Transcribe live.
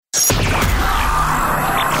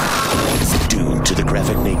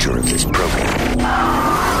graphic nature of this program.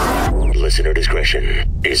 Listener discretion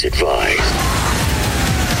is advised.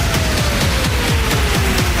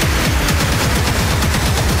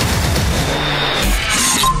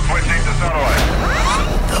 Switching to satellite.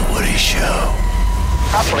 The Woody Show.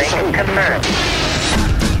 Operation confirmed.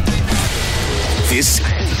 This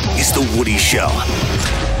is The Woody Show.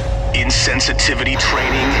 Insensitivity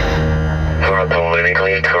training For a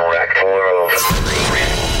politically correct world.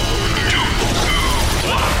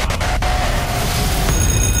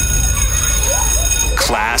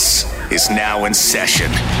 Class is now in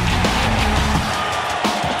session.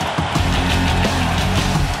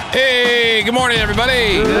 Hey, good morning,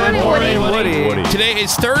 everybody. Good morning, Woody. Today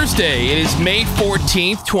is Thursday. It is May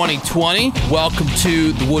 14th, 2020. Welcome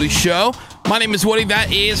to The Woody Show. My name is Woody.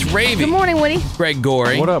 That is Ravy. Good morning, Woody. Greg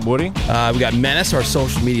Gorey. What up, Woody? We got Menace, our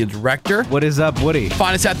social media director. What is up, Woody?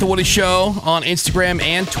 Find us at The Woody Show on Instagram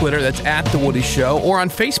and Twitter. That's at The Woody Show. Or on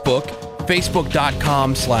Facebook,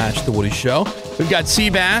 facebook.com/The Woody Show. We've got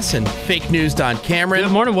Seabass and Fake News Don Cameron.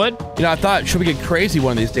 Good morning, Wood. You know, I thought, should we get crazy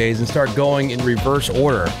one of these days and start going in reverse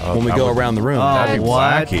order when we go around the room? That'd be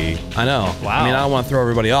What? wacky. I know. Wow. I mean, I don't want to throw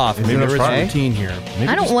everybody off. Maybe there is a try? routine here.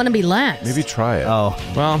 I don't want to be last. Maybe try it. Oh,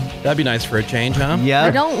 Well, that'd be nice for a change, huh? I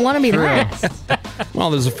don't want to be last. Well,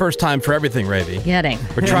 there's a first time for everything, Ravy. Getting.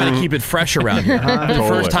 We're trying to keep it fresh around here. For the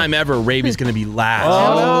first time ever, Ravy's going to be last.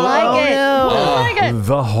 I don't like it. I don't like it.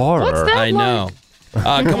 The horror. What's that? I know.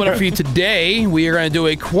 Coming up for you today, we are going to do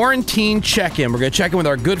a quarantine check-in. We're going to check in with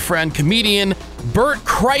our good friend, comedian Bert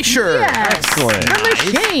Kreischer. Yes. Excellent.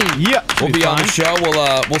 The machine. Yeah. We'll be on the show.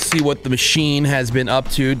 We'll see what the machine has been up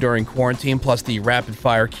to during quarantine, plus the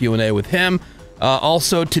rapid-fire Q&A with him.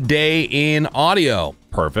 Also today in audio,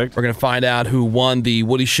 Perfect. we're going to find out who won the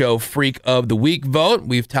Woody Show Freak of the Week vote.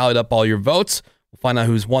 We've tallied up all your votes. We'll find out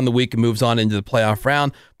who's won the week and moves on into the playoff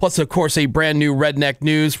round. Plus, of course, a brand new Redneck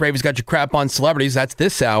News. Ravy's got your crap on celebrities. That's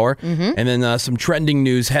this hour. And then some trending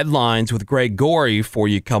news headlines with Greg Gorey for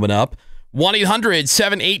you coming up.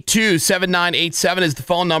 1-800-782-7987 is the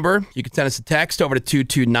phone number. You can send us a text over to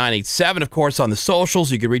 22987. Of course, on the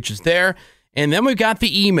socials, you can reach us there. And then we've got the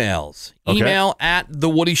emails. Okay. Email at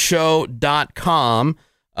thewoodyshow.com.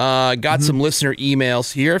 Got some listener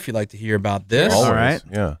emails here if you'd like to hear about this. Always. All right.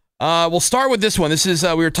 Yeah. We'll start with this one. This is,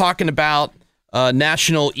 we were talking about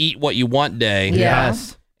National Eat What You Want Day.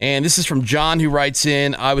 Yes. And this is from John, who writes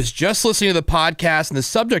in, I was just listening to the podcast and the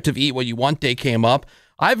subject of Eat What You Want Day came up.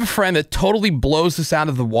 I have a friend that totally blows this out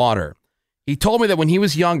of the water. He told me that when he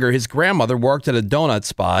was younger, his grandmother worked at a donut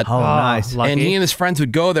spot. Oh, nice. And he and his friends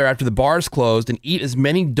would go there after the bars closed and eat as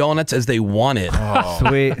many donuts as they wanted.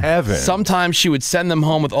 Sweet. Heaven. Sometimes she would send them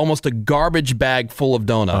home with almost a garbage bag full of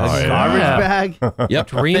donuts. Oh, yeah. Garbage bag. Yep.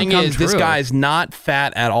 Thing come is, this true. guy's not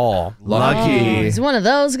fat at all. Lucky. He's one of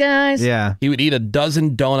those guys. Yeah. He would eat a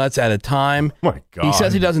dozen donuts at a time. Oh my God. He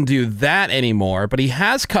says he doesn't do that anymore, but he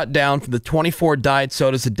has cut down from the 24 diet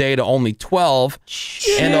sodas a day to only 12.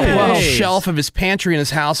 And the whole Jeez. shelf of his pantry in his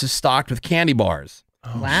house is stocked with candy bars.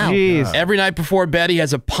 Wow. Jeez. Every night before bed, he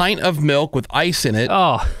has a pint of milk with ice in it,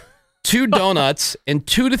 Oh, 2 donuts, and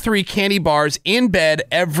 2 to 3 candy bars in bed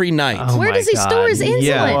every night. Where my does he God. store his insulin?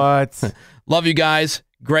 Yeah. What? Love you guys.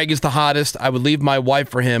 Greg is the hottest. I would leave my wife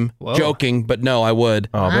for him. Joking, but no, I would.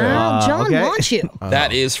 Oh, man. Wow, John okay. wants you.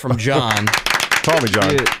 That is from John. Call me, John.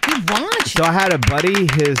 Dude. He wants So you. I had a buddy,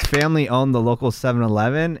 his family owned the local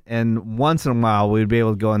 7-Eleven, and once in a while we'd be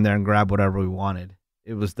able to go in there and grab whatever we wanted.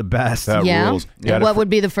 It was the best. That Yeah? rules. You had a What fr- would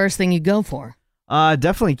be the first thing you go for?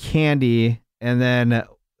 Definitely candy, and then,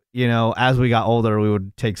 as we got older, we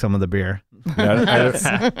would take some of the beer. Yeah,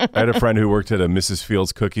 I had a friend who worked at a Mrs.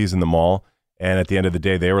 Fields Cookies in the mall, and at the end of the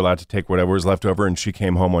day, they were allowed to take whatever was left over, and she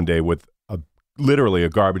came home one day with literally a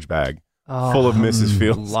garbage bag full of Mrs.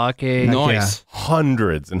 Fields. lucky. Nice.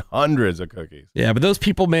 Hundreds and hundreds of cookies. Yeah, but those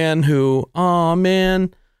people, man, who, oh,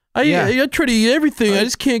 man, I try to eat everything. I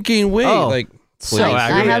just can't gain weight. Oh. Like, So I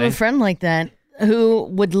have a aggravating. friend like that who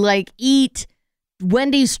would eat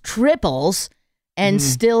Wendy's triples and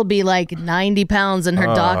still be 90 pounds, and her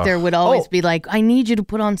doctor would always be like, I need you to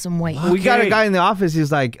put on some weight. We got a guy in the office.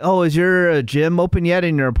 He's like, "Oh, is your gym open yet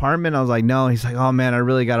in your apartment?" I was like, "No." He's like, "Oh man, I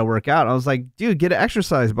really got to work out." I was like, "Dude, get an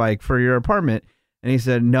exercise bike for your apartment." And he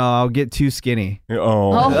said, "No, I'll get too skinny."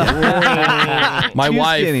 Oh. my Too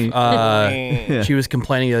wife, skinny. she was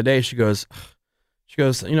complaining the other day. She goes,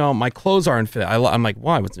 my clothes aren't fit. I'm like,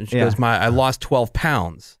 why? She Yeah. goes, I lost 12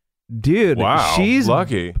 pounds. Dude, Wow. she's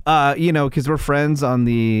lucky. because we're friends on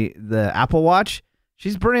the Apple Watch.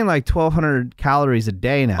 She's burning 1,200 calories a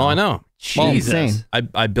day now. Oh, I know. Jesus. Insane.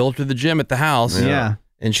 I built her the gym at the house. Yeah.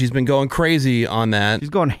 and she's been going crazy on that. She's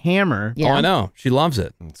going hammer. Yeah. Oh, I know. She loves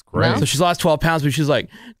it. It's great. So she's lost 12 pounds, but she's like,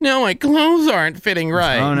 no, my clothes aren't fitting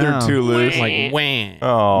right. Oh, no. They're too loose. Like, wham.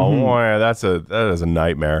 Oh, boy, that is a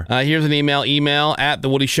nightmare. Here's an email at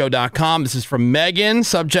thewoodyshow.com. This is from Megan.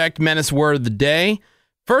 Subject, menace word of the day.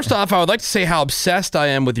 First off, I would like to say how obsessed I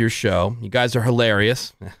am with your show. You guys are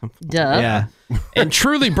hilarious. Duh. Yeah. And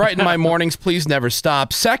truly brighten my mornings. Please never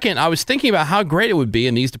stop. Second, I was thinking about how great it would be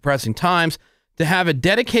in these depressing times to have a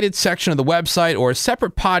dedicated section of the website or a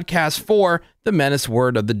separate podcast for the menace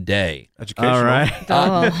word of the day. Educational. All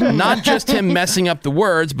right. Not just him messing up the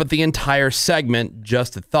words, but the entire segment.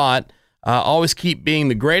 Just a thought. Always keep being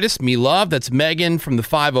the greatest. Me love. That's Megan from the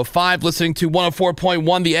 505, listening to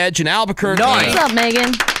 104.1 The Edge in Albuquerque. What's up,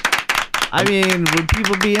 Megan? I mean, would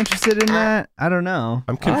people be interested in that? I don't know.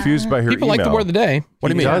 I'm confused by her People email. like the word of the day. What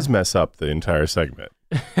do you mean? He does mess up the entire segment.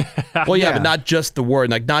 Well, yeah, Yeah. but not just the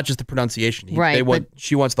word, like not just the pronunciation. Right,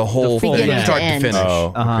 She wants the whole full thing, beginning start to to end. finish.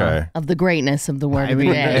 Oh, okay. Of the greatness of the word I of the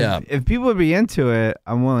mean, day. Yeah. if people would be into it,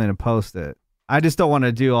 I'm willing to post it. I just don't want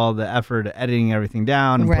to do all the effort of editing everything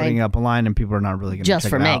down and Right. putting up a line, and people are not really going to Just check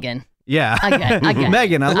for it out. Megan. Yeah. I get it.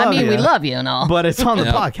 Megan, I love mean, you. we love you and all. But it's on the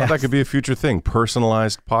Yeah. podcast. That could be a future thing.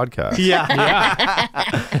 Personalized podcast.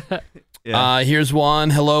 Yeah. Here's one.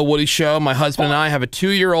 Hello, Woody Show. My husband and I have a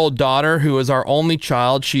 2-year-old daughter who is our only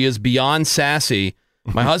child. She is beyond sassy.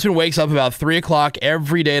 My husband wakes up about 3 o'clock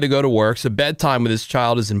every day to go to work, so bedtime with his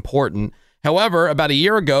child is important. However, about a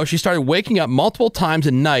year ago, she started waking up multiple times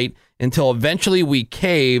a night until eventually we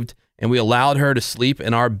caved and we allowed her to sleep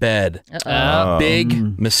in our bed.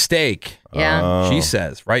 Big mistake, Yeah. she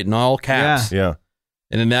says, right in all caps. Yeah.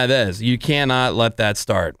 And then that is, you cannot let that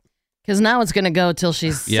start. Because now it's going to go till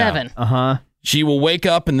she's Yeah. 7. Uh-huh. She will wake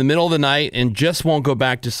up in the middle of the night and just won't go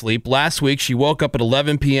back to sleep. Last week, she woke up at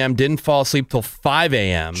 11 p.m., didn't fall asleep till 5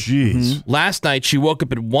 a.m. Jeez. Last night, she woke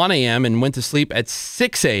up at 1 a.m. and went to sleep at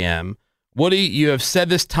 6 a.m. Woody, you have said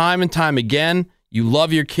this time and time again. You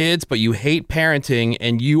love your kids, but you hate parenting,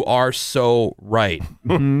 and you are so right.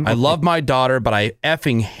 I love my daughter, but I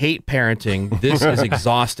effing hate parenting. This is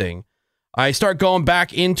exhausting. I start going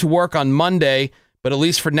back into work on Monday, but at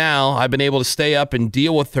least for now, I've been able to stay up and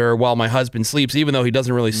deal with her while my husband sleeps, even though he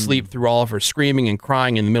doesn't really sleep through all of her screaming and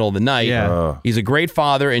crying in the middle of the night. Yeah. He's a great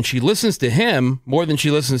father, and she listens to him more than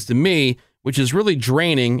she listens to me, which is really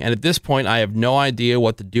draining. And at this point, I have no idea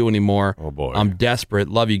what to do anymore. Oh, boy. I'm desperate.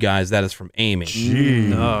 Love you guys. That is from Amy.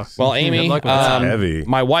 Jeez. Well, Amy, Good luck with that. Heavy.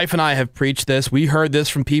 my wife and I have preached this. We heard this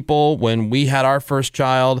from people when we had our first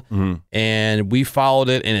child, and we followed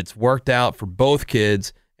it, and it's worked out for both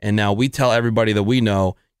kids. And now we tell everybody that we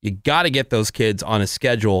know, you got to get those kids on a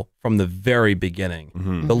schedule from the very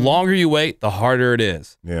beginning. The longer you wait, the harder it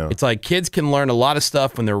is. Yeah. It's like kids can learn a lot of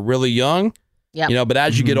stuff when they're really young, Yep. you know, but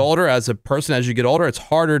as you get older, as a person, as you get older, it's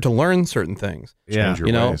harder to learn certain things. Change your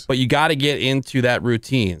You know, ways. but you got to get into that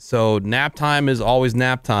routine. So nap time is always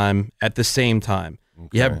nap time at the same time.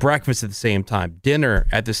 You have breakfast at the same time, dinner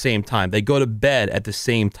at the same time. They go to bed at the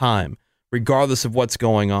same time, regardless of what's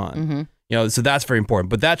going on. You know, so that's very important.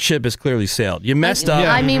 But that ship has clearly sailed. You messed up.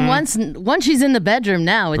 I mean, once she's in the bedroom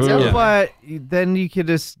now, it's over. But then you could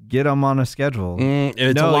just get them on a schedule.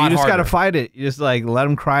 It's no, a lot you just got harder. to fight it. You just like let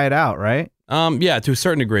them cry it out, right? Yeah, to a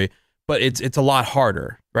certain degree, but it's a lot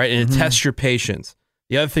harder, right? And it tests your patience.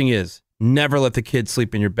 The other thing is never let the kids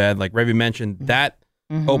sleep in your bed. Like Ravi mentioned, that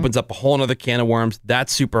opens up a whole nother can of worms.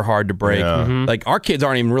 That's super hard to break. Yeah. Like our kids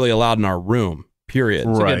aren't even really allowed in our room. Period.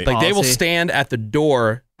 Right. Like they will Policy. stand at the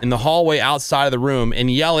door in the hallway outside of the room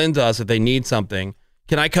and yell into us if they need something.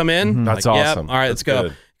 Can I come in? That's Like, awesome. Yep. All right, let's That's go.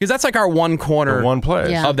 good. Because that's like our one corner The one place.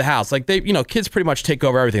 Yeah. of the house. Like they, you know, kids pretty much take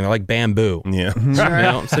over everything. They're like bamboo. Yeah. You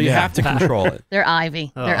know? So you have to control it. They're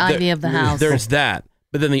Ivy. They're Ivy of the house. There's that.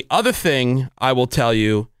 But then the other thing I will tell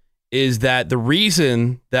you is that the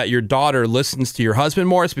reason that your daughter listens to your husband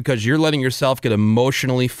more is because you're letting yourself get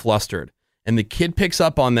emotionally flustered. And the kid picks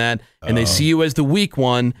up on that and they see you as the weak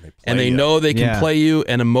one and they you. know they can Yeah. play you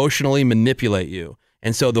and emotionally manipulate you.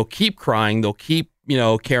 And so they'll keep crying, they'll keep, you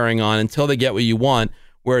know, carrying on until they get what you want.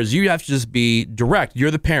 Whereas you have to just be direct.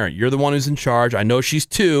 You're the parent. You're the one who's in charge. I know she's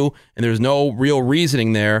 2, and there's no real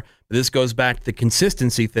reasoning there. But this goes back to the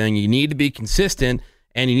consistency thing. You need to be consistent,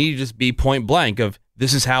 and you need to just be point blank of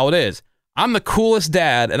this is how it is. I'm the coolest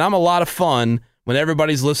dad, and I'm a lot of fun when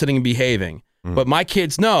everybody's listening and behaving. But my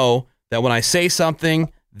kids know that when I say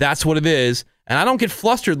something, that's what it is. And I don't get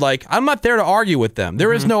flustered like I'm not there to argue with them.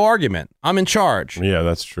 There is no argument. I'm in charge. Yeah,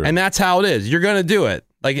 that's true. And that's how it is. You're going to do it.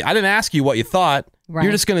 Like, I didn't ask you what you thought. Right.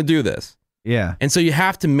 You're just going to do this. Yeah. And so you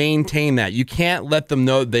have to maintain that. You can't let them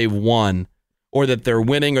know that they've won or that they're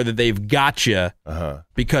winning or that they've got you,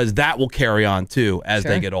 because that will carry on too as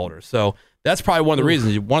they Sure. get older. So that's probably one of the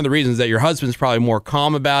reasons. One of the reasons that your husband's probably more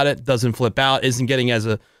calm about it, doesn't flip out, isn't getting as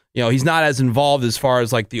he's not as involved as far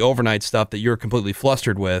as like the overnight stuff that you're completely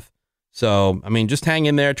flustered with. So, I mean, just hang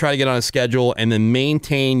in there, try to get on a schedule, and then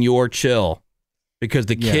maintain your chill. Because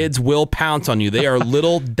the kids will pounce on you. They are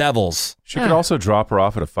little devils. She could also drop her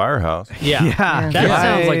off at a firehouse. Yeah. Yeah. That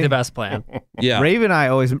sounds like the best plan. Yeah. Raven and I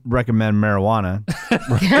always recommend marijuana.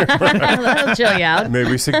 That'll chill you out.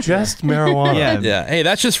 Maybe suggest marijuana. Yeah. Hey,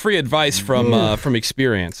 that's just free advice from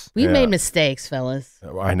experience. We Yeah. made mistakes, fellas.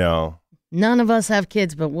 I know. None of us have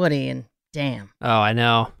kids but Woody, and damn. Oh, I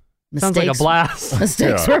know. Mistakes, Sounds like a blast.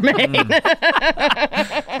 Mistakes were made.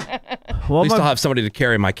 Well, At least my- I'll have somebody to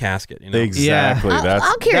carry my casket. You know? Exactly. I'll- That's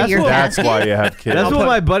I'll carry that's your what- that's casket. why you have kids. that's what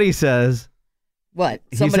my buddy says. What?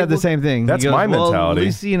 He said the same thing. That's He goes, my well, mentality. At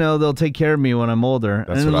least, they'll take care of me when I'm older.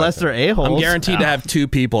 That's and what I unless think. they're a-holes. I'm guaranteed to have 2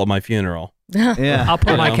 people at my funeral. Yeah. I'll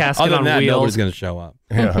put You my know? casket Other on than that, wheels. nobody's going to show up.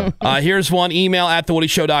 Yeah. Here's one email at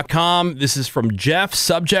thewoodyshow.com. This is from Jeff.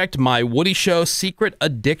 Subject, my Woody Show secret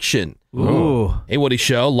addiction. Ooh. Hey, Woody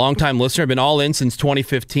Show. Longtime listener. I've been all in since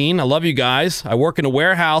 2015. I love you guys. I work in a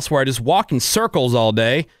warehouse where I just walk in circles all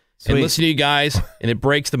day and Sweet. listen to you guys, and it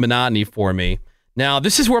breaks the monotony for me. Now,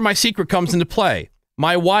 this is where my secret comes into play.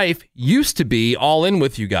 My wife used to be all in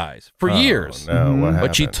with you guys for years, No, what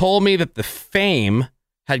but she happened? told me that the fame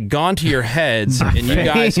had gone to your heads and you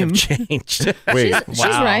guys have changed. Wait, She's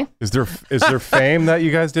right. is there fame that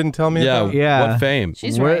you guys didn't tell me Yeah, about? Yeah. what fame?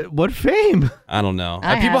 She's right. What fame? I don't know.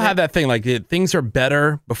 I People have have that thing like things are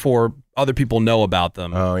better before other people know about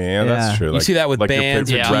them. Oh yeah, that's Yeah. true. You see that with like your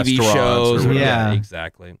bands or favorite TV restaurants shows. or whatever. Yeah.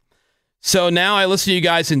 Exactly. So now I listen to you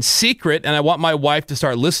guys in secret, and I want my wife to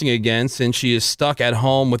start listening again since she is stuck at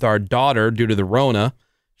home with our daughter due to the Rona.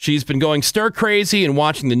 She's been going stir crazy and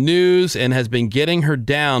watching the news and has been getting her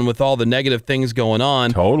down with all the negative things going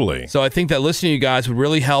on. Totally. So I think that listening to you guys would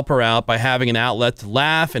really help her out by having an outlet to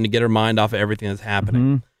laugh and to get her mind off of everything that's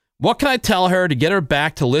happening. What can I tell her to get her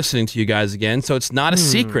back to listening to you guys again so it's not a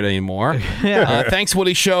secret anymore? Thanks,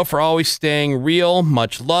 Woody Show, for always staying real.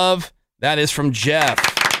 Much love. That is from Jeff.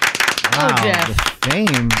 Oh, Wow, Jeff. the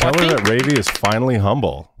fame. Tell her that Ravy is finally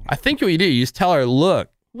humble. I think what you do, you just tell her, look,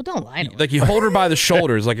 Well, don't lie to her. like you hold her by the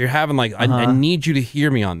shoulders, like you're having like, I need you to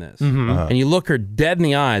hear me on this. And you look her dead in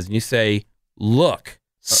the eyes and you say, look,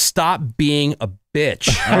 stop being a bitch.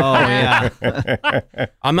 Oh, yeah.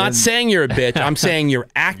 I'm not saying you're a bitch. I'm saying you're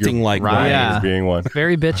acting like right one. Yeah. as being one.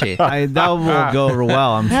 Very bitchy. That will go over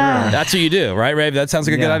well, I'm sure. That's what you do, right, Ray? That sounds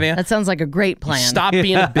like a good Yeah. idea. That sounds like a great plan. Stop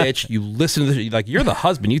being a bitch. You listen to the like. You're the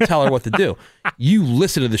husband. You tell her what to do. You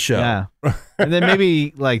listen to the show. Yeah. And then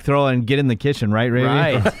maybe like throw and get in the kitchen, right, Raven?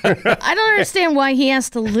 Right. I don't understand why he has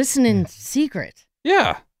to listen in secret.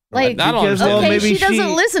 Yeah. Like, I don't Because, understand. well, okay, maybe she doesn't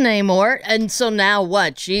she- listen anymore, and so now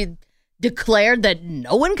what? She declared that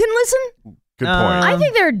no one can listen? Good point. I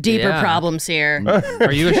think there are deeper yeah. problems here.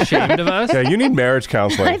 Are you ashamed of us? Yeah, you need marriage I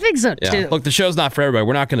counseling. think so Yeah. too. Look, the show's not for everybody.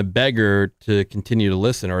 We're not going to beg her to continue to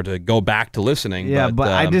listen or to go back to listening. Yeah, but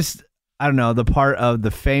I don't know. The part of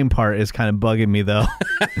the fame part is kind of bugging me though.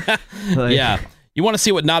 Like, yeah. You want to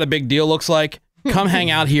see what not a big deal looks like? Come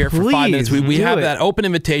hang out here for 5 Please, minutes. We do have it. that open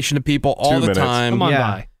invitation to people all 2 the minutes. time. Come on Yeah.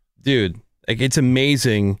 by. Dude, like, it's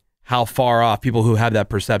amazing how far off people who have that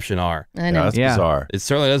perception are. I Yeah, know. that's Yeah. bizarre. It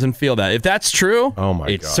certainly doesn't feel that. If that's true, Oh my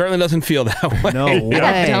it God. certainly doesn't feel that way. No way.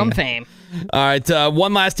 That dumb fame. All right,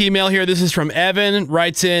 one last email here. This is from Evan.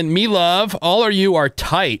 Writes in, me love, all of you are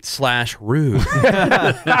tight / rude.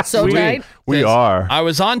 So tight. We Says, are. I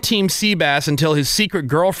was on Team Seabass until his secret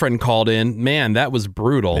girlfriend called in. Man, that was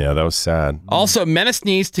brutal. Yeah, that was sad. Also, Menace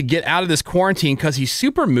needs to get out of this quarantine because he's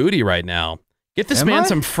super moody right now. Get this Am man I?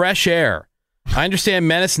 some fresh air. I understand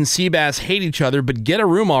Menace and Seabass hate each other, but get a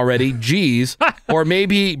room already, geez. Or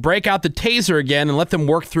maybe break out the taser again and let them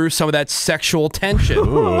work through some of that sexual tension.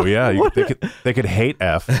 Ooh, yeah. They could hate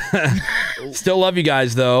F. Still love you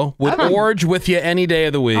guys, though. Would orge with you any day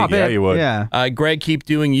of the week. Yeah, you would. Yeah. Greg, keep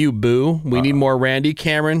doing you, boo. We need more Randy.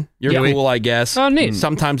 Cameron, you're Yeah. cool, I guess. Oh, neat.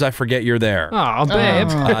 Sometimes I forget you're there. Oh, babe.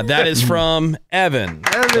 That is from Evan.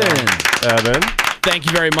 Evan. Thank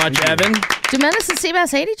you very much, Evan. Do Menace and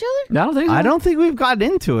Seabass hate each other? I don't think so. I don't think we've gotten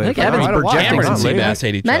into it. I think Evan's I don't know why. projecting Cameron and Not lately. Seabass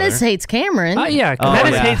hate each Menace other. hates Cameron. Yeah, Oh,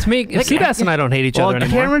 Menace yeah. hates me. Seabass and I don't hate each Well, other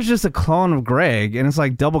anymore. Cameron's just a clone of Greg, and it's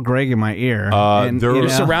like double Greg in my ear. And, there you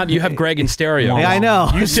was- know. You have Greg in stereo. Yeah, I know.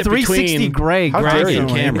 You It's sit 360 between Greg. How dare you,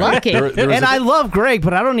 constantly. Cameron. Lucky. There was And a- I love Greg,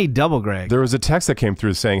 but I don't need double Greg. There was a text that came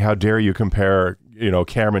through saying, "How dare you compare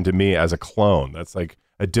Cameron to me as a clone. That's like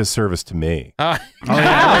a disservice to me. That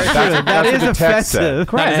That's is what the text said.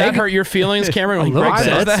 offensive. Does that hurt your feelings, Cameron, when Greg I'm says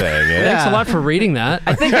not that? saying it. Thanks a lot for reading that.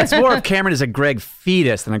 I think it's more of Cameron as a Greg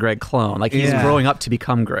fetus than a Greg clone. Like he's growing up to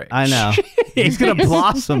become Greg. I know. He's going to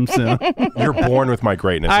blossom soon. You're born with my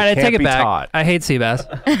greatness. All right, I it can't take it be back. taught. I hate Seabass.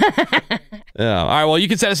 Yeah. All right. Well, you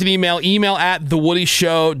can send us an email at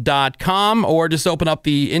thewoodyshow.com, or just open up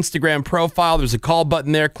the Instagram profile. There's a call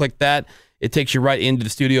button there. Click that. It takes you right into the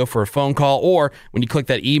studio for a phone call. Or when you click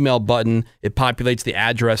that email button, it populates the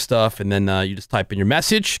address stuff, and then you just type in your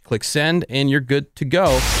message, click send, and you're good to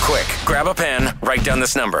go. Quick, grab a pen, write down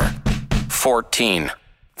this number. 14.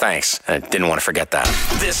 Thanks. I didn't want to forget that.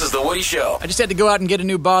 This is The Woody Show. I just had to go out and get a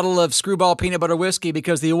new bottle of Screwball peanut butter whiskey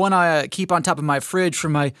because the one I keep on top of my fridge for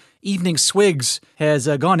my evening swigs has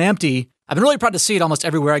gone empty. I've been really proud to see it almost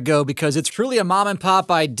everywhere I go because it's truly a mom and pop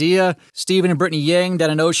idea. Stephen and Brittany Yang down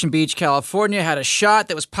in Ocean Beach, California had a shot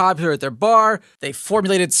that was popular at their bar. They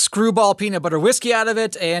formulated Screwball peanut butter whiskey out of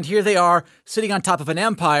it, and here they are sitting on top of an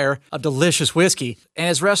empire of delicious whiskey. And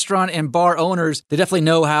as restaurant and bar owners, they definitely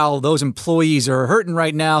know how those employees are hurting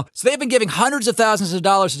right now. So they've been giving hundreds of thousands of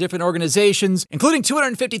dollars to different organizations, including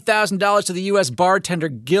 $250,000 to the U.S. Bartender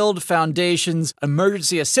Guild Foundation's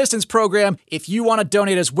Emergency Assistance Program. If you want to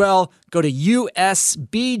donate as well, go to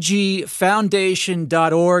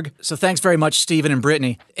usbgfoundation.org. So thanks very much, Stephen and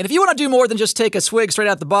Brittany. And if you want to do more than just take a swig straight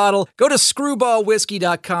out the bottle, go to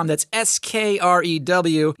screwballwhiskey.com. That's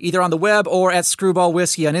SKREW, either on the web or at Screwball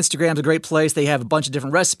Whiskey on Instagram. Is a great place. They have a bunch of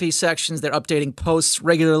different recipe sections. They're updating posts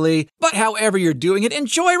regularly. But however you're doing it,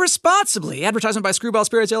 enjoy responsibly. Advertisement by Screwball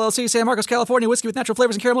Spirits, LLC, San Marcos, California. Whiskey with natural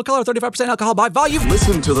flavors and caramel color, 35% alcohol by volume.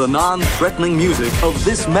 Listen to the non-threatening music of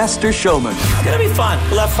this master showman. It's gonna be fun.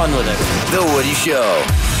 We'll have fun with it. The Woody Show.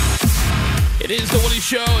 It is The Woody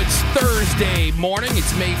Show. It's Thursday morning.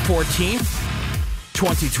 It's May 14th,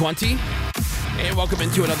 2020. And welcome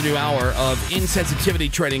into another new hour of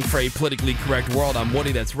insensitivity training for a politically correct world. I'm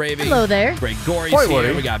Woody. That's Ravy. Hello there. Greg Gorey's Hi, here.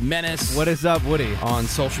 Woody. We got Menace. What is up, Woody? On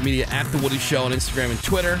social media at The Woody Show on Instagram and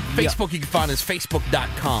Twitter. Facebook, you can find us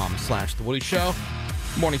facebook.com/The Woody Show.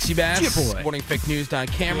 Morning, Seabass. Yeah, boy. Morning, Fake News. Don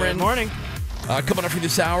Cameron. Good morning. Coming up for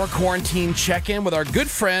this hour, quarantine check-in with our good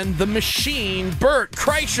friend, the Machine, Bert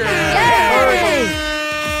Kreischer.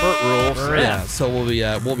 Bert rules. Yeah, so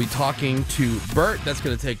we'll be talking to Bert. That's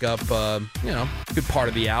going to take up a good part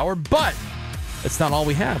of the hour, but that's not all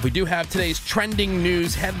we have. We do have today's trending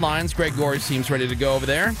news headlines. Greg Gorey seems ready to go over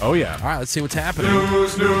there. Oh, yeah. All right, let's see what's happening.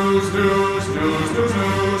 News.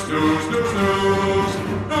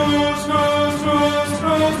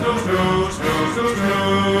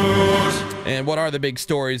 And what are the big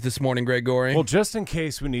stories this morning, Greg Gorey? Well, just in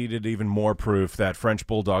case we needed even more proof that French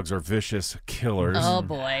bulldogs are vicious killers. Oh,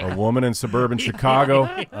 boy. A woman in suburban Chicago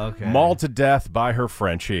mauled to death by her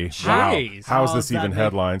Frenchie. Wow. Jeez. How's How this does that even make-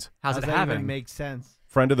 headlines? How's Does it that even happening? make sense?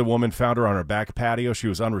 Friend of the woman found her on her back patio. She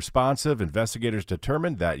was unresponsive. Investigators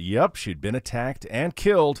determined that, she'd been attacked and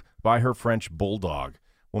killed by her French bulldog.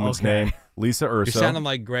 Woman's name, Lisa You're Urso. sounding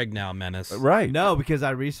like Greg now, Menace. Right. No, because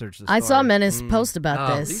I researched this. I saw Menace post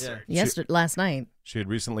about this these are- last night. She had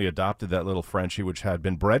recently adopted that little Frenchie, which had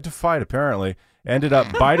been bred to fight, apparently. Ended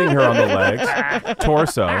up biting her on the legs,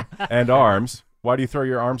 torso, and arms. Why do you throw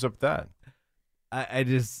your arms up at that?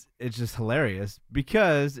 it's just hilarious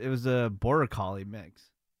because it was a border collie mix.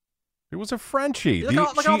 It was a Frenchie.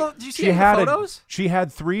 Look at all the- did you see she any had photos? She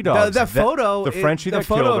had 3 dogs. The photo, the Frenchie the that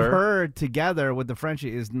photo killed of her. her together with the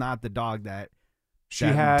Frenchie is not the dog that She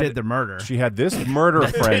that had did the murder. She had this murder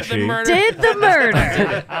Frenchie. Did the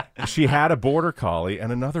murder. She had a border collie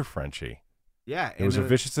and another Frenchie. Yeah, It was a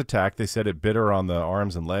vicious attack. They said it bit her on the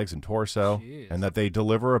arms and legs and torso, and that they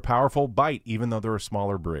deliver a powerful bite even though they're a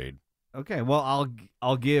smaller breed. Okay, well,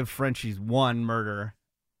 I'll give Frenchies one murder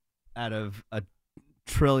out of a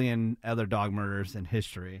trillion other dog murders in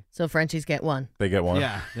history. So Frenchies get one. They get one?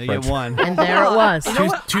 Yeah, they French- get one. And there it was.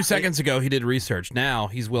 Two seconds ago, he did research. Now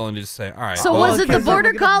he's willing to just say, all right. So Well, was it the because border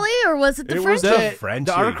I'm gonna- collie or was it the It was Frenchie? the Frenchie.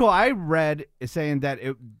 The article I read is saying that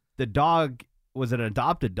the dog was an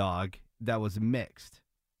adopted dog that was mixed.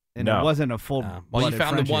 And No. it wasn't a full. Well, you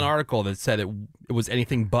found the one article that said it was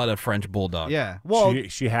anything but a French bulldog. Yeah. Well,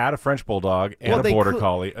 she had a French bulldog and a they border cl-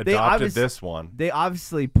 collie. they Adopted obvious- this one. They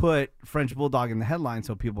obviously put French bulldog in the headline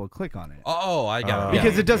so people would click on it. Oh, I got it.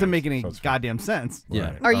 Because Yeah. it doesn't make any goddamn sense.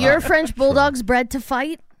 Yeah. Are your French bulldogs bred to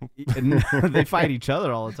fight? And they fight each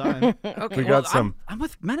other all the time. Okay, We got some- I'm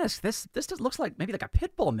with Menace. This just looks like maybe like a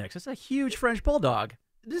pit bull mix. It's a huge French bulldog.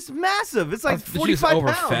 This is massive. It's like She just 45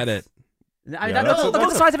 overfed pounds. it. I Yeah, know. Look at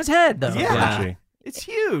the size of his head, though. Yeah. Frenchie. It's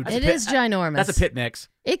huge. It is ginormous. That's a pit mix.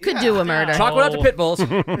 It could do a murder. Chocolate out the pit bulls.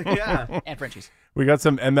 Yeah. And Frenchies. We got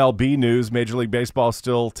some MLB news. Major League Baseball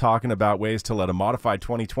still talking about ways to let a modified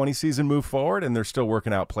 2020 season move forward, and they're still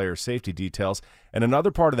working out player safety details. And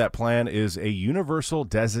another part of that plan is a universal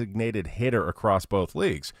designated hitter across both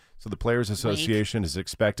leagues. So the Players Association is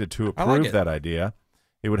expected to approve that idea.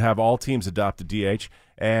 It would have all teams adopt a DH,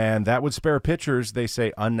 and that would spare pitchers, they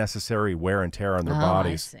say, unnecessary wear and tear on their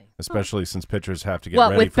bodies, especially since pitchers have to get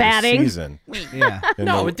ready with for batting? the season. Yeah.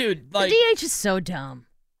 No, but dude, like the DH is so dumb.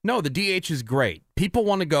 No, the DH is great. People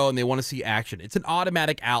want to go and they want to see action. It's an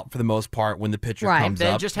automatic out for the most part when the pitcher comes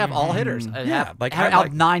Then up. just have all hitters. Yeah,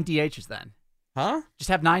 have 9 DHs then. Huh? Just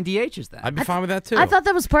have 9 DHs then. I'd be fine with that too. I thought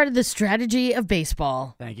that was part of the strategy of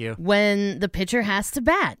baseball. Thank you. When the pitcher has to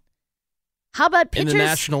bat. How about In the pitchers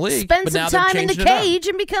National League, spend but some now they're time in the changing it up. cage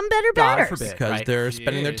and become better batters? Because they're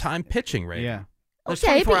spending their time pitching, right? Yeah.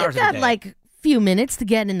 Okay, but you've got like few minutes to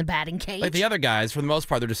get in the batting cage. Like the other guys, for the most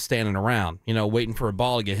part, they're just standing around, waiting for a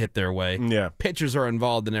ball to get hit their way. Yeah. Pitchers are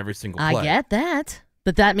involved in every single play. I get that,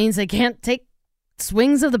 but that means they can't take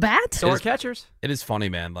swings of the bat. So are catchers. It is funny,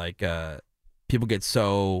 man. Like, people get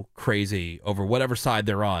so crazy over whatever side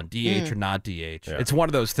they're on, DH or not DH. Yeah. It's one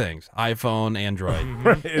of those things. iPhone, Android.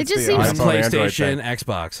 It just seems PlayStation,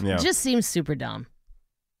 Xbox. It just seems super dumb.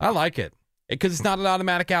 I like it because it's not an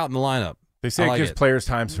automatic out in the lineup. They say I it like gives players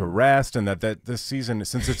time to rest, and that this season,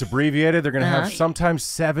 since it's abbreviated, they're going to have sometimes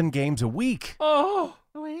 7 games a week.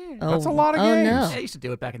 That's a lot of games. No. I used to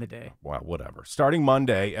do it back in the day. Well, whatever. Starting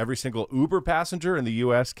Monday, every single Uber passenger in the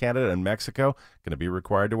U.S., Canada, and Mexico going to be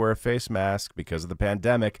required to wear a face mask because of the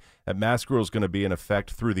pandemic. That mask rule is going to be in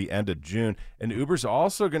effect through the end of June. And Uber's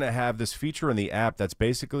also going to have this feature in the app that's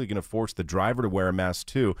basically going to force the driver to wear a mask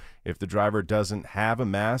too. If the driver doesn't have a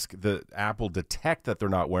mask, the app will detect that they're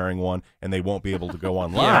not wearing one, and they won't be able to go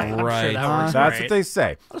online. Yeah, right. That's what they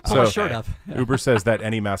say. Pull a shirt up. Uber says that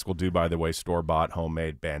any mask will do, by the way, store-bought,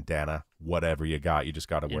 homemade, bandana, whatever you got. You just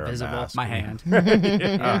got to wear a mask. My hand.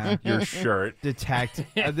 Your shirt. Detect.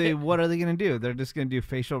 What are they going to do? They're just going to do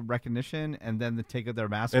facial recognition and then they take their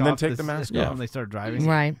mask And off. then take the mask off off. when they start driving.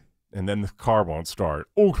 Right. And then the car won't start.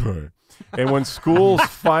 Okay. And when schools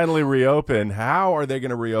finally reopen, how are they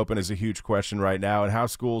going to reopen is a huge question right now, and how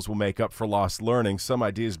schools will make up for lost learning. Some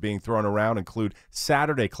ideas being thrown around include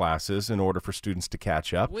Saturday classes in order for students to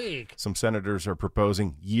catch up. Some senators are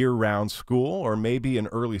proposing year-round school or maybe an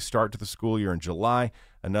early start to the school year in July.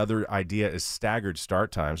 Another idea is staggered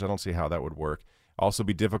start times. I don't see how that would work. Also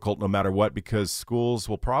be difficult no matter what because schools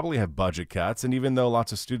will probably have budget cuts, and even though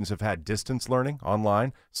lots of students have had distance learning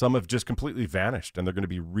online, some have just completely vanished and they're going to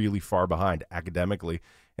be really far behind academically.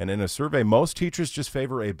 And in a survey, most teachers just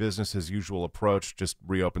favor a business as usual approach, just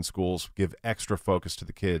reopen schools, give extra focus to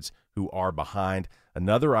the kids who are behind.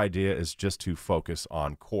 Another idea is just to focus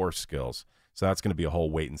on core skills. So that's going to be a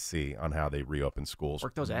whole wait and see on how they reopen schools.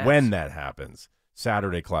 Work those abs. When that happens.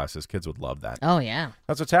 Saturday classes. Kids would love that. Oh, yeah.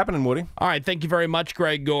 That's what's happening, Woody. All right, thank you very much,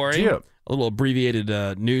 Greg Gorey. Yeah. A little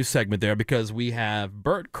abbreviated news segment there because we have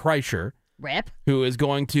Bert Kreischer, who is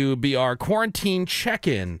going to be our quarantine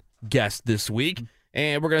check-in guest this week.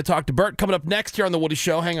 And we're going to talk to Bert coming up next here on The Woody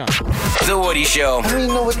Show. Hang on. The Woody Show. I don't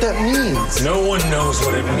even know what that means. No one knows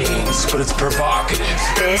what it means, but it's provocative.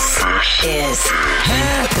 This is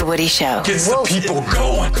The Woody Show. Gets the people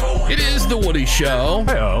going. It is The Woody Show.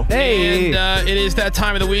 Hey-o. Hey. And it is that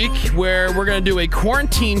time of the week where we're going to do a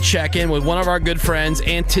quarantine check-in with one of our good friends.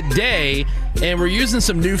 And today, we're using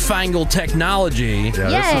some newfangled technology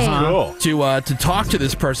This is cool. to talk to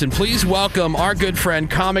this person. Please welcome our good friend,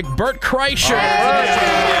 comic Bert Kreischer.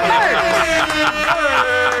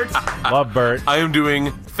 Love Bert. I am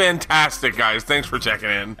doing fantastic, guys. Thanks for checking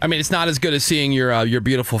in. I mean, it's not as good as seeing your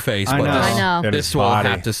beautiful face, but I know. And this his will body.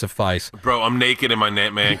 have to suffice. Bro, I'm naked in my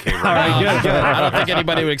man cave right now. Good. I don't think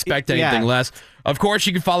anybody would expect anything Yeah. less. Of course,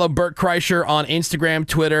 you can follow Bert Kreischer on Instagram,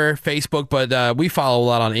 Twitter, Facebook, but we follow a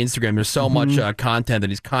lot on Instagram. There's so much content that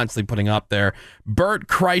he's constantly putting up there. Bert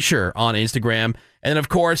Kreischer on Instagram. And then, of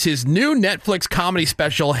course, his new Netflix comedy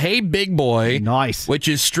special, Hey Big Boy, Nice. which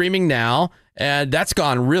is streaming now. And that's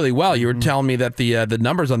gone really well. You were telling me that the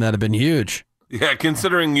numbers on that have been huge. Yeah,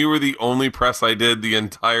 considering you were the only press I did the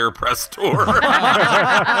entire press tour. Because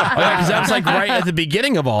that was like right at the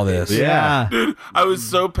beginning of all this. Yeah. Dude, I was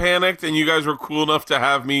so panicked, and you guys were cool enough to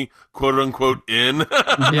have me, quote unquote, in.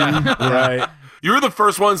 Right. You were the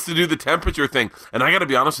first ones to do the temperature thing. And I got to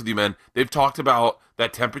be honest with you, man. They've talked about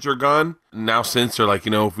that temperature gun. Now since they're like,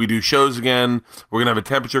 if we do shows again, we're going to have a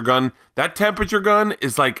temperature gun. That temperature gun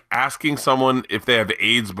is like asking someone if they have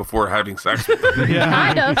AIDS before having sex with them.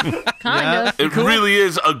 Kind of. It really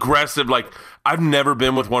is aggressive. Like, I've never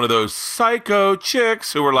been with one of those psycho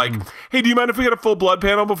chicks who are like, hey, do you mind if we get a full blood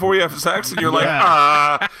panel before we have sex? And you're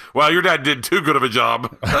like, well, your dad did too good of a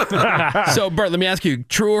job. So, Bert, let me ask you,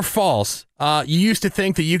 true or false? You used to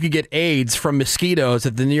think that you could get AIDS from mosquitoes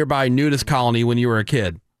at the nearby nudist colony when you were a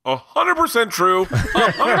kid. 100% true.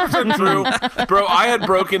 100% true. Bro, I had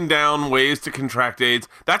broken down ways to contract AIDS.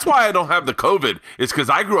 That's why I don't have the COVID. It's because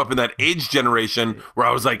I grew up in that AIDS generation where I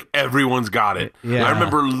was like, everyone's got it. Yeah. I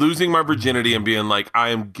remember losing my virginity and being like, I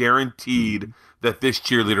am guaranteed that this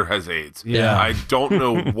cheerleader has AIDS. Yeah. I don't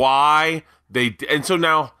know why they... And so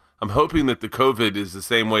now I'm hoping that the COVID is the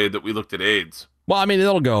same way that we looked at AIDS. Well, I mean,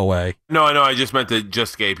 it'll go away. No, I know. I just meant that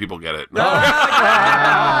just gay people get it. No.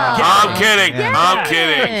 I'm kidding. I'm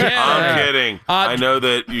kidding. I know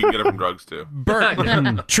that you can get it from drugs too.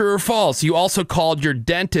 Bert, true or false? You also called your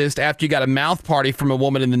dentist after you got a mouth party from a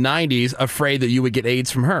woman in the 90s, afraid that you would get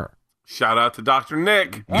AIDS from her. Shout out to Dr.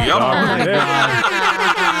 Nick. He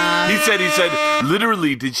said,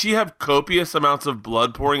 literally, did she have copious amounts of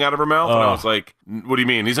blood pouring out of her mouth? And I was like, what do you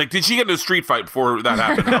mean? He's like, did she get in a street fight before that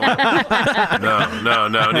happened?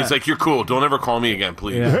 No. And he's like, you're cool. Don't ever call me again,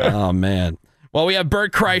 please. Oh, man. Well, we have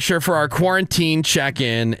Bert Kreischer for our quarantine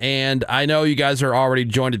check-in, and I know you guys are already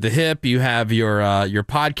joined at the hip. You have your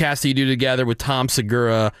podcast that you do together with Tom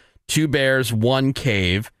Segura, Two Bears, One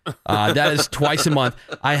Cave. That is twice a month.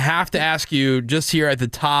 I have to ask you, just here at the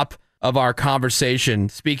top of our conversation,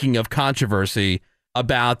 speaking of controversy,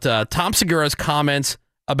 about Tom Segura's comments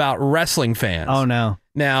about wrestling fans. Oh, no.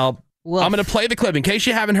 Now, I'm going to play the clip. In case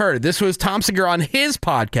you haven't heard it, this was Tom Segura on his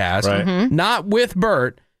podcast, not with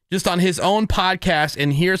Bert, just on his own podcast,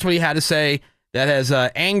 and here's what he had to say that has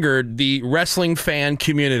angered the wrestling fan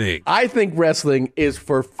community. I think wrestling is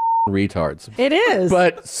for retards. It is.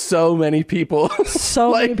 But so many people.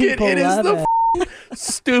 So many people it is love the it.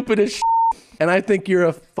 stupidest and I think you're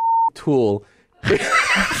a tool.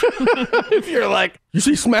 If you're like, you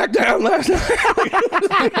see SmackDown last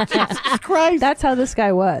night? Jesus Christ. That's how this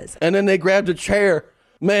guy was. And then they grabbed a chair.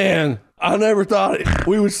 Man, I never thought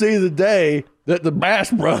we would see the day that the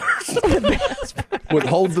Bass Brothers would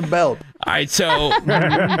hold the belt. All right, so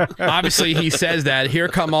obviously he says that. Here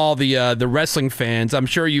come all the wrestling fans. I'm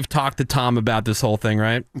sure you've talked to Tom about this whole thing,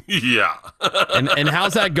 right? Yeah. And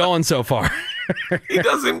how's that going so far? He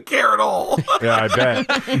doesn't care at all. Yeah, I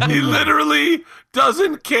bet. He literally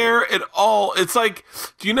doesn't care at all. It's like,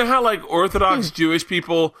 do you know how like Orthodox Jewish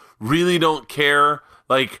people really don't care?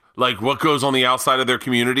 Like what goes on the outside of their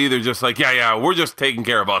community? They're just like, yeah, we're just taking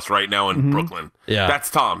care of us right now in Brooklyn. Yeah. That's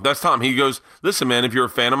Tom. He goes, listen, man, if you're a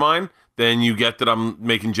fan of mine, then you get that I'm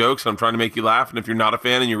making jokes and I'm trying to make you laugh. And if you're not a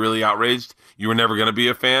fan and you're really outraged, you were never going to be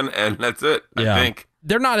a fan. And that's it, I think.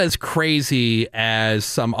 They're not as crazy as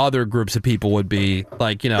some other groups of people would be.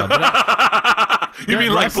 Like, you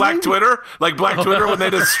mean like Black Twitter? Like Black Twitter when they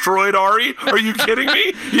destroyed Ari? Are you kidding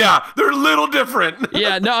me? Yeah, they're a little different.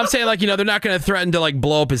 Yeah, no, I'm saying like, they're not going to threaten to like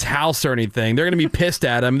blow up his house or anything. They're going to be pissed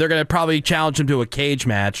at him. They're going to probably challenge him to a cage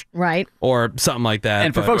match. Right. Or something like that.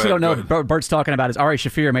 And for folks who don't know, what Bert's talking about is Ari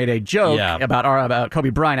Shaffir made a joke about Kobe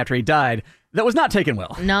Bryant after he died that was not taken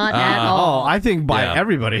well. Not at all. Oh, I think by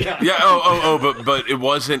everybody. Yeah. But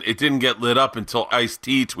it didn't get lit up until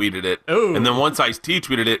Ice-T tweeted it. Ooh. And then once Ice-T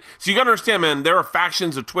tweeted it, so you got to understand, man, there are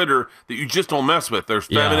factions of Twitter that you just don't mess with. There's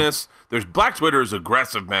feminists. There's Black Twitter is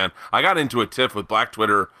aggressive, man. I got into a tiff with Black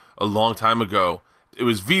Twitter a long time ago. It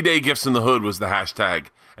was V-Day Gifts in the Hood was the hashtag.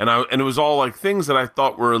 And it was all like things that I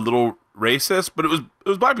thought were a little racist, but it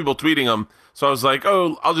was Black people tweeting them. So I was like,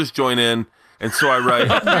 oh, I'll just join in. And so I write.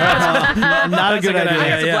 Not a good idea. I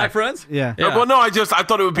got some black friends. Yeah. Well, no, I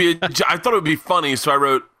thought it would be funny. So I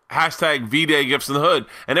wrote hashtag V-Day Gifts in the Hood,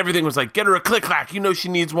 and everything was like, get her a click clack. You know she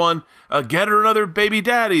needs one. Get her another baby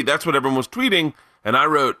daddy. That's what everyone was tweeting. And I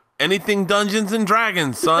wrote, anything Dungeons and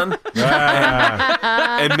Dragons, son.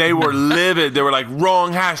 And they were livid. They were like,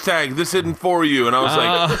 wrong hashtag. This isn't for you. And I was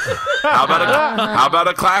like, how about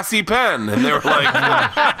a classy pen? And they were like,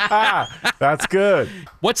 that's good.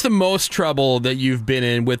 What's the most trouble that you've been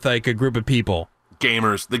in with like a group of people?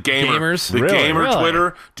 Gamers. The Really? gamer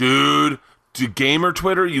Twitter. Dude, to gamer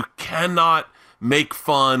Twitter, you cannot make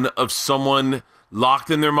fun of someone locked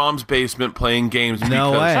in their mom's basement playing games.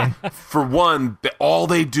 No way. For one, all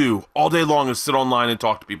they do all day long is sit online and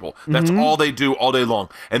talk to people. That's all they do all day long.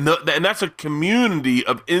 And that's a community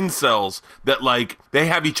of incels that like they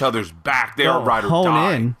have each other's back. They are ride or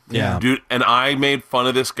die. In. Yeah. Dude, and I made fun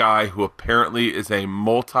of this guy who apparently is a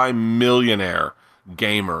multi-millionaire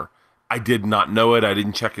gamer. I did not know it. I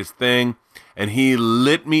didn't check his thing. And he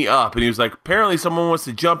lit me up. And he was like, apparently someone wants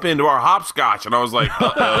to jump into our hopscotch. And I was like,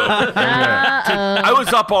 uh-oh. I was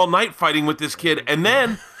up all night fighting with this kid. And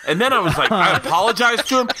then I was like, I apologized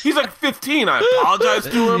to him. He's like 15. I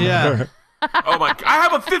apologized to him. Yeah. Oh my! I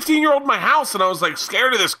have a 15-year-old in my house, and I was like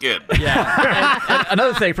scared of this kid. And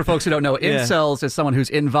another thing for folks who don't know, Yeah. incels is someone who's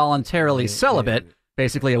involuntarily celibate,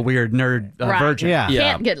 basically a weird nerd virgin. Yeah.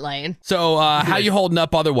 Can't get laid. So, how you holding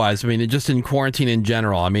up otherwise? I mean, just in quarantine in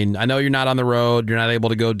general. I mean, I know you're not on the road, you're not able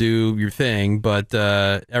to go do your thing, but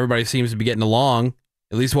everybody seems to be getting along.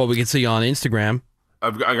 At least what we can see on Instagram. I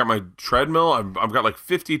got my treadmill. I've got like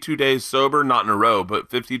 52 days sober, not in a row, but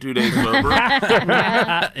 52 days sober.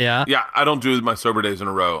 Yeah. Yeah, I don't do my sober days in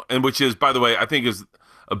a row, and which is, by the way, I think is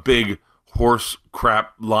a big horse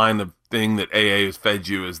crap line of thing that AA has fed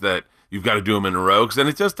you is that you've got to do them in a row because then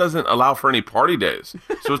it just doesn't allow for any party days.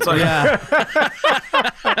 So it's like,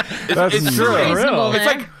 it's true. Reasonable, It's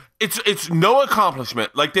man. like it's no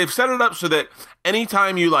accomplishment. Like they've set it up so that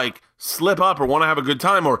anytime you like slip up or want to have a good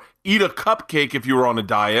time or eat a cupcake if you were on a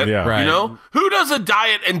diet, Yeah. Right. you know, who does a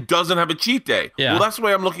diet and doesn't have a cheat day? Yeah. Well, that's the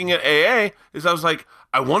way I'm looking at AA. Is I was like,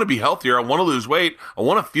 I want to be healthier. I want to lose weight. I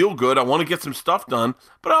want to feel good. I want to get some stuff done.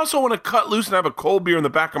 But I also want to cut loose and have a cold beer in the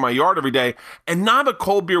back of my yard every day and not have a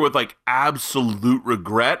cold beer with like absolute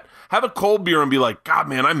regret. Have a cold beer and be like, God,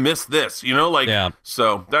 man, I miss this. You know, like,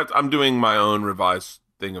 so that's, I'm doing my own revised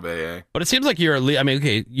thing of AA. But it seems like you're, I mean,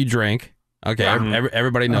 okay, you drink. Okay, Yeah.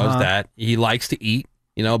 everybody knows that. He likes to eat.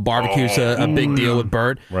 You know, barbecue's a big deal with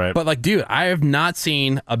Bert. Right. But like, dude, I have not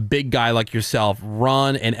seen a big guy like yourself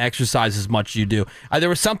run and exercise as much as you do. There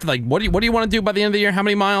was something like, what do you want to do by the end of the year? How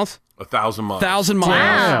many miles? 1,000 miles. 1,000 miles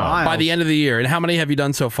Wow. by the end of the year. And how many have you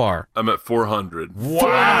done so far? I'm at 400. 400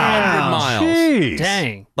 miles. Jeez.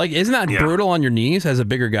 Dang. Like, isn't that brutal on your knees as a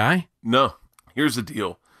bigger guy? No. Here's the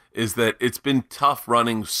deal, is that it's been tough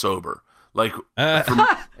running sober. Like,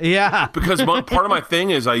 Yeah. because part of my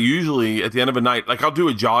thing is I usually, at the end of a night, like I'll do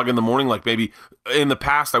a jog in the morning. Like maybe in the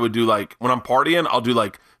past I would do like, when I'm partying, I'll do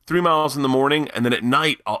like 3 miles in the morning. And then at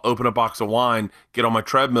night, I'll open a box of wine, get on my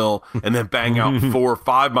treadmill, and then bang out 4 or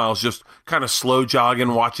 5 miles, just kind of slow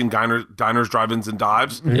jogging, watching diners, drive-ins, and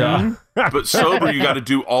dives. Yeah. But sober, you got to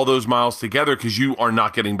do all those miles together because you are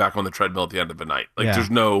not getting back on the treadmill at the end of the night. Like Yeah. there's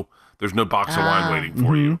no box of wine waiting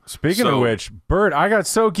for you. Speaking So- of which, Bert, I got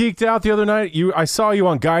so geeked out the other night. I saw you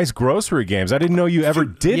on Guys Grocery Games. I didn't know you ever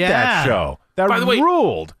did Yeah. that show. That By the way,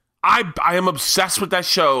 ruled. I am obsessed with that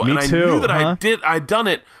show, Me and I too. knew that I'd done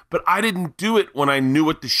it, but I didn't do it when I knew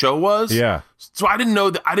what the show was. Yeah. So I didn't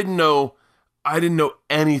know that. I didn't know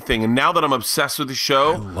anything, and now that I'm obsessed with the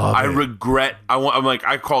show, I regret. I'm like,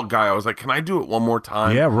 I called Guy. I was like, can I do it one more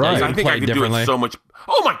time? Yeah, right. 'Cause I You think play I could do differently. it so much.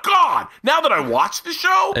 Oh my God! Now that I watched the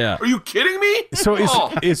show, Yeah. are you kidding me? So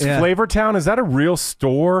is Yeah. Flavortown, is that a real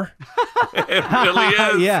store? It really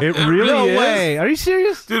is. Yeah. It really No is? way. Are you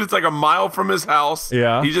serious? Dude, it's like a mile from his house.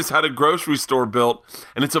 Yeah. He just had a grocery store built,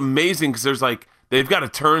 and it's amazing because there's like, they've got to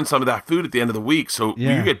turn some of that food at the end of the week. So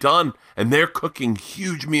Yeah. you get done, and they're cooking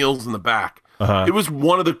huge meals in the back. Uh-huh. It was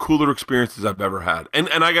one of the cooler experiences I've ever had. And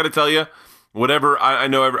I got to tell you, whatever, I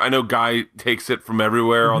know Guy takes it from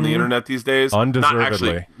everywhere on the internet these days. Not Undeservedly.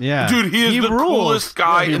 actually. Yeah. Dude, he is the rules. coolest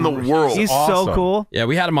guy in the world. He's so awesome. cool. Yeah,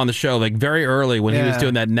 we had him on the show like very early when he was Yeah.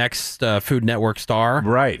 doing that next Food Network star.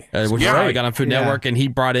 Right. Which is Yeah. how he got on Food Yeah. Network, and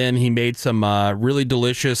he made some really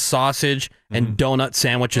delicious sausage and donut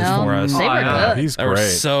sandwiches for us. They were good. He's They were great.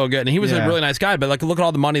 so good, and he was a Yeah. really nice guy. But like, look at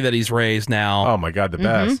all the money that he's raised now. Oh my God, the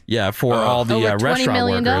best. Yeah, for all the Over $20 restaurant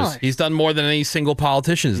million. workers, he's done more than any single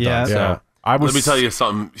politician's Yeah. done. So. Yeah. Let me tell you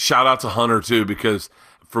something. Shout out to Hunter too, because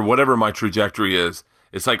for whatever my trajectory is,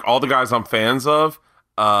 it's like all the guys I'm fans of.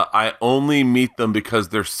 I only meet them because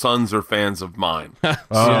their sons are fans of mine.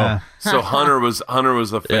 Yeah. So Hunter was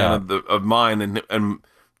a fan Yeah. of mine, and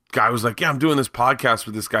guy was like, yeah, I'm doing this podcast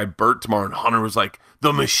with this guy Bert tomorrow, and Hunter was like,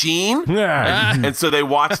 The Machine. Yeah. And so they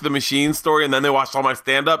watched the Machine story, and then they watched all my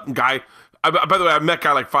stand up. And Guy, by the way, I've met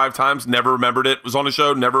Guy like 5 times, never remembered it. Was on the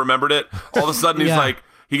show, never remembered it. All of a sudden, he's Yeah. like,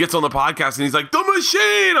 he gets on the podcast and he's like, The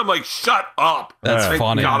Machine. I'm like, shut up. That's Thank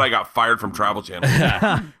funny. God I got fired from Travel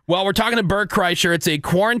Channel. Well, we're talking to Bert Kreischer. It's a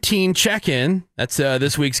quarantine check-in. That's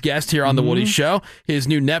this week's guest here on The Woody Show. His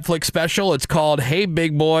new Netflix special. It's called Hey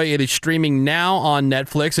Big Boy. It is streaming now on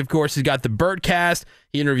Netflix. Of course, he's got the Bertcast.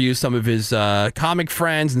 He interviews some of his comic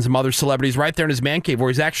friends and some other celebrities right there in his man cave where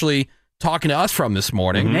he's actually talking to us from this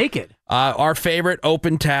morning. Naked. Our favorite,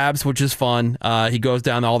 Open Tabs, which is fun. He goes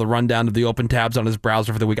down all the rundown of the Open Tabs on his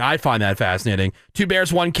browser for the week. I find that fascinating. Two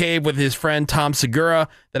Bears, One Cave with his friend Tom Segura.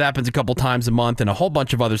 That happens a couple times a month, and a whole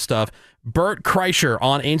bunch of other stuff. Bert Kreischer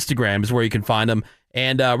on Instagram is where you can find him.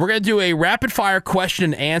 And we're going to do a rapid-fire question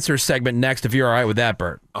and answer segment next, if you're all right with that,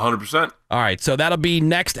 Bert. 100%. All right, so that'll be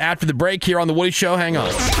next after the break here on The Woody Show. Hang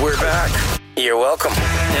on. We're back. You're welcome.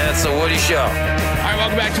 Yeah, it's The Woody Show. All right,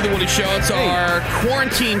 welcome back to The Woody Show. It's our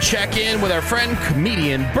quarantine check-in with our friend,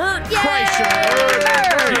 comedian Bert Kreischer.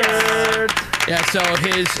 Yeah, so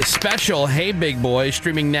his special, Hey Big Boy,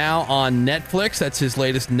 streaming now on Netflix. That's his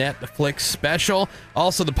latest Netflix special.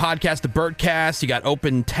 Also, the podcast, The Bertcast. You got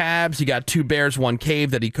Open Tabs. You got Two Bears, One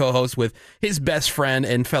Cave that he co-hosts with his best friend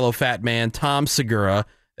and fellow fat man, Tom Segura.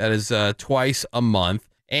 That is twice a month.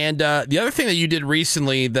 And the other thing that you did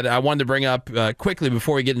recently that I wanted to bring up quickly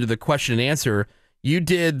before we get into the question and answer, you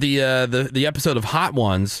did the episode of Hot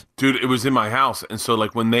Ones. Dude, it was in my house. And so,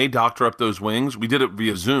 like, when they doctor up those wings, we did it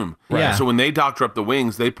via Zoom. Right. Yeah. So when they doctor up the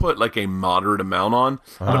wings, they put, like, a moderate amount on.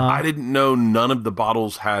 But I didn't know none of the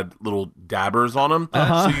bottles had little dabbers on them.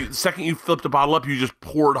 So the second you flipped the bottle up, you just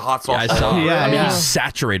poured hot sauce I saw. on it. I mean, he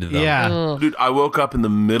saturated them. Yeah. Dude, I woke up in the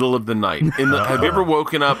middle of the night. Have you ever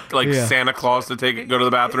woken up like Santa Claus to go to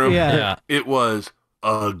the bathroom? Yeah. It was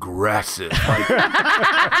aggressive. Like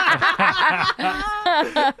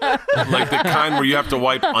the kind where you have to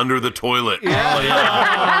wipe under the toilet. Wow.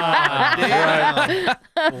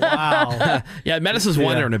 Yeah, Menace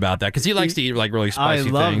wondering about that because he likes to eat like really spicy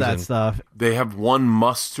things. I love that stuff. They have one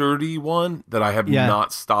mustardy one that I have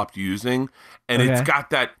not stopped using. And it's got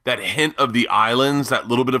that hint of the islands, that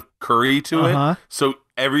little bit of curry to it. So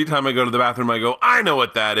every time I go to the bathroom, I go, I know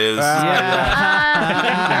what that is.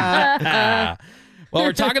 Well,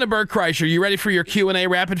 we're talking to Bert Kreischer. You ready for your Q&A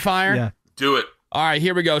rapid fire? Yeah. Do it. All right,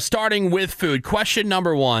 here we go. Starting with food. Question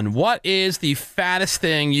number 1. What is the fattest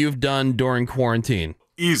thing you've done during quarantine?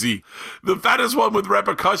 Easy. The fattest one with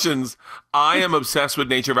repercussions. I am obsessed with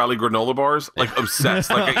Nature Valley granola bars. Like, obsessed.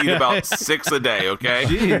 Like, I eat about 6 a day, okay?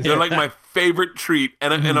 Jeez. They're like my favorite treat.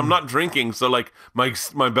 And I'm not drinking, so, like,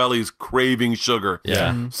 my belly's craving sugar.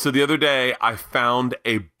 Yeah. So the other day, I found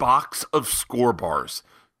a box of Score bars,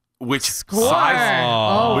 which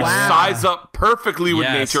size up perfectly with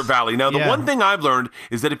Nature Valley. Now, the one thing I've learned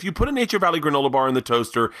is that if you put a Nature Valley granola bar in the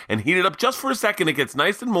toaster and heat it up just for a second, it gets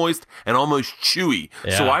nice and moist and almost chewy.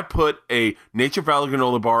 Yeah. So I put a Nature Valley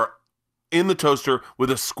granola bar in the toaster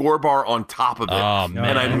with a Score bar on top of it. Oh, man.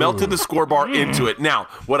 And I melted the Score bar into it. Now,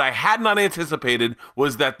 what I had not anticipated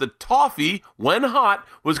was that the toffee, when hot,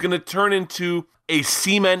 was going to turn into a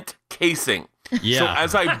cement casing. Yeah. So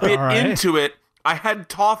as I bit into it, I had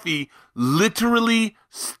toffee literally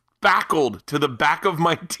spackled to the back of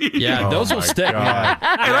my teeth. Yeah, those will stick. And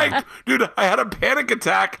I had a panic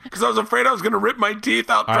attack because I was afraid I was going to rip my teeth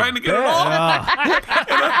out trying to get it off. And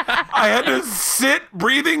I had to sit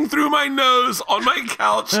breathing through my nose on my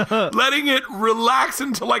couch, letting it relax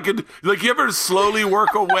until I could, like, you ever slowly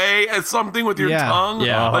work away at something with your tongue?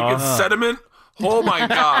 Yeah. Like it's sediment. Oh my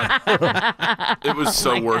God. It was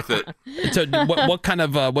so worth it. So what kind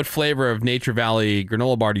of, what flavor of Nature Valley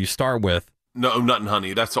granola bar do you start with? No, nut and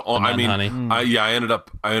honey. That's all. I mean, honey. I ended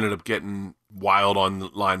up getting wild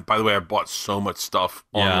online. By the way, I bought so much stuff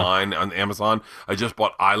online on Amazon. I just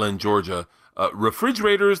bought Island, Georgia.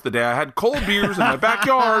 Refrigerators the day I had cold beers in my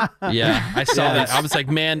backyard. Yeah, I saw that. I was like,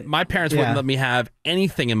 man, my parents wouldn't let me have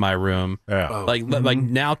anything in my room. Yeah. Like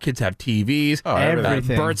now kids have TVs.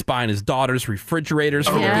 Everything. Bert's buying his daughter's refrigerators.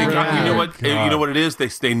 For You know what? You know what it is?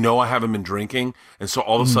 They know I haven't been drinking, and so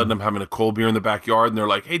all of a sudden I'm having a cold beer in the backyard, and they're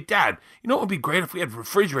like, "Hey, Dad, you know what would be great if we had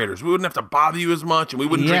refrigerators? We wouldn't have to bother you as much, and we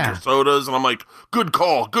wouldn't drink your sodas." And I'm like, "Good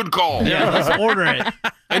call, good call." Yeah, let's order it.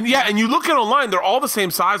 And you look at online, they're all the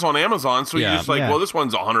same size on Amazon. So you're just like, well, this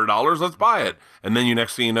one's $100. Let's buy it. And then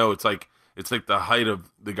next thing you know, it's like the height of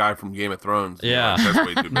the guy from Game of Thrones. Yeah. Like, that's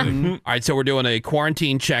way too big. All right, so we're doing a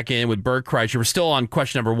quarantine check-in with Bert Kreischer. We're still on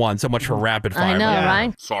question number 1. So much for rapid fire. I know,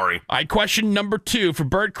 right? Sorry. All right, question number 2 for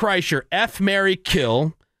Bert Kreischer. F, marry,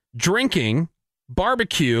 kill, drinking,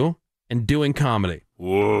 barbecue, and doing comedy.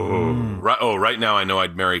 Whoa. Right now I know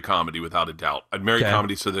I'd marry comedy without a doubt. I'd marry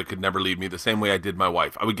comedy so that it could never leave me the same way I did my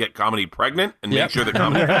wife. I would get comedy pregnant and make sure that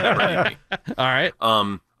comedy could never leave me. All right.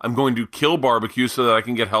 I'm going to kill barbecue so that I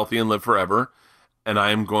can get healthy and live forever. And I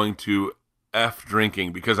am going to F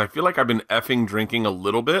drinking because I feel like I've been effing drinking a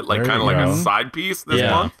little bit, like kind of like a side piece this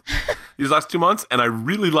month, these last 2 months. And I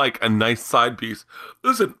really like a nice side piece.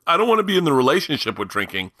 Listen, I don't want to be in the relationship with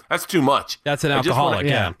drinking. That's too much. That's an alcoholic,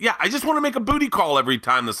 Yeah, I just want to make a booty call every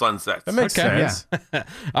time the sun sets. That makes sense.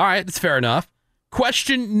 All right, that's fair enough.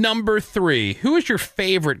 Question number 3. Who is your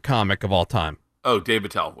favorite comic of all time? Oh, Dave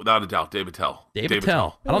Attell, without a doubt, Dave Attell. Dave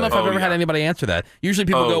Attell. I don't know if I've ever had anybody answer that. Usually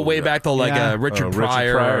people go way back to like Richard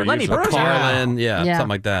Pryor, Lenny Bruce, Carlin, something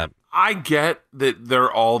like that. I get that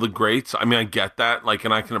they're all the greats. I mean, I get that, like,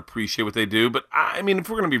 and I can appreciate what they do. But I mean, if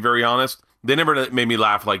we're gonna be very honest, they never made me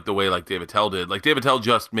laugh like the way like Dave Attell did. Like Dave Attell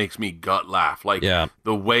just makes me gut laugh. Like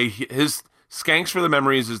the way his Skanks for the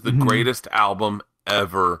Memories is the greatest album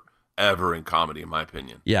ever in comedy, in my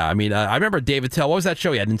opinion. Yeah, I mean, I remember Dave Attell. What was that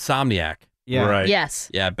show? He had Insomniac. Yeah. Right. Yes.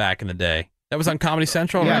 Yeah, back in the day. That was on Comedy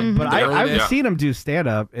Central, Yeah, right? but I've seen him do stand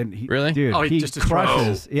up, and he, Really? dude, Oh, he just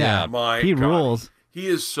crushes. Yeah, my he God. rules. He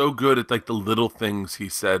is so good at like the little things he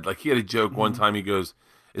said. Like he had a joke one time. He goes,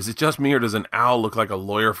 "Is it just me or does an owl look like a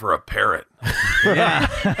lawyer for a parrot?"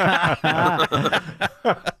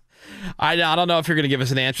 I don't know if you're going to give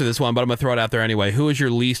us an answer to this one, but I'm going to throw it out there anyway. Who is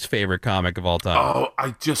your least favorite comic of all time? Oh,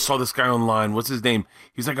 I just saw this guy online. What's his name?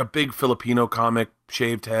 He's like a big Filipino comic,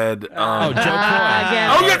 shaved head. Joe Coy. Oh,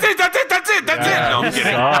 that's it. No, I'm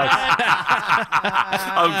kidding.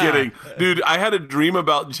 I'm kidding, dude. I had a dream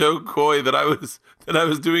about Joe Coy that I was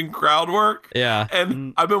doing crowd work. Yeah,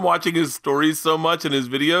 and I've been watching his stories so much and his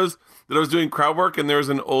videos that I was doing crowd work, and there was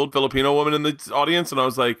an old Filipino woman in the audience, and I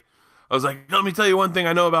was like, let me tell you one thing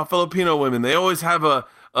I know about Filipino women. They always have a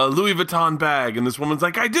Louis Vuitton bag. And this woman's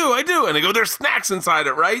like, I do. And I go, there's snacks inside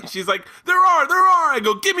it, right? And she's like, there are. I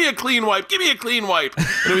go, give me a clean wipe. And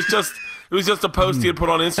it was just a post he had put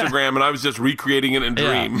on Instagram, and I was just recreating it in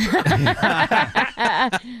dream.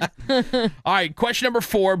 All right, question number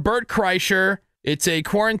 4, Bert Kreischer. It's a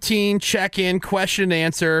quarantine check-in question and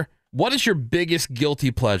answer. What is your biggest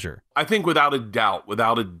guilty pleasure? I think without a doubt,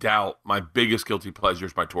 my biggest guilty pleasure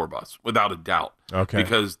is my tour bus. Without a doubt. Okay.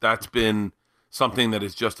 Because that's been something that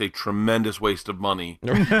is just a tremendous waste of money.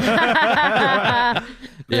 Yeah.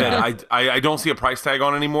 I don't see a price tag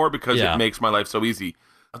on anymore because it makes my life so easy.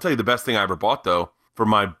 I'll tell you the best thing I ever bought, though. For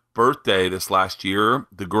my birthday this last year,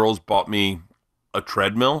 the girls bought me a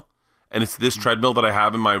treadmill. And it's this treadmill that I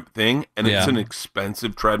have in my thing. And it's an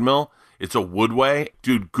expensive treadmill. It's a Woodway.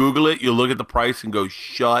 Dude, Google it. You'll look at the price and go,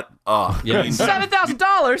 shut up. Yeah.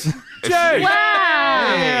 $7,000. Jay.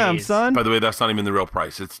 Wow. Damn, son. By the way, that's not even the real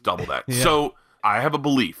price. It's double that. Yeah. So I have a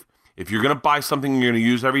belief. If you're going to buy something you're going to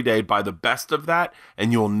use every day, buy the best of that,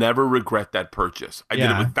 and you'll never regret that purchase. I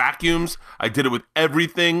did it with vacuums. I did it with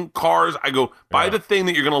everything, cars. I go, buy the thing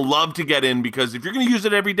that you're going to love to get in, because if you're going to use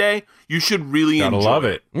it every day, you should really enjoy love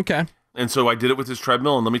it. Okay. And so I did it with this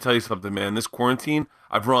treadmill, and let me tell you something, man. This quarantine,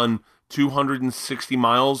 I've run 260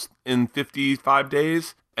 miles in 55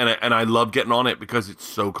 days, and I love getting on it because it's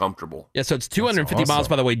so comfortable. Yeah, so it's 250 miles,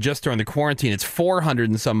 by the way, just during the quarantine. It's 400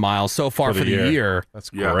 and some miles so far for the year. That's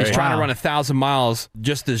Yeah. great. He's trying to run 1,000 miles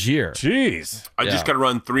just this year. Jeez. I just got to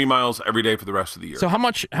run 3 miles every day for the rest of the year. So how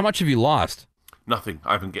much have you lost? Nothing.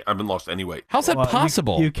 I haven't lost any weight. How's that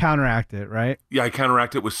possible? You counteract it, right? Yeah, I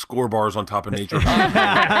counteract it with score bars on top of nature.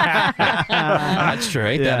 That's true.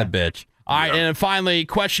 Ain't that a bitch? All right, and then finally,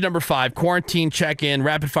 question number 5, quarantine check-in,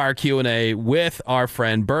 rapid-fire Q&A with our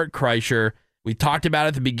friend Bert Kreischer. We talked about it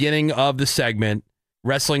at the beginning of the segment.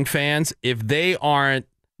 Wrestling fans, if they aren't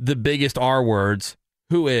the biggest R words,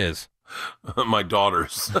 who is? My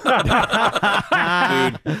daughters. Dude,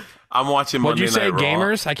 I'm watching What'd Monday you say, Night Raw.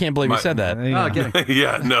 gamers? I can't believe you said that.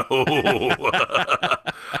 Yeah, no.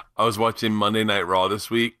 I was watching Monday Night Raw this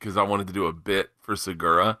week because I wanted to do a bit for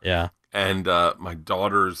Segura. Yeah. And my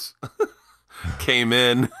daughters came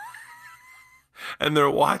in and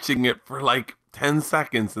they're watching it for like 10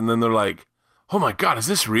 seconds. And then they're like, oh my God, is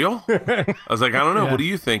this real? I was like, I don't know. What do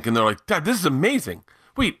you think? And they're like, Dad, this is amazing.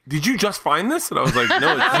 Wait, did you just find this? And I was like,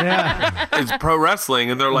 no, it's pro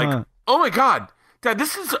wrestling. And they're like, oh my God, Dad,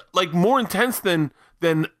 this is like more intense than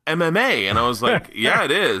MMA. And I was like, yeah,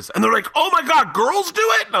 it is. And they're like, oh my God, girls do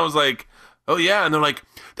it? And I was like, oh yeah. And they're like,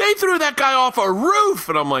 they threw that guy off a roof.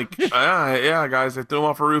 And I'm like, yeah, guys, they threw him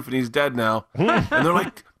off a roof and he's dead now. And they're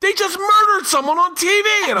like, they just murdered someone on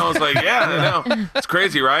TV. And I was like, yeah, I know. It's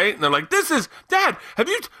crazy, right? And they're like, Dad,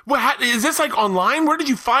 is this like online? Where did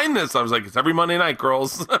you find this? I was like, it's every Monday night,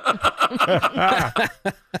 girls.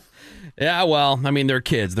 Yeah, well, I mean, they're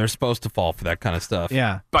kids. They're supposed to fall for that kind of stuff.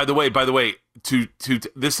 Yeah. By the way,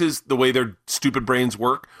 this is the way their stupid brains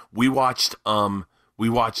work. We watched The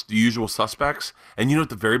Usual Suspects, and at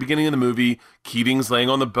the very beginning of the movie, Keating's laying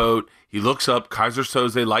on the boat. He looks up, Kaiser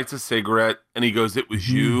Soze lights a cigarette, and he goes, "It was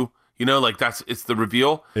you." It's the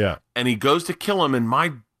reveal. Yeah. And he goes to kill him, and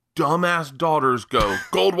my dumbass daughters go,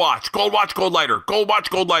 "Gold watch, gold lighter, gold watch,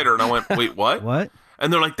 gold lighter." And I went, "Wait, what?" What?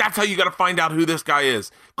 And they're like, "That's how you got to find out who this guy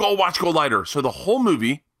is. Gold watch, gold lighter." So the whole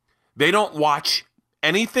movie, they don't watch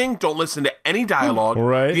anything. Don't listen to any dialogue.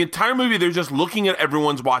 Right. The entire movie, they're just looking at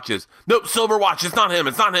everyone's watches. Nope, silver watch. It's not him.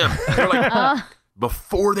 It's not him. They're like,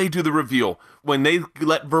 before they do the reveal, when they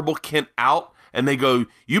let Verbal Kint out and they go,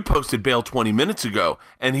 you posted bail 20 minutes ago.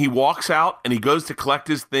 And he walks out and he goes to collect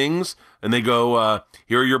his things and they go,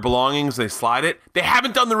 here are your belongings. They slide it. They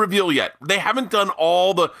haven't done the reveal yet. They haven't done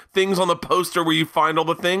all the things on the poster where you find all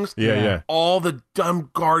the things. Yeah. All the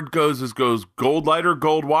dumb guard goes gold lighter,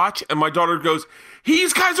 gold watch. And my daughter goes,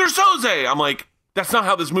 he's Kaiser Soze. I'm like, that's not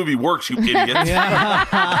how this movie works, you idiot.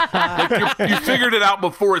 Like you figured it out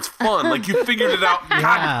before it's fun. Like you figured it out.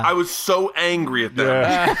 God, I was so angry at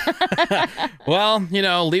them. Well,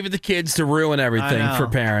 leave it to kids to ruin everything for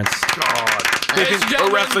parents. God. They think pro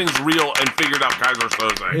wrestling's real and figured out Kaiser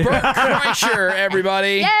Soze. Bert Kreischer,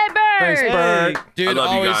 everybody. Yay, Bert! Thanks, Bert. Dude, I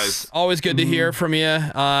love you guys. Always good to hear from you.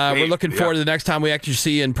 We're looking forward to the next time we actually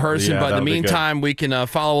see you in person. Yeah, but in the that'll be meantime, we can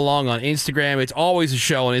follow along on Instagram. It's always a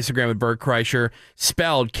show on Instagram with Bert Kreischer,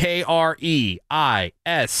 spelled Kreischer.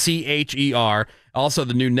 Also,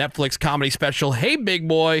 the new Netflix comedy special, Hey Big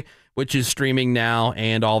Boy, which is streaming now,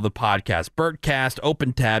 and all the podcasts. Bertcast,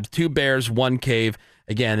 Open Tabs, 2 Bears, 1 Cave.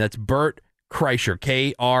 Again, that's Bert Kreischer,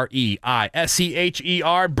 Kreischer.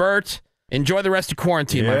 Bert, enjoy the rest of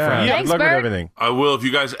quarantine, my friend. Yeah, Thanks, good luck with Bert. everything. I will. If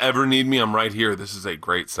you guys ever need me, I'm right here. This is a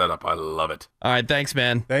great setup. I love it. All right, thanks,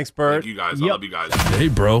 man. Thanks, Bert. Thank you guys. I love you guys. Hey,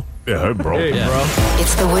 bro. Yeah, hey, bro.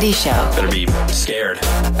 It's the Woody Show. Better be scared.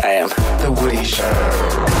 I am. The Woody Show.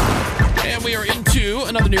 And we are into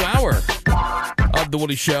another new hour of The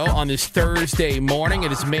Woody Show on this Thursday morning.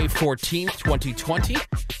 It is May 14th, 2020.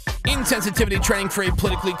 Insensitivity training for a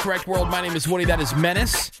politically correct world. My name is Woody. That is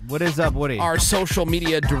Menace. What is up, Woody? Our social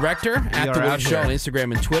media director at are The Woody out Show here. on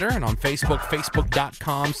Instagram and Twitter, and on Facebook,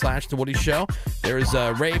 facebook.com/The Woody Show. There's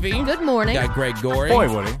Ravy. Good morning. We got Greg Gorey. Boy,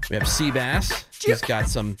 Woody. We have Seabass. He's got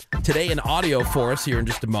some today in audio for us here in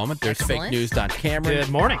just a moment. There's Excellent. fakenews.cameron. Good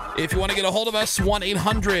morning. If you want to get a hold of us,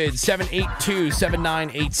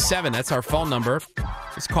 1-800-782-7987. That's our phone number.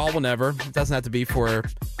 Just call whenever. It doesn't have to be for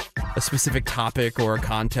a specific topic or a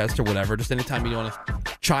contest or whatever. Just anytime you want to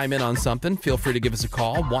chime in on something, feel free to give us a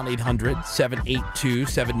call.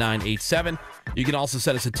 1-800-782-7987. You can also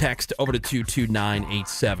send us a text over to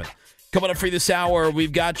 22987. Coming up for you this hour,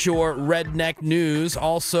 we've got your redneck news.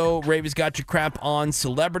 Also, Ravy's got your crap on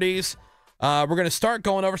celebrities. We're going to start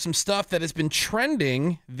going over some stuff that has been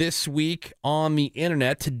trending this week on the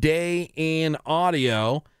internet, today in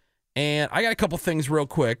audio. And I got a couple things real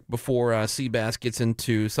quick before Seabass gets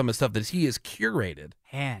into some of the stuff that he has curated.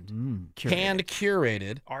 Hand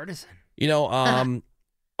Hand-curated. Artisan.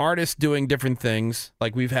 Artists doing different things.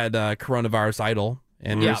 Like we've had Coronavirus Idol,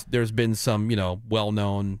 and there's been some,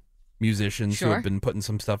 well-known musicians who have been putting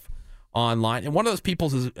some stuff online. And one of those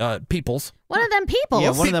peoples is Peoples. One of them people. Yeah,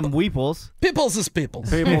 one of them weeples. Peoples is Peoples.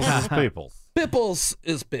 Peoples is Peoples. Peoples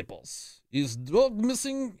is Peoples. Is dog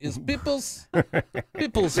missing? Is Peoples?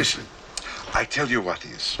 Peoples. Listen, I tell you what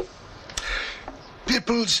is.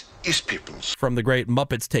 Peoples is Peoples. From the great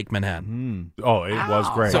Muppets Take Manhattan. Oh, it was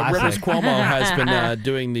great. So Rivers Cuomo has been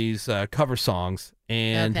doing these cover songs,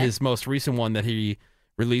 and his most recent one that he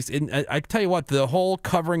released. And I tell you what, the whole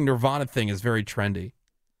covering Nirvana thing is very trendy.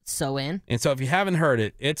 So in. And so if you haven't heard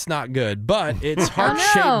it, it's not good, but it's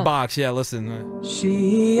heart-shaped box. Yeah, listen.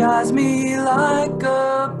 She eyes me like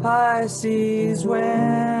a Pisces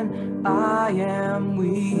when I am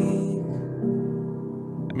weak.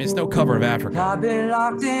 I mean, it's no cover of Africa. I've been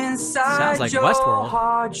locked inside Sounds like your Westworld.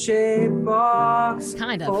 heart-shaped box.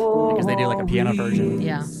 Kind of. Because they do like a piano version.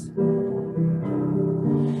 Yeah.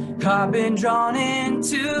 I've been drawn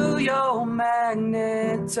into your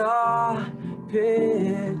magnetar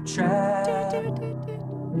trap.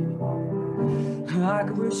 I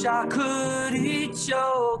wish I could eat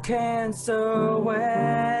your cancer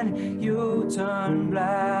when you turn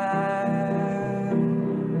black.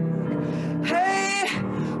 Hey,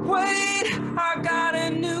 wait, I got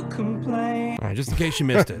a new complaint. All right, just in case you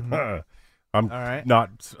missed it. I'm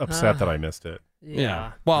not upset that I missed it.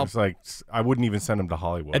 Yeah. Well, it's like I wouldn't even send him to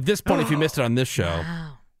Hollywood. At this point, if you missed it on this show,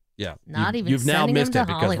 yeah, Not even you've now sending missed him it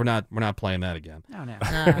to because we're Hollywood. not playing that again.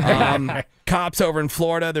 No. Cops over in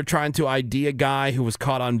Florida, they're trying to ID a guy who was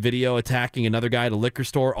caught on video attacking another guy at a liquor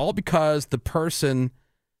store, all because the person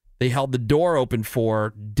they held the door open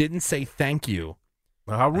for didn't say thank you.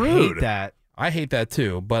 How rude! I hate that. I hate that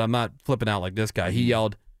too, but I'm not flipping out like this guy. He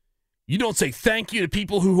yelled, "You don't say thank you to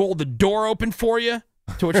people who hold the door open for you."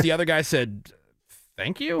 To which the other guy said,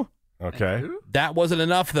 "Thank you." Okay. That wasn't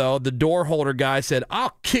enough, though. The door holder guy said,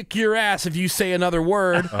 "I'll kick your ass if you say another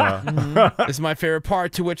word." This is my favorite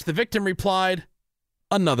part, to which the victim replied,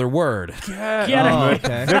 another word. Get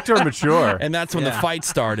it. Victor Mature. And that's when the fight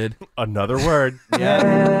started. Another word.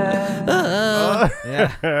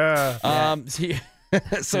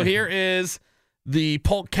 So here is the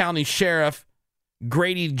Polk County Sheriff.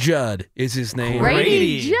 Grady Judd is his name.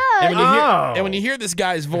 Grady Judd. And when you hear this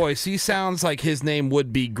guy's voice, he sounds like his name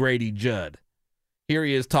would be Grady Judd. Here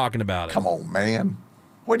he is talking about it. Come on, man.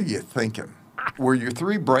 What are you thinking? Were your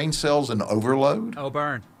 3 brain cells in overload? Oh,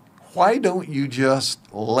 burn. Why don't you just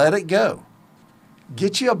let it go?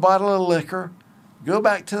 Get you a bottle of liquor, go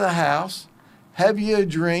back to the house, have you a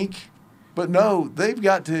drink. But no, they've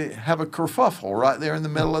got to have a kerfuffle right there in the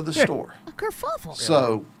middle of the store. A kerfuffle.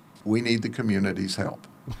 So we need the community's help.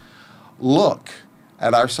 Look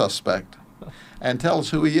at our suspect and tell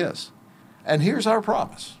us who he is. And here's our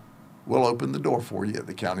promise. We'll open the door for you at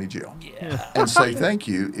the county jail. And say thank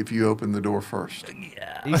you if you open the door first. He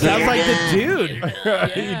sounds like the dude.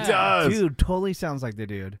 He does. Dude, totally sounds like the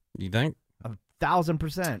dude. You think?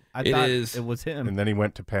 1,000%. I thought it was him. And then he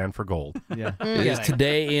went to pan for gold. Yeah. It is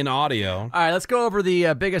today in audio. All right, let's go over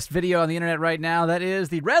the biggest video on the internet right now. That is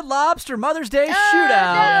the Red Lobster Mother's Day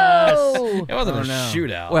shootout. No. It wasn't a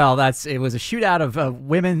shootout. Well, it was a shootout of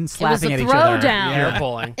women slapping at each other. throwdown. Hair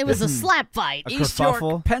pulling. It was a slap fight. East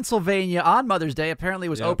York, Pennsylvania on Mother's Day apparently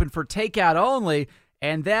was open for takeout only.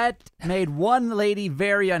 And that made one lady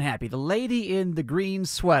very unhappy. The lady in the green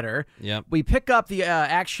sweater. Yep. We pick up the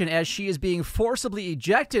action as she is being forcibly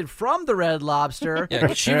ejected from the Red Lobster.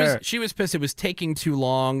 Yeah, she was pissed. It was taking too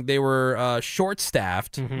long. They were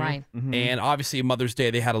short-staffed. Right. And obviously Mother's Day,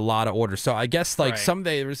 they had a lot of orders. So I guess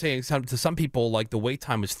they were saying to some people, like the wait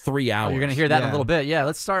time was 3 hours. Oh, you're going to hear that in a little bit. Yeah,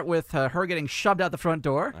 let's start with her getting shoved out the front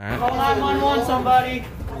door. All right. Call 911, somebody.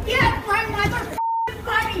 Get my mother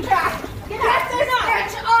money back. Get this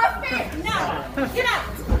bitch off me. No. Get out.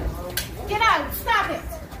 Get out. Stop it.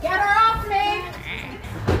 Get her off me.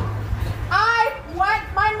 I want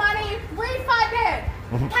my money refunded.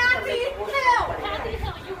 Kathy Hill. Kathy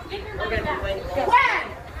Hill, you will get your money back.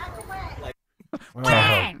 When?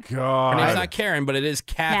 Oh, God. Her name's not Karen, but it is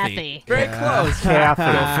Kathy. Very close. Kathy.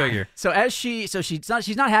 Go figure. So she's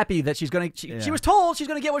not happy that she was told she's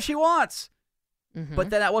gonna get what she wants. But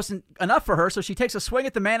then that wasn't enough for her, so she takes a swing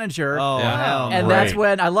at the manager. Oh, hell and no. that's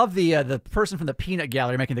when I love the person from the Peanut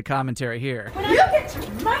Gallery making the commentary here. You get your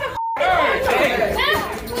mother.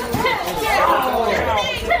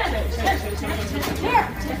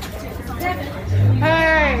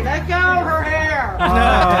 Hey, let go of her hair.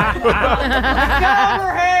 Let go of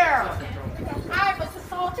her hair. I was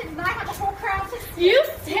assaulted and I have a whole crowd to you.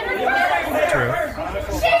 True.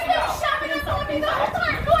 She's been shoving us on me the whole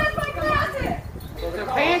time. Go in my closet. It's a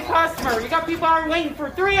paying customer. You got people out waiting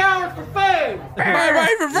for 3 hours for food.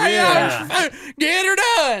 Right for 3 hours for food. Get her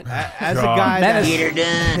done. As a guy that Get her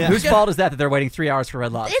done. Whose fault is that they're waiting 3 hours for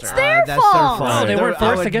Red Lobster? It's their that's fault. their fault. No, they weren't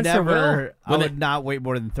forced against their will. I would not wait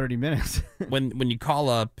more than 30 minutes. when you call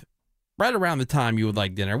up right around the time you would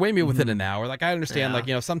like dinner, maybe within an hour. Like I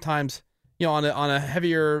understand, sometimes on a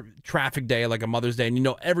heavier traffic day like a Mother's Day, and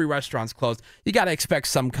every restaurant's closed, you got to expect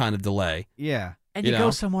some kind of delay. Yeah. And you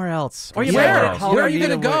go somewhere else. Or you where might are you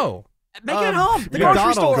gonna go? Make it at home. The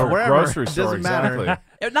grocery store. Wherever. Grocery store, Doesn't matter.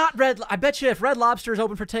 exactly. Not Red. I bet you if Red Lobster is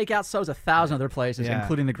open for takeout, so is 1,000 other places,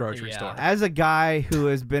 including the grocery store. As a guy who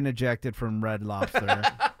has been ejected from Red Lobster,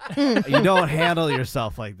 you don't handle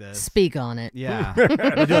yourself like this. Speak on it. Yeah. Hi,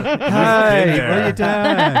 what are you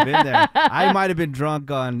doing? Been there. I might have been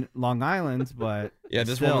drunk on Long Island, but Yeah,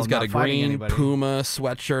 this still, woman's got not a fighting green anybody. Puma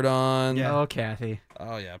sweatshirt on. Yeah. Oh, Kathy.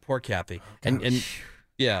 Oh yeah, poor Kathy.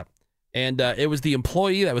 And it was the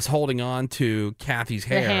employee that was holding on to Kathy's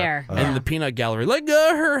hair. The hair. And the Peanut Gallery, let go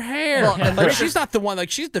of her hair. Well, and she's not the one. Like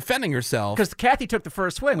she's defending herself. Because Kathy took the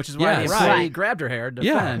first swing, which is why the Yes. employee Right. grabbed her hair to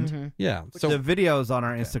defend. Yeah. The So video's on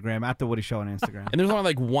our Instagram, at The Woody Show on Instagram. and there's only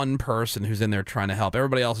like one person who's in there trying to help.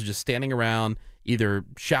 Everybody else is just standing around, either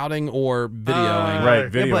shouting or videoing. Right, Yeah,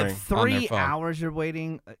 videoing. but on their 3 phone. hours you're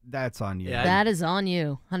waiting, that's on you. Yeah. That is on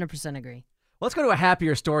you. 100% agree. Let's go to a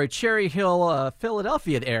happier story. Cherry Hill,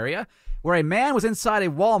 Philadelphia area, where a man was inside a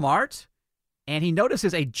Walmart and he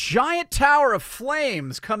notices a giant tower of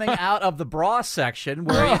flames coming out of the bra section.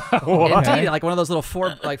 Where indeed, like one of those little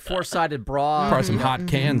four-sided bra, Probably some hot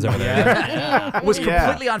cans over there. was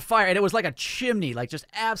completely on fire, and it was like a chimney, like just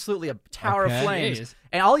absolutely a tower of flames. Jeez.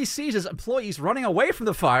 And all he sees is employees running away from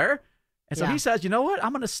the fire. And so Yeah. he says, you know what?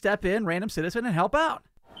 I'm going to step in, random citizen, and help out.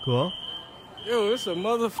 Cool. Yo, it's a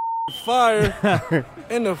motherfucking fire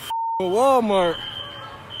in the Walmart.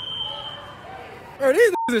 Bro,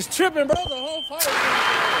 these niggas is tripping, bro. The whole fire.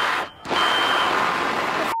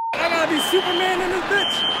 I gotta be Superman in this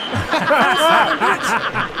bitch.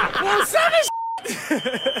 1-7, bitch. 1-7.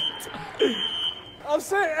 I'm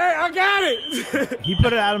saying, hey, I got it. He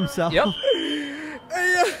put it out himself. Yep.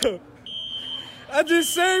 Hey, yo. I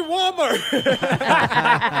just saved Walmart.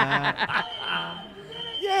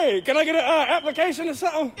 Yay, can I get an application or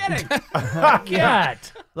something? Get it. God.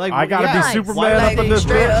 Like, I gotta be Superman up in this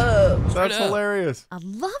bitch. That's hilarious. I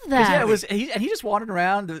love 'Cause, that. Yeah, it was. He just wandered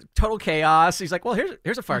around, the total chaos. He's like, well,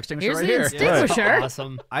 here's a fire extinguisher Here's right the here. extinguisher.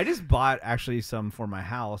 Awesome. I just bought actually some for my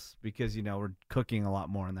house because, we're cooking a lot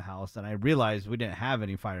more in the house, and I realized we didn't have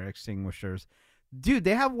any fire extinguishers. Dude,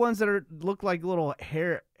 they have ones that look like little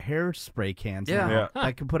hairspray cans. Yeah. now Yeah.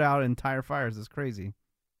 that can put out entire fires. It's crazy.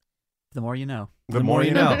 The more you know. The more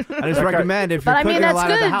you know. I just recommend if you're But I cooking mean, a that's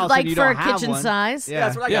lot of the good, house like and you for don't a have kitchen one. size. Yeah,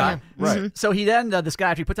 that's what I Yeah. got. Right. Mhm. So he then, this guy,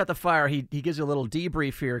 after he puts out the fire, he gives you a little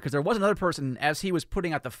debrief here because there was another person as he was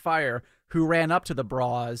putting out the fire who ran up to the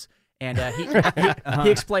bras, and he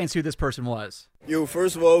explains who this person was. Yo,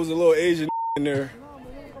 first of all, it was a little Asian in there,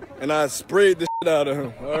 and I sprayed the shit out of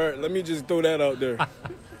him. All right, let me just throw that out there. There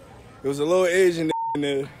was a little Asian in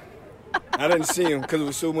there. I didn't see him because it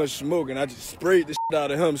was so much smoke, and I just sprayed the shit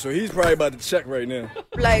out of him. So he's probably about to check right now.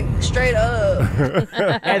 Like, straight up.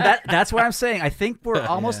 And that's what I'm saying. I think we're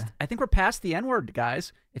almost. I think we're past the N-word,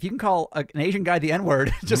 guys. If you can call an Asian guy the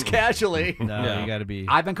N-word just casually, No, you got to be.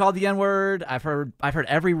 I've been called the N-word. I've heard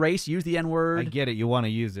every race use the I N-word. get it. You want to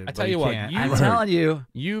use it. I but tell you what, can't. I'm telling you,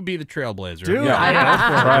 you be the trailblazer. dude. Yeah.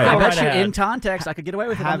 I Right. bet you in context I could get away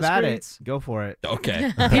with it on Have the at streets. it. Go for it.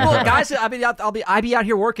 Okay. People, guys, I'd be out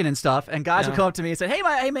here working and stuff, and guys would come up to me and say, "Hey,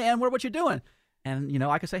 my N-word, what you doing?" And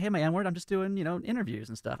I could say, "Hey, my N-word, I'm just doing interviews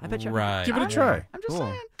and stuff." I bet you. Right. Give it a try. I'm just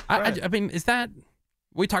saying. I mean, is that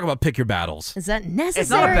we talk about pick your battles? Is that necessary? It's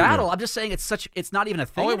not a battle. I'm just saying it's not even a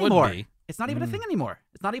thing Oh, it would anymore. be. It's not even a thing anymore.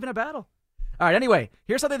 It's not even a battle. All right. Anyway,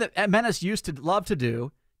 here's something that Menace used to love to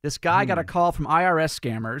do. This guy got a call from IRS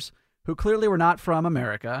scammers who clearly were not from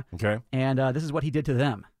America. Okay. And this is what he did to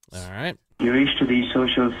them. All right. You reached to the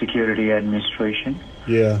Social Security Administration.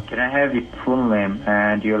 Yeah. Can I have your full name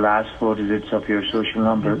and your last four digits of your social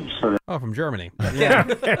number so that Oh, from Germany. Yeah.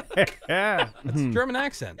 That's a German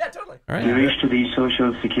accent. Yeah, totally. All you right. reached to the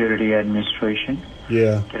Social Security Administration?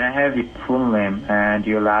 Yeah. Can I have your full name and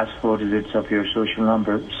your last four digits of your social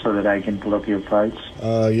number so that I can pull up your files?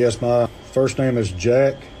 Yes, my first name is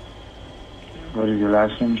Jack. What is your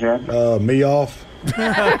last name, Jack? Me off.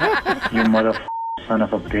 You mother son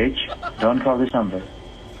of a bitch. Don't call this number.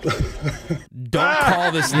 Don't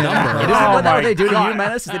call this number. Isn't that what they do to you,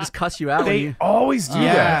 Menace? Is they just cuss you out? when They you, always do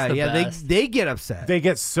Yeah, that. yeah. They get upset. They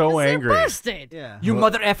get so angry. Busted. Yeah. you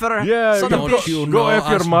mother effer. Yeah, Son of a don't bitch. You Go know F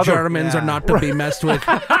your us mother. Germans are not to be messed with.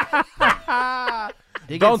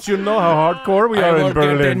 Don't you know how hardcore we I are will in get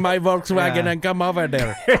in Berlin? my Volkswagen Yeah. and come over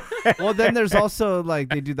there. Well, then there's also like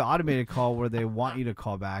they do the automated call where they want you to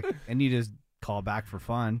call back, and you just call back for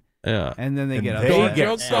fun, Yeah. and then they And get they upset. get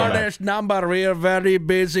Don't so call mad. this number. We are very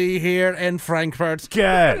busy here in Frankfurt.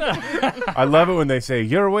 Get. I love it when they say,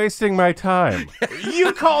 "You're wasting my time."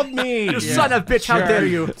 You called me. You son of a bitch, how dare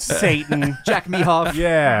you? Satan. Jack me off.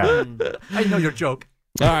 Yeah. I know your joke.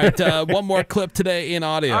 All right, one more clip today in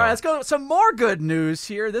audio. All right, let's go. Some more good news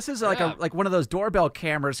here. This is like one of those doorbell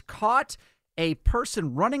cameras caught a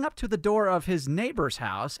person running up to the door of his neighbor's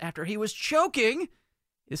house after he was choking.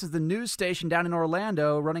 This is the news station down in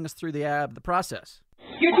Orlando running us through the process.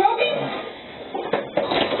 You're joking?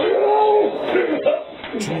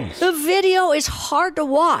 The video is hard to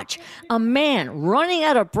watch. A man running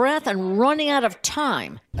out of breath and running out of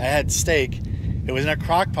time. I had steak. It was in a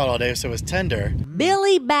crock pot all day, so it was tender.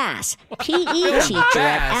 Billy Bass, PE teacher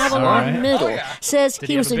at Avalon Middle, says Did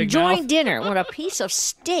he he have was a big enjoying mouth? dinner when a piece of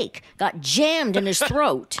steak got jammed in his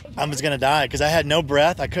throat. I was going to die because I had no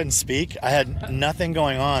breath. I couldn't speak. I had nothing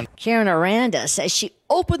going on. Karen Aranda says she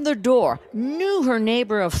opened the door, knew her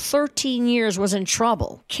neighbor of 13 years was in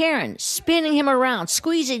trouble. Karen spinning him around,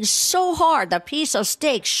 squeezing so hard the piece of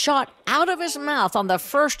steak shot out of his mouth on the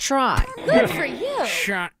first try. Good for you.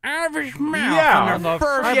 Shot out of his mouth Yeah. on the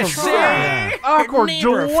first Yes, try. sir. Awkward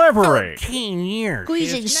Neighbor of delivery. 13 years.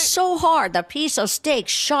 Squeezing so hard the piece of steak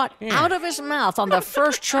shot out of his mouth on the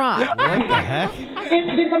first try. What the heck?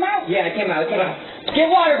 Did it come out? Yeah, it came out. Get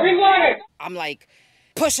water, bring water. I'm like,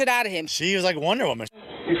 push it out of him. She was like Wonder Woman.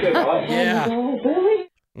 Yeah.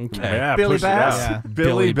 Okay. Yeah, Billy push it Bass? out. Yeah.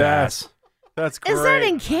 Billy Bass. That's great. Is that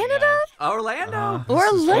in Canada? Orlando.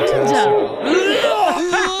 Orlando.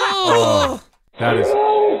 Oh, that is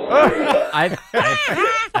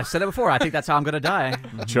I've said it before. I think that's how I'm going to die.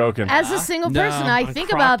 choking. As a single No. person, I think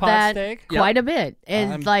crock about pot that steak? quite a bit.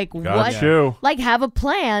 And like Got what? you. Like have a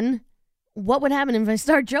plan what would happen if I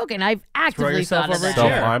start joking? I've actively thought of that.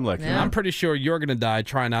 Self-Heimlich. Yeah. I'm pretty sure you're going to die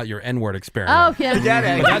trying out your N-word experiment. Oh, yeah. But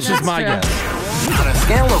that's just my true. guess. On a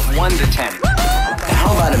scale of 1 to 10,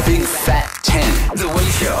 how about a big fat 10? The Woody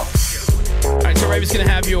Show. All right, so Ravy's going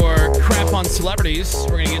to have your crap on celebrities.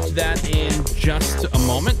 We're going to get to that in just a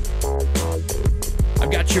moment.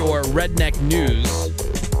 I've got your redneck news.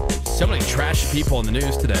 So many trashy people in the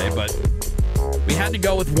news today, but we had to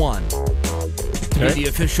go with one to be the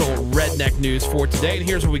official redneck news for today. And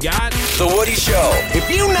here's what we got. The Woody Show. If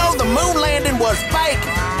you know the moon landing was fake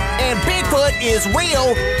and Bigfoot is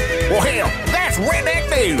real, well, hell, that's redneck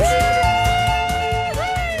news.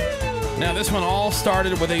 Now, this one all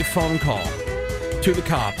started with a phone call to the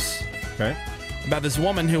cops about this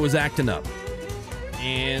woman who was acting up.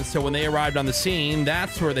 And so when they arrived on the scene,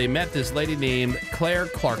 that's where they met this lady named Claire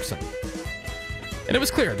Clarkson. And it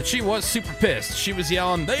was clear that she was super pissed. She was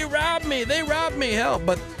yelling, they robbed me, help.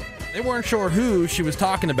 But they weren't sure who she was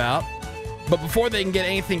talking about. But before they can get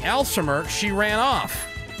anything else from her, she ran off.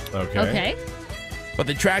 Okay. But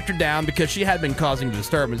they tracked her down because she had been causing a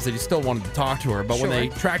disturbance. They still wanted to talk to her. But when they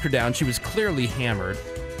tracked her down, she was clearly hammered,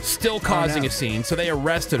 still causing a scene. So they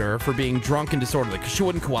arrested her for being drunk and disorderly because she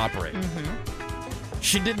wouldn't cooperate.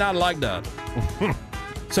 She did not like that.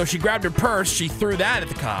 So she grabbed her purse. She threw that at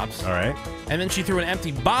the cops. All right. And then she threw an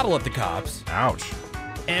empty bottle at the cops. Ouch.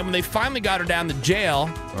 And when they finally got her down to jail,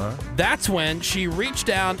 that's when she reached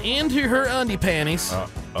down into her undie panties,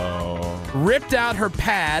 ripped out her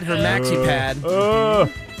pad, her maxi pad,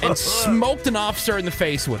 and smoked an officer in the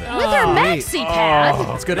face with it. With her maxi pad?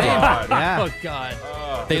 That's good aim. Yeah. Oh, God.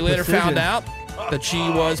 They later precision. found out that she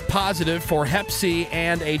was positive for Hep C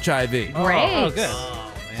and HIV. Great. Oh, good.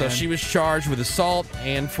 So she was charged with assault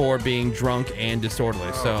and for being drunk and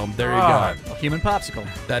disorderly. So there you go. Human popsicle.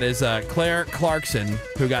 That is Claire Clarkson,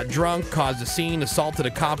 who got drunk, caused a scene, assaulted a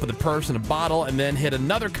cop with a purse and a bottle, and then hit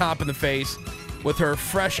another cop in the face with her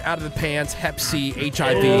fresh out of the pants Hep C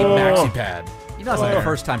HIV maxi pad. You know, it's not the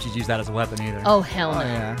first time she's used that as a weapon either. Oh, hell no.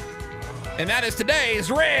 Yeah. And that is today's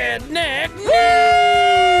Redneck News.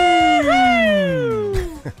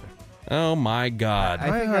 Oh, my God.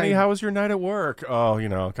 Hi, honey, how was your night at work? Oh,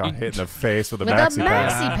 got hit in the face with a With maxi a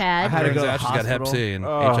pad. maxi pad. I had to go to the She's got Hep hospital. C and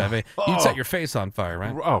HIV. You'd set your face on fire,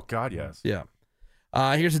 right? Oh, God, yes. Yeah.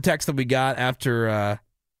 Here's a text that we got after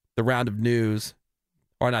the round of news,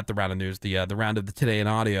 or not the round of news, the round of the Today in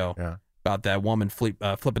Audio about that woman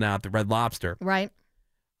flipping out at the Red Lobster. Right.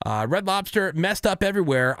 Red Lobster messed up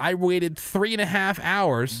everywhere. I waited 3.5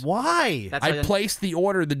 hours. Why? I placed the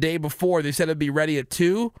order the day before. They said it'd be ready at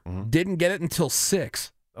 2. Didn't get it until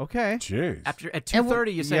 6. Okay. Jeez. At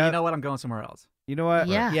 2:30, you say, you know what, I'm going somewhere else. You know what?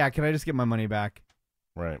 Yeah. Yeah, can I just get my money back?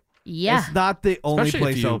 Right. Yeah. It's not the only Especially if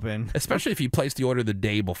place you- open. Especially if you placed the order the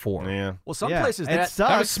day before. Yeah. Well, some Yeah, places it that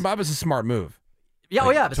sucks. That was a smart move. Yeah,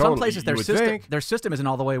 Like, but some totally, places you would think. their system isn't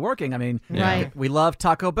all the way working. I mean, Right. we love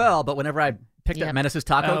Taco Bell, but whenever I picked Yep. up Menace's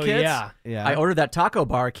taco Oh, kits, yeah. I ordered that taco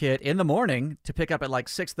bar kit in the morning to pick up at like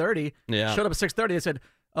 6:30. Yeah. Showed up at 6:30. They said,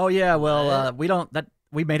 "Oh yeah, well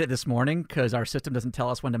we made it this morning because our system doesn't tell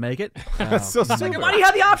us when to make it." That's so It's like, stupid. why do you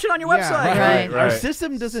have the option on your Yeah, website? Right. Our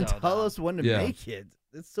system doesn't So tell us when to Yeah. make it.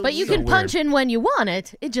 It's so But you weird. can punch in when you want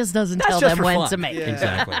it. It just doesn't That's tell just them for when fun. to make it.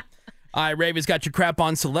 Exactly. All right, Ravy's got your crap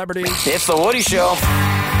on celebrities. It's the Woody Show.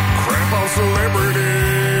 Crap on celebrities.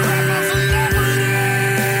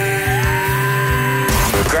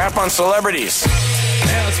 Crap on celebrities.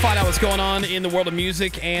 Yeah, let's find out what's going on in the world of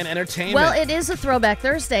music and entertainment. Well, it is a Throwback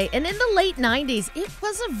Thursday, and in the late 90s, it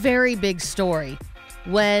was a very big story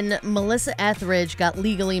when Melissa Etheridge got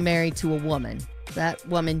legally married to a woman. That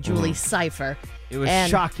woman, Julie Cypher. It was And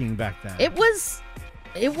shocking back then. It was,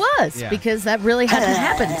 Yeah. because that really hadn't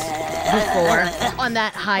happened before on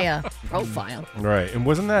that high profile. Right. And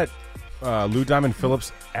wasn't that Lou Diamond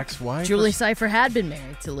Phillips' ex-wife? Julie Cypher had been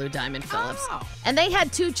married to Lou Diamond Phillips. And they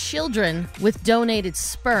had 2 children with donated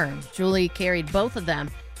sperm. Julie carried both of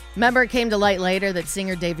them. Remember, it came to light later that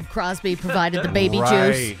singer David Crosby provided the baby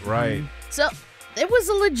juice. Right. So it was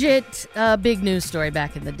a legit big news story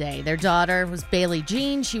back in the day. Their daughter was Bailey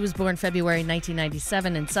Jean. She was born February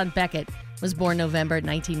 1997, and son Beckett was born November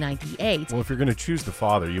 1998. Well, if you're going to choose the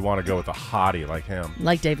father, you want to go with a hottie like him.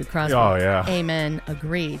 Like David Crosby. Oh, yeah. Amen.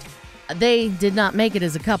 Agreed. They did not make it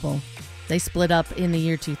as a couple. They split up in the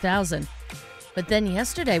year 2000. But then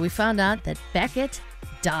yesterday we found out that Beckett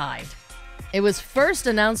died. It was first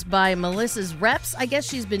announced by Melissa's reps. I guess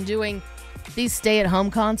she's been doing these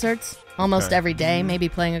stay-at-home concerts almost every day, maybe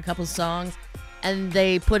playing a couple songs. And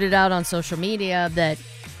they put it out on social media that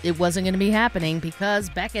it wasn't going to be happening because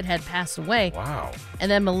Beckett had passed away. Wow.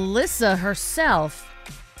 And then Melissa herself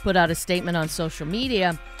put out a statement on social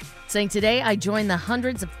media saying, "Today I join the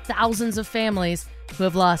hundreds of thousands of families who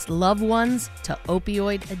have lost loved ones to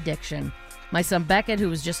opioid addiction. My son Beckett, who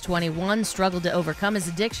was just 21, struggled to overcome his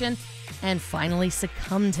addiction and finally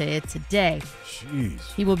succumbed to it today. Jeez.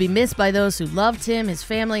 He will be missed by those who loved him, his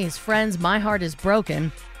family, his friends. My heart is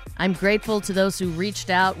broken. I'm grateful to those who reached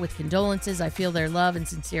out with condolences. I feel their love and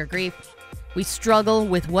sincere grief. We struggle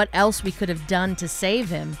with what else we could have done to save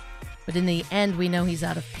him, but in the end, we know he's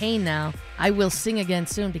out of pain now. I will sing again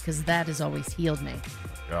soon because that has always healed me."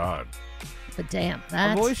 God. But damn,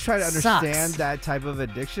 that I've always tried to sucks. understand that type of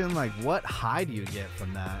addiction. Like, what high do you get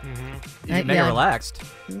from that? You can make it relaxed.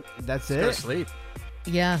 That's Just go to it? sleep.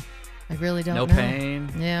 Yeah, I really don't No know.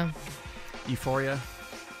 pain. Yeah. Euphoria.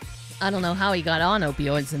 I don't know how he got on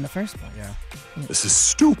opioids in the first place. Yeah. This is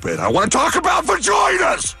stupid. I want to talk about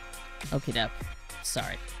vaginas. Okie doke.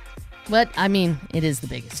 Sorry. But, I mean, it is the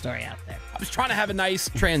biggest story out there. I was trying to have a nice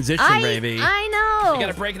transition, Ravy. I know. You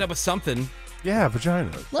got to break it up with something. Yeah,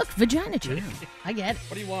 vagina. Look, vagina juice. I get it.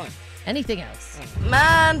 What do you want? Anything else?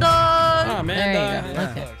 Man dog. Oh, man There you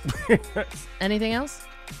dog. go. Okay. Anything else?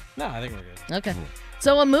 No, I think we're good. Okay.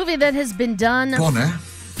 So a movie that has been done Go on, eh?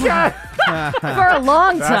 for a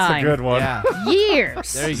long time. That's a good one. Yeah.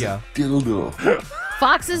 Years. There you go. Dildo.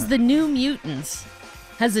 Fox's The New Mutants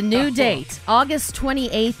has a new date, August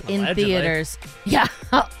 28th in Allegedly. theaters. Yeah,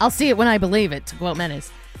 I'll see it when I believe it, to quote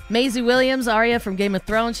Menace. Maisie Williams, Arya from Game of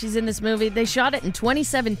Thrones, she's in this movie. They shot it in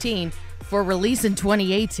 2017 for release in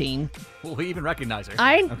 2018. Will we even recognize her?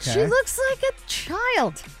 She looks like a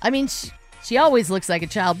child. I mean, she always looks like a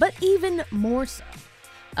child, but even more so.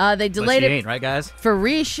 They But delayed she it ain't, right, guys? for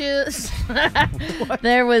reshoots.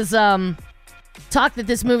 There was talk that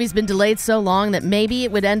this movie's been delayed so long that maybe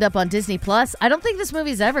it would end up on Disney Plus. I don't think this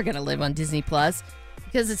movie's ever going to live on Disney Plus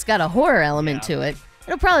because it's got a horror element to it.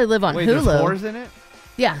 It'll probably live on Wait, Hulu. there's whores in it?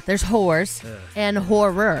 Yeah, there's whores and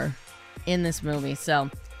horror in this movie. So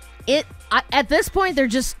at this point, they're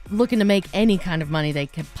just looking to make any kind of money they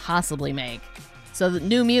could possibly make. So the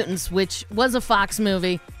New Mutants, which was a Fox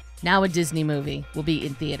movie, now a Disney movie, will be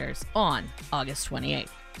in theaters on August 28th.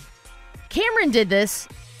 Cameron did this.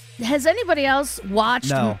 Has anybody else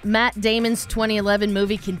watched No. Matt Damon's 2011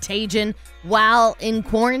 movie Contagion while in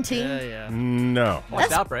quarantine? No.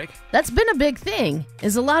 Watched Outbreak. That's been a big thing,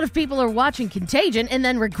 is a lot of people are watching Contagion and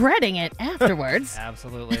then regretting it afterwards.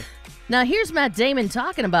 Absolutely. Now, here's Matt Damon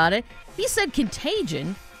talking about it. He said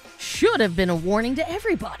Contagion should have been a warning to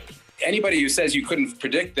everybody. Anybody who says you couldn't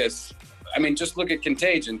predict this, I mean, just look at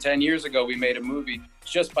Contagion. 10 years ago, we made a movie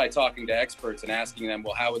just by talking to experts and asking them,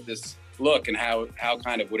 well, how would this look and how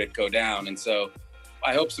kind of would it go down? And so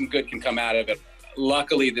I hope some good can come out of it.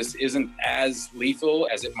 Luckily, this isn't as lethal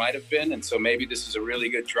as it might have been. And so maybe this is a really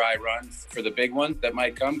good dry run for the big one that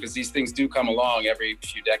might come, because these things do come along every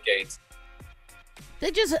few decades.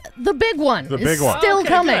 The big one The is big one. still Okay,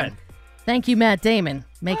 coming. good. Thank you, Matt Damon,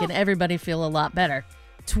 making everybody feel a lot better.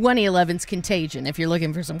 2011's Contagion, if you're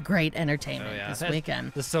looking for some great entertainment this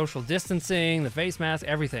weekend. The social distancing, the face mask,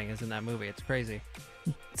 everything is in that movie. It's crazy.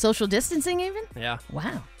 Social distancing even? Yeah.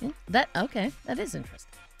 Wow. That is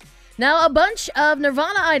interesting. Now, a bunch of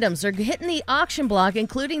Nirvana items are hitting the auction block,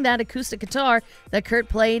 including that acoustic guitar that Kurt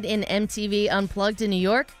played in MTV Unplugged in New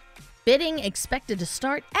York. Bidding expected to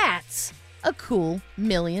start at a cool $1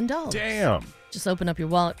 million. Damn. Just open up your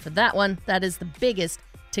wallet for that one. That is the biggest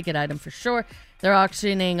ticket item for sure. They're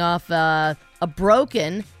auctioning off a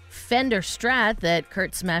broken Fender Strat that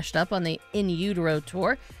Kurt smashed up on the In Utero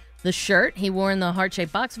tour, the shirt he wore in the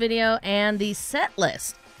Heart-Shaped Box video, and the set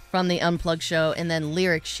list from the Unplugged show, and then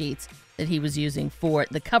lyric sheets that he was using for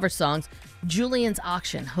the cover songs. Julian's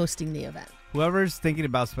Auction hosting the event. Whoever's thinking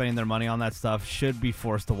about spending their money on that stuff should be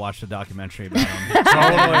forced to watch the documentary about him.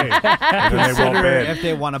 Totally. And then they won't Consider bid. if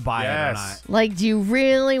they want to buy it or not. Like, do you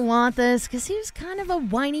really want this? Because he was kind of a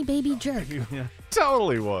whiny baby jerk.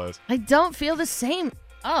 Totally was. I don't feel the same.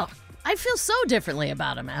 Oh, I feel so differently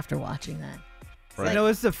about him after watching that. You know,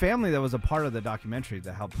 it's the family that was a part of the documentary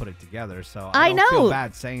that helped put it together. So I I don't feel know.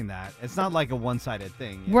 bad saying that. It's not like a one-sided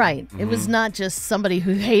thing. you know? Right. It was not just somebody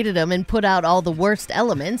who hated him and put out all the worst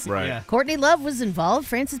elements. Right. Yeah. Courtney Love was involved.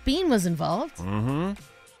 Frances Bean was involved. Mm-hmm.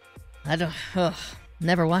 I don't.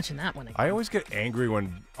 Never watching that one again. I always get angry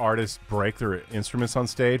when artists break their instruments on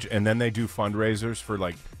stage and then they do fundraisers for,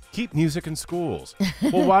 like, keep music in schools.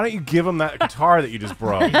 Well, why don't you give them that guitar that you just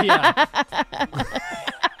broke? Yeah.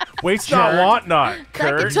 Waste not, want not, That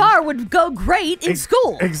Kurt. guitar would go great in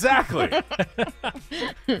school. Exactly.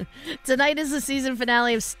 Tonight is the season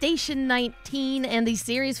finale of Station 19 and the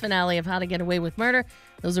series finale of How to Get Away with Murder.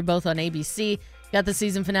 Those are both on ABC. Got the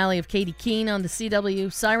season finale of Katie Keene on the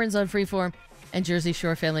CW, Sirens on Freeform, and Jersey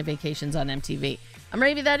Shore Family Vacations on MTV. I'm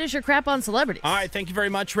Ravy. That is your crap on celebrities. All right, thank you very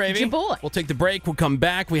much, Ravy. It's your boy. We'll take the break. We'll come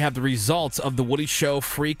back. We have the results of the Woody Show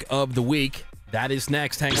Freak of the Week. That is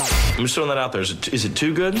next. Hang on. I'm just throwing that out there. Is it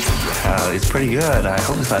too good? It's pretty good. I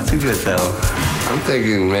hope it's not too good, though. I'm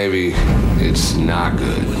thinking maybe it's not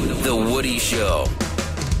good. The Woody Show.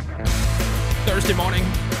 Thursday morning.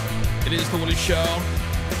 It is the Woody Show.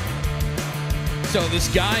 So this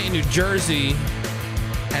guy in New Jersey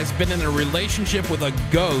has been in a relationship with a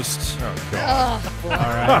ghost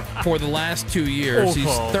for the last 2 years. He's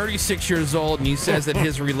 36 years old, and he says that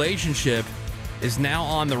his relationship is now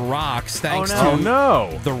on the rocks thanks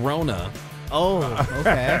to the Rona. Oh,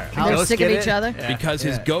 okay. They're sick of each other? Because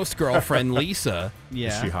his ghost girlfriend, Lisa,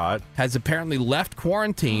 Is she hot? has apparently left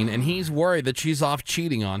quarantine, and he's worried that she's off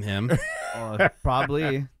cheating on him.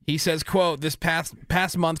 Probably. He says, quote, this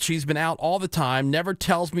past month, she's been out all the time, never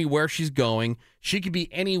tells me where she's going. She could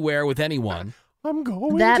be anywhere with anyone. I'm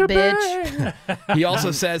going That to bitch. bed. He also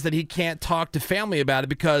says that he can't talk to family about it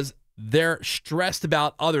because they're stressed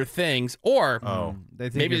about other things, or They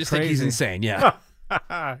think maybe you're just think he's crazy. insane. Yeah.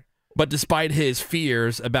 But despite his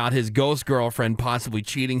fears about his ghost girlfriend possibly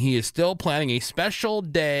cheating, he is still planning a special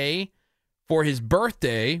day for his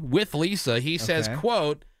birthday with Lisa. He says,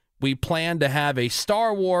 quote, we plan to have a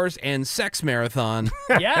Star Wars and sex marathon.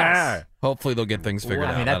 Yes. Hopefully they'll get things figured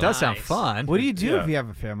I out. mean, that does sound fun. What do you do Yeah. if you have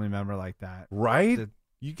a family member like that? Right?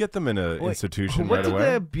 You get them in an Wait, institution what right did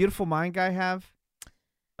away. the Beautiful Mind guy have?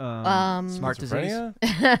 Smart disease.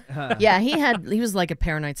 Schizophrenia? Yeah, he was like a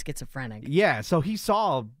paranoid schizophrenic. Yeah, so he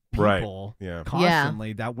saw people Yeah.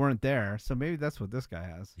 constantly that weren't there. So maybe that's what this guy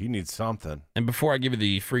has. He needs something. And before I give you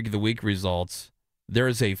the Freak of the Week results, there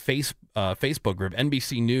is a Facebook group.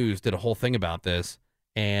 NBC News did a whole thing about this,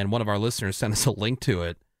 and one of our listeners sent us a link to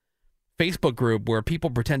it. Facebook group where people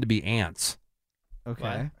pretend to be ants,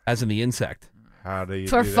 Okay. as in the insect. How do you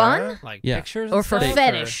For do fun? that? Like Yeah. pictures Or and for stuff,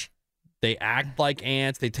 fetish. They act like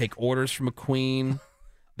ants. They take orders from a queen.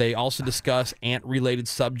 They also discuss ant-related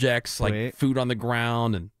subjects like Wait. food on the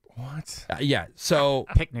ground and What? yeah. So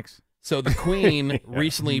Picnics. So the queen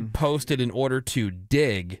recently posted an order to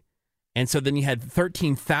dig, and so then you had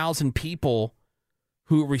 13,000 people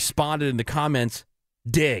who responded in the comments,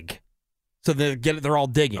 dig. So they're all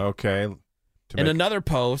digging. Okay. And another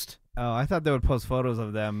post. Oh, I thought they would post photos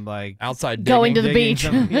of them like outside Going digging. to the beach.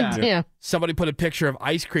 Yeah. Yeah. Somebody put a picture of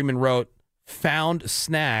ice cream and wrote, found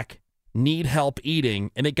snack, need help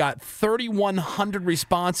eating. And it got 3,100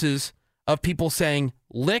 responses of people saying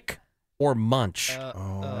lick or munch.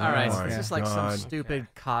 All right, so my this is like some God. stupid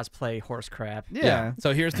cosplay horse crap. Yeah.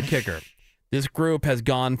 So here's the kicker. This group has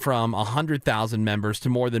gone from 100,000 members to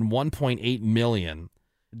more than 1.8 million.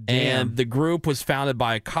 And the group was founded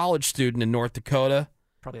by a college student in North Dakota.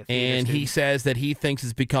 Probably a theater And he student. says that he thinks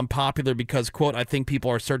it's become popular because, quote, I think people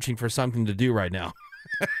are searching for something to do right now.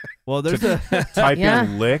 Well, there's a Type Yeah.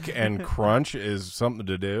 in lick and crunch is something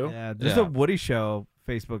to do. yeah, there's Yeah. a Woody Show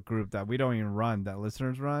Facebook group that we don't even run, that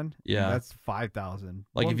listeners run. Yeah. And that's 5,000.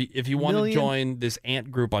 Like if you want to join this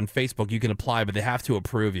ant group on Facebook, you can apply, but they have to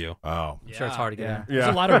approve you. Oh. I'm sure it's hard to get in. There's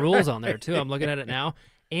a lot of rules on there too. I'm looking at it now.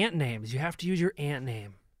 Ant names. You have to use your ant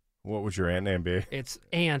name. What would your ant name be? It's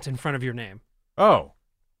ant in front of your name. Oh.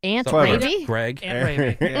 Aunt Clever. Ravy? Greg. Ant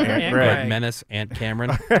Ravy. Yeah, Ant Greg. Greg. Menace, Aunt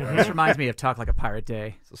Cameron. This reminds me of Talk Like a Pirate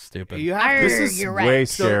Day. So stupid. You have This to, is you're way right.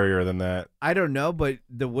 scarier than that. I don't know, but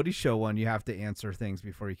the Woody Show one, you have to answer things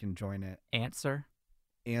before you can join it. Answer.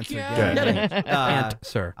 Answer. Yeah. Get it. Ant,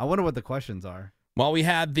 sir. I wonder what the questions are. Well, we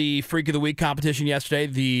had the Freak of the Week competition yesterday.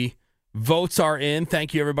 The votes are in.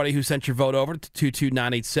 Thank you, everybody who sent your vote over to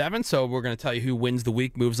 22987. So we're going to tell you who wins the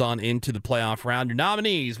week, moves on into the playoff round. Your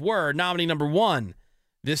nominees were nominee number 1.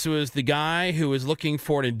 This was the guy who is looking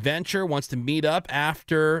for an adventure, wants to meet up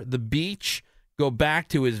after the beach, go back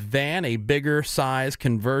to his van, a bigger size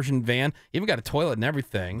conversion van. Even got a toilet and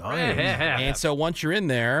everything. And so once you're in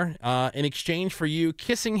there, in exchange for you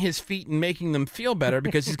kissing his feet and making them feel better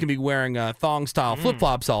because he's going to be wearing thong-style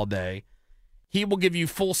flip-flops all day, he will give you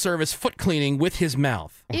full-service foot cleaning with his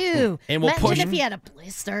mouth. Ew. And we'll Imagine push if you had a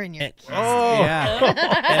blister in your Yeah.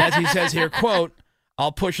 And as he says here, quote,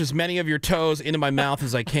 I'll push as many of your toes into my mouth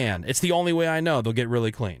as I can. It's the only way I know they'll get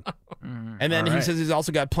really clean. And then All he right. says he's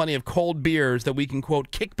also got plenty of cold beers that we can, quote,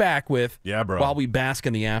 kick back with Yeah, bro. while we bask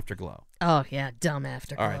in the afterglow. Oh, yeah. Dumb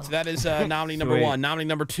afterglow. All right, so that is nominee number Sweet. 1. Nominee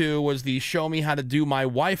number 2 was the show me how to do my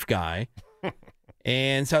wife guy.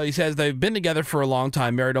 And so he says they've been together for a long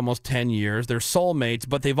time, married almost 10 years. They're soulmates,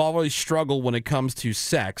 but they've always struggled when it comes to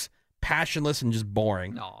sex. Passionless and just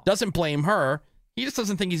boring. Doesn't blame her. He just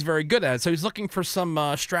doesn't think he's very good at it. So he's looking for some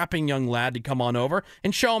strapping young lad to come on over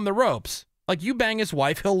and show him the ropes. Like, you bang his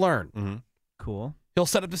wife, he'll learn. Mm-hmm. Cool. He'll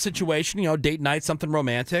set up the situation, date night, something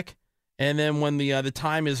romantic. And then when the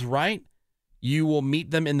time is right, you will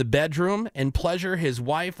meet them in the bedroom and pleasure his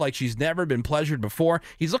wife like she's never been pleasured before.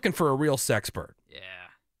 He's looking for a real sexpert. Yeah.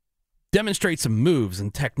 Demonstrate some moves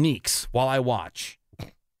and techniques while I watch.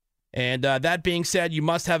 And that being said, you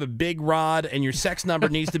must have a big rod and your sex number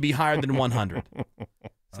needs to be higher than 100.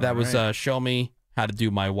 So that was Show Me How to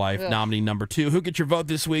Do My Wife, nominee number 2. Who gets your vote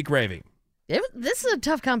this week, Ravy? This is a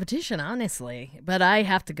tough competition, honestly, but I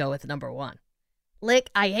have to go with number 1. Lick,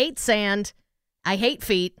 I hate sand. I hate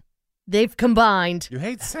feet. They've combined. You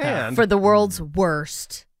hate sand? For the world's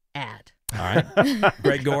worst ad. All right.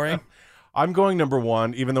 Greg Gorey? I'm going number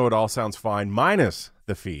 1, even though it all sounds fine, minus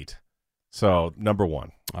the feet. So, number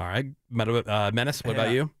 1. All right. Menace, what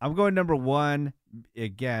about you? I'm going number 1.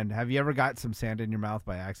 Again, have you ever got some sand in your mouth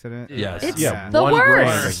by accident? Yes. It's the 1 worst. grain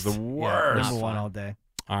is the worst. Number 1 all day.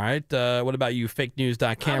 All right. What about you, fake news.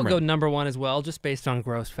 I'll Cameron? go number 1 as well, just based on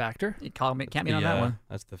gross factor. You can't be on that one.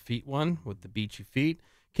 That's the feet one with the beachy feet.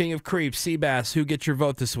 King of Creeps, Seabass, who gets your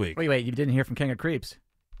vote this week? Wait, you didn't hear from King of Creeps.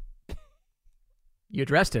 You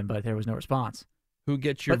addressed him, but there was no response. Who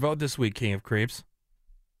gets your vote this week, King of Creeps?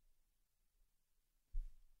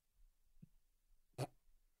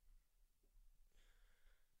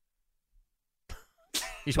 You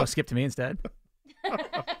just want to skip to me instead?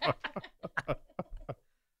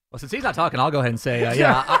 Well, since he's not talking, I'll go ahead and say,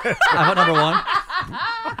 I vote number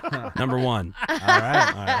 1. Number 1. All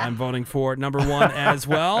right. I'm voting for number 1 as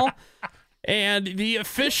well. And the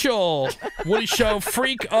official Woody Show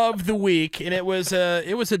Freak of the Week, and it was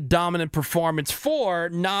a dominant performance for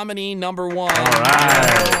nominee number 1. All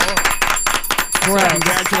right. So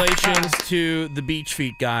congratulations to the Beach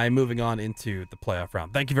Feet guy moving on into the playoff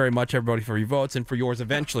round. Thank you very much, everybody, for your votes and for yours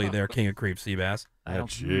eventually there, King of Creeps, Seabass.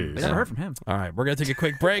 Jeez. I never heard from him. All right, we're going to take a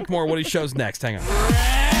quick break. More Woody Shows next. Hang on.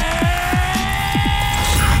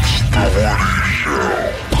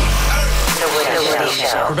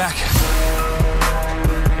 We're back.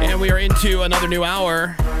 And we are into another new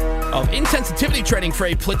hour of insensitivity training for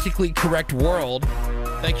a politically correct world.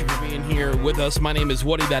 Thank you for being here with us. My name is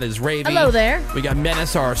Woody. That is Ravy. Hello there. We got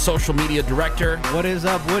Menace, our social media director. What is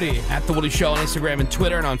up, Woody? At The Woody Show on Instagram and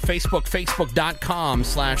Twitter, and on Facebook,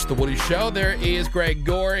 facebook.com/The Woody Show. There is Greg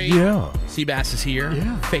Gorey. Yeah. Seabass is here.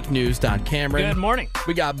 Yeah. Fake news. Cameron. Good morning.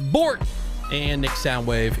 We got Bort and Nick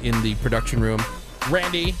Soundwave in the production room.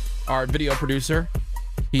 Randy, our video producer.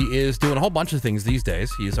 He is doing a whole bunch of things these days.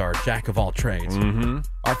 He is our jack of all trades. Mm-hmm.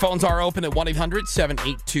 Our phones are open at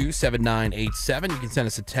 1-800-782-7987. You can send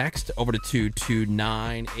us a text over to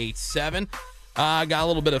 22987. Got a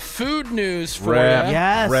little bit of food news for you.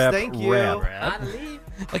 Yes, thank you.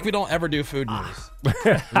 Like we don't ever do food news. We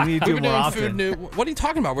need to do more often. Food news. What are you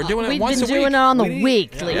talking about? We're doing it once a week. We've been doing it on the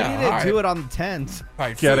weekly. We need to do it on the 10s. All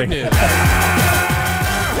right, Kidding. food news.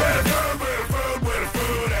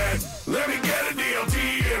 Let me get a DLT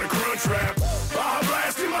and a crunch wrap. Baja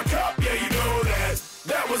Blast in my cup, yeah, you know that.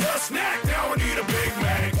 That was a snack, now I need a Big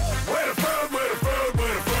Mac. Where the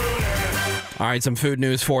food at? All right, some food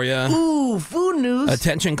news for you. Ooh, food news.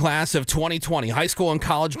 Attention class of 2020, high school and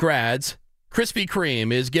college grads. Krispy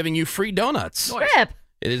Kreme is giving you free donuts. Rip.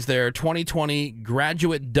 It is their 2020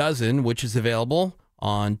 graduate dozen, which is available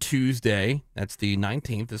on Tuesday. That's the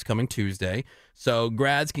 19th, this coming Tuesday. So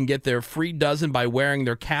grads can get their free dozen by wearing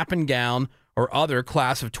their cap and gown or other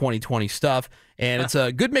class of 2020 stuff. And it's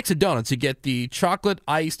a good mix of donuts. You get the chocolate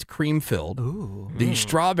iced cream filled, the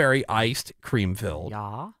strawberry iced cream filled,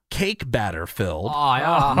 cake batter filled,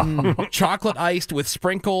 chocolate iced with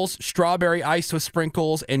sprinkles, strawberry iced with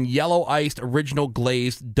sprinkles, and yellow iced original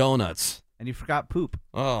glazed donuts. And you forgot poop.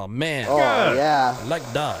 Oh, man. Oh, yeah. I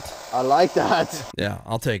like that. I like that. Yeah,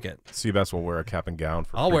 I'll take it. Seabass will wear a cap and gown.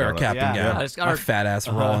 I'll wear a cap and gown. My fat ass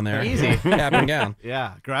roll in there. Easy. Cap and gown.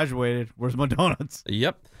 Yeah, graduated. Where's my donuts?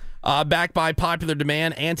 Yep. Backed by popular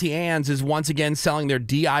demand, Auntie Anne's is once again selling their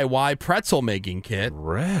DIY pretzel making kit.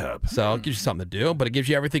 Rip. So it gives you something to do, but it gives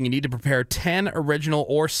you everything you need to prepare 10 original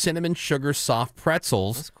or cinnamon sugar soft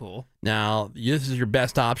pretzels. That's cool. Now, this is your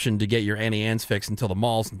best option to get your Auntie Anne's fix until the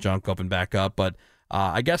malls and junk open back up, but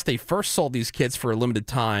I guess they first sold these kits for a limited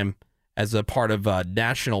time as a part of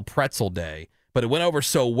National Pretzel Day, but it went over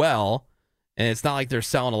so well, and it's not like they're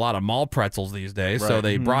selling a lot of mall pretzels these days, so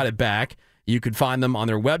they brought it back. You could find them on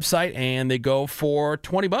their website, and they go for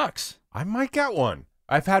 $20. I might get one.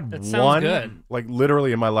 I've had That sounds one, good. like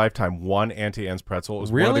literally in my lifetime, one Auntie Anne's pretzel. It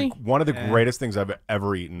was Really? one of the greatest things I've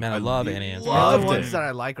ever eaten. Man, I love Auntie Anne's. The Loved ones it. that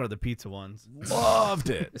I like are the pizza ones. Loved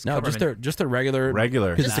it. No, just their regular.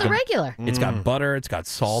 'cause Just it's a got- regular. It's got butter. It's got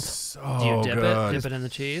salt. So Do you dip good. it in the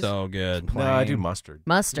cheese? So good. No, I do mustard.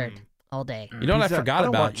 Mustard. all day. You know what I Pizza- forgot I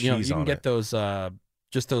don't want about? You know, cheese you can on get it. those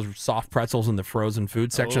just those soft pretzels in the frozen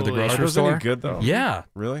food section of the Oh, yeah. grocery Are those store. any good, though? Yeah,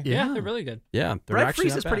 Really? Yeah, they're really good. yeah, they're Bread actually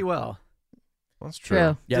freezes not pretty bad. well. That's true.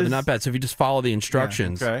 True. Yeah, they're not bad. So if you just follow the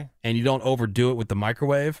instructions Okay. and you don't overdo it with the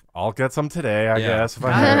microwave, I'll get some today, I Yeah. guess, if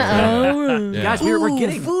I have to. Yeah. Guys, we're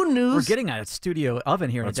getting food news. We're getting a studio oven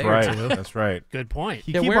here in That's a day right. or two. That's right. Good point.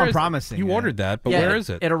 You Yeah, keep where on is- promising. you yeah. ordered that, but Yeah, where is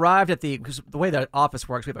it? It arrived at because the way the office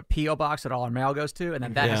works, we have a P.O. box that all our mail goes to, and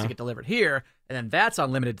then that has Yeah. to get delivered here, and then that's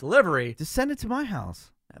unlimited delivery. Just send it to my house.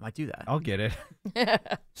 I might do that. I'll get it.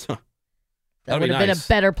 So- That That'd would be have been a nice.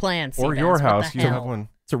 better plan. Or Seabass. your What the house, you hell? have one,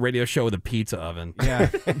 It's a radio show with a pizza oven. Yeah.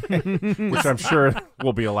 which I'm sure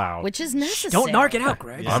will be allowed. Which is necessary. Don't narc it out,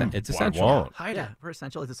 Greg. Yeah. It's essential. I won't. Hide it. We're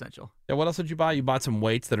essential. It's essential. Yeah, what else did you buy? You bought some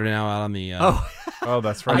weights that are now out on the. Oh,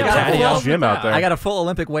 that's on right. the got a patio. full- gym out there. I got a full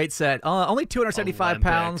Olympic weight set. Only 275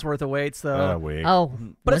 pounds worth of weights, though. Wait. Oh,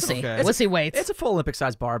 But it's wussy. okay. Wussy weights. It's a full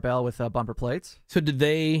Olympic-sized barbell with bumper plates. So did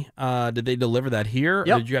they deliver that here,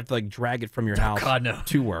 Yep. or did you have to like drag it from your house God, no.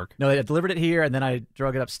 to work? No, they delivered it here, and then I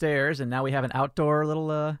drug it upstairs, and now we have an outdoor little,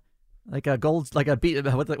 like a beach.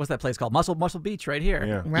 What's that place called? Muscle Beach right here. Yeah.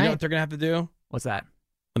 You know Right. what they're gonna have to do What's that?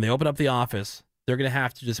 when they open up the office? They're gonna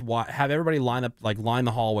have to just have everybody line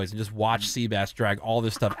the hallways and just watch Seabass drag all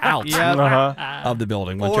this stuff out of the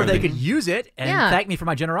building. once Or they everything- could use it and Yeah. thank me for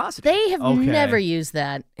my generosity. They have Okay. never used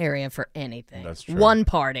that area for anything. That's true. One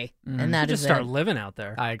party, Mhm. and that Just is start it. living out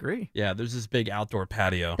there. I agree. Yeah, there's this big outdoor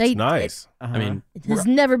patio. They, It's nice. Uh-huh. I mean, it has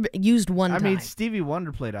never been used one I time. mean, Stevie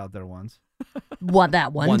Wonder played out there once. One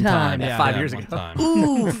time. Yeah. 5 years one ago. time.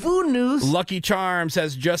 Ooh, food news. Lucky Charms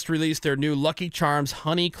has just released their new Lucky Charms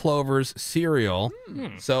Honey Clovers cereal.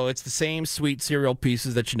 So it's the same sweet cereal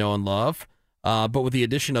pieces that you know and love, but with the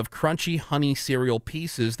addition of crunchy honey cereal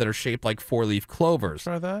pieces that are shaped like 4-leaf clovers.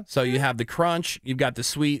 Try that. So you have the crunch, you've got the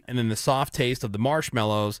sweet, and then the soft taste of the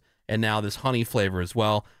marshmallows, and now this honey flavor as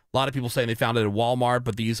well. A lot of people saying they found it at Walmart,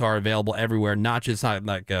 but these are available everywhere, not just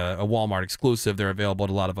like a Walmart exclusive. They're available at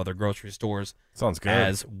a lot of other grocery stores Sounds good.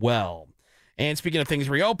 as well. And speaking of things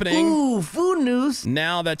reopening, Ooh, food news.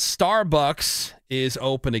 now that Starbucks is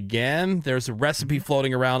open again, there's a recipe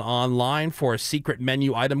floating around online for a secret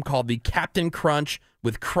menu item called the Captain Crunch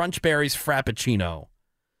with Crunch Berries Frappuccino.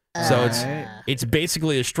 So it's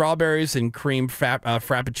basically a strawberries and cream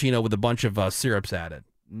frappuccino with a bunch of syrups added.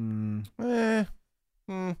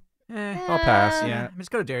 I'll pass. Yeah.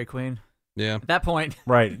 Just go to Dairy Queen. Yeah. At that point.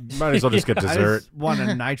 Right. Might as well just get I dessert. just want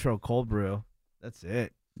a nitro cold brew. That's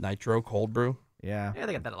it. Nitro cold brew. Yeah. Yeah,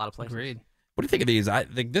 they got that at a lot of places. Agreed. What do you think of these? I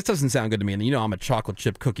think this doesn't sound good to me. And you know I'm a chocolate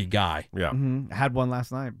chip cookie guy. Yeah. Mm-hmm. I had one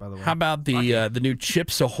last night, by the way. How about the new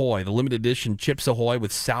Chips Ahoy, the limited edition Chips Ahoy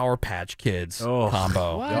with Sour Patch Kids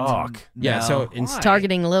combo? What? Yuck. Yeah, No. so It's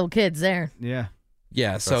targeting little kids there. Yeah.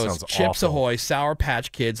 yeah, so it's sounds Chips awful. Ahoy Sour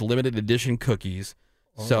Patch Kids limited edition cookies.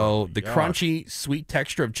 So the yuck. crunchy, sweet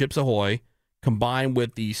texture of Chips Ahoy combined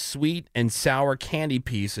with the sweet and sour candy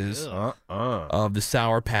pieces of the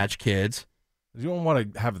Sour Patch Kids. You don't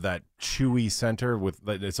want to have that chewy center with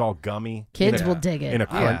it's all gummy. Kids in a- will dig it. in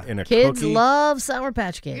a in a Kids cookie. love Sour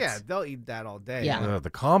Patch Kids. Yeah, they'll eat that all day. Yeah. The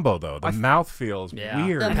combo though, the mouth feels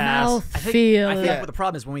weird. The Pass. mouth I think feel. what the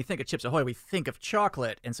problem is when we think of Chips Ahoy, we think of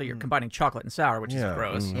chocolate, and so you're combining chocolate and sour, which Yeah. is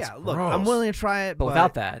gross. Mm. Yeah, It's look, gross. I'm willing to try it, But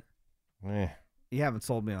without that, Eh. you haven't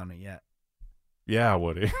sold me on it yet. Yeah,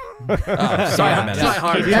 Woody. Sorry, Menace.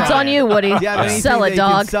 That's on you, Woody. Yeah, Sell it,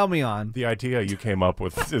 dog. Sell me on. The idea you came up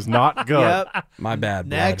with is not good. Yep. My bad.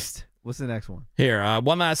 Blood. Next. What's the next one? Here,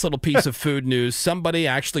 one last little piece of food news. Somebody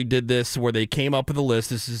actually did this where they came up with a list.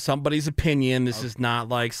 This is somebody's opinion. This is not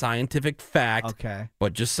like scientific fact, Okay.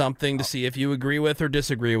 but just something to see if you agree with or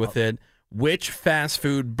disagree with it. Which fast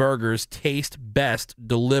food burgers taste best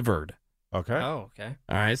delivered? Okay. Oh, okay.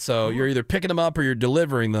 All right, so you're either picking them up or you're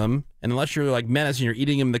delivering them. And unless you're like Menace and you're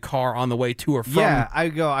eating them in the car on the way to or from Yeah, I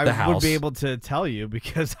the would house. be able to tell you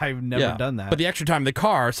because I've never done that. But the extra time in the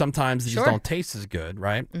car, sometimes they just Sure. don't taste as good,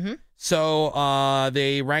 right? Mhm. So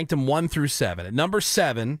they ranked them 1 through 7. At number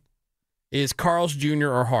 7 is Carl's Jr.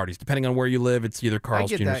 or Hardee's. Depending on where you live, it's either Carl's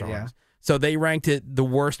get Jr. that, or yeah. Hardee's. So they ranked it the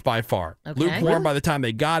worst by far. Okay. Lukewarm, Really? by the time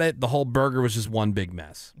they got it, the whole burger was just one big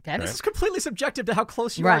mess. Okay. this is completely subjective to how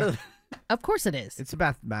close you Right. are to. Of course it is. it's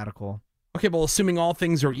mathematical. Okay, well, assuming all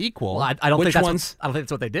things are equal, Well, I don't which think that's ones? I don't think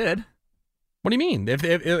that's what they did. What do you mean? If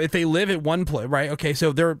they live at one place, right? Okay,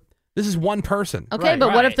 so this is one person. Okay, Right, but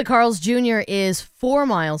what if right. the Carl's Jr. is 4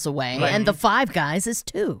 miles away Right. and the Five Guys is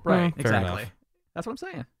 2? Right. fair Exactly. enough. That's what I'm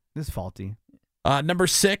saying. This is faulty. Number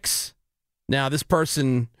 6. Now, this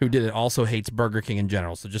person who did it also hates Burger King in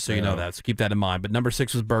general, so just so you know that. So keep that in mind. But number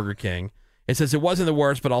 6 was Burger King. It says it wasn't the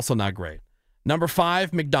worst, but also not great. Number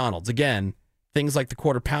 5, McDonald's. Again, Things like the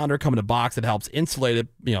Quarter Pounder come in a box that helps insulate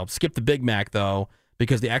it. Skip the Big Mac, though,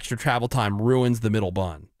 because the extra travel time ruins the middle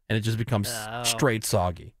bun, and it just becomes straight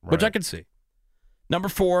soggy, which I can see. Number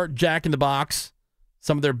 4, Jack in the Box.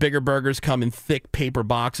 Some of their bigger burgers come in thick paper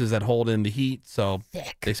boxes that hold in the heat, so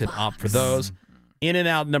they said opt for those.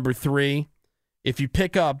 In-N-Out, number 3. If you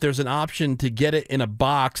pick up, there's an option to get it in a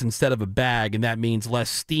box instead of a bag, and that means less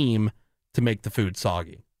steam to make the food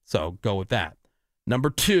soggy. So go with that. Number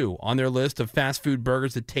 2 on their list of fast food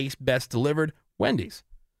burgers that taste best delivered, Wendy's.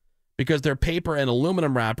 Because their paper and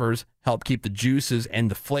aluminum wrappers help keep the juices and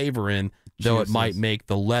the flavor in, though it might make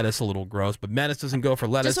the lettuce a little gross. But Menace doesn't go for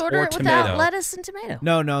lettuce Just order or it tomato. without lettuce and tomato.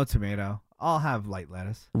 No tomato. I'll have light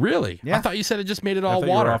lettuce. Really? Yeah. I thought you said it just made it all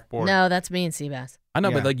water. No, that's me and Seabass. I know,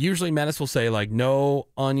 but usually Menace will say no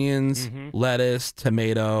onions, lettuce,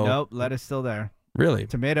 tomato. Nope, lettuce still there. Really?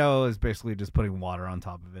 Tomato is basically just putting water on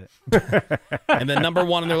top of it. And then number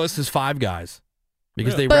 1 on their list is Five Guys.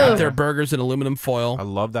 Because they Really? wrap their burgers in aluminum foil. I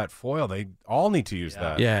love that foil. They all need to use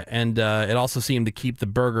that. Yeah, and it also seemed to keep the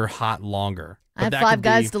burger hot longer. I had that Five could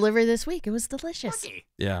Guys be- delivery this week. It was delicious.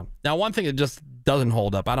 Yeah. Now, one thing that just doesn't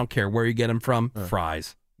hold up, I don't care where you get them from,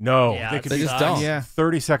 fries. No, Yeah, they it could be just don't.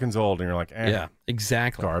 30 seconds old, and you're like, Yeah,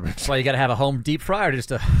 exactly. Garbage. That's why you got to have a home deep fryer just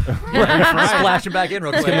to splash them back in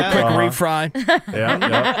real quick. Give them a quick refry.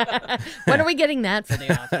 Yeah. When are we getting that for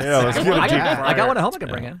the office? Yeah, let's get a deep fryer. I got one at home I can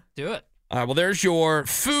bring in. Do it. All right, well, there's your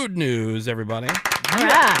food news, everybody. All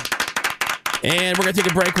right. And we're going to take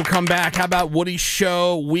a break. We'll come back. How about Woody's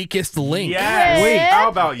show Weakest Link? Yes. Wait, how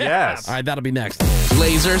about yes? All right, that'll be next.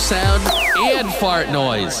 Laser sound and fart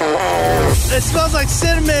noise. It smells like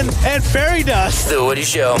cinnamon and fairy dust. The Woody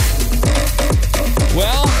Show.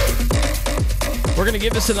 Well, we're going to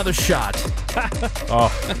give this another shot.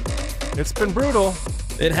 It's been brutal.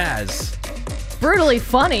 It has. Brutally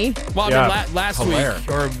funny. Well, Yeah. I mean, last Hilarious.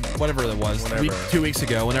 week, or whatever it was, Whenever. 2 weeks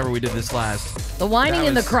ago, whenever we did this last. The whining That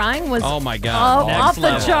and the was- crying was Oh, my God. off the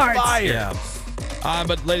level. charts. Yeah.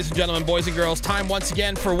 But ladies and gentlemen, boys and girls, time once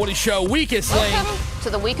again for Woody Show Weakest Link. To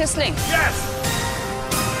the weakest link.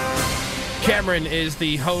 Cameron is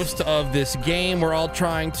the host of this game. We're all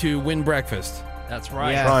trying to win breakfast. That's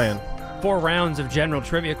right. Yes. Ryan. 4 rounds of general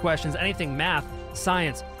trivia questions. Anything math,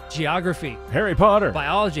 science, geography, Harry Potter.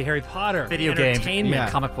 biology, Harry Potter, Video games,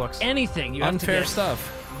 entertainment, comic books. anything. You have Unfair to get,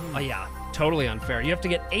 stuff. Oh, yeah, totally unfair. You have to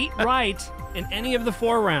get 8 right in any of the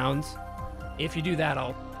 4 rounds. If you do that,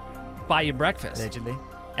 I'll buy you breakfast. Legendary.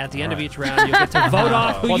 At the end of each round, you'll get to vote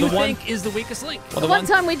off who Well, you the one- think is the weakest link. Well, The one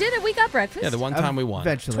time we did it, we got breakfast. Yeah, the one time we won.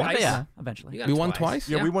 Eventually. Twice. Yeah, eventually. You got We it won twice?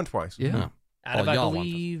 Yeah, we won twice. Yeah. Out Oh, of, I y'all won.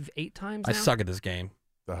 believe, 8 times I now? suck at this game.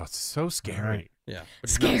 Oh, it's so scary. Yeah.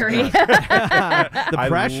 Scary. The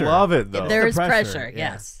pressure. I love it, though. There is the pressure, pressure,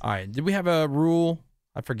 yeah. yes. All right. Did we have a rule?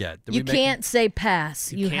 I forget. Did You we make can't say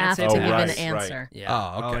pass. You can't have say to pass. give right, an answer. Yeah.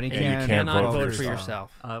 Oh, okay. and you you can't cannot vote vote for for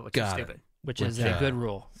yourself. yourself, Which is Got stupid. it. which Which, is a good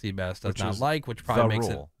rule. Seabass does Which not is like, which probably the makes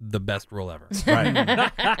rule. it the best rule ever. Right. All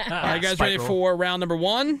right, guys, ready for round number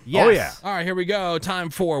 1? Yes. Oh, yeah. All right, here we go. Time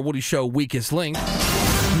for Woody Show Weakest Link.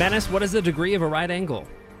 Menace, what is the degree of a right angle?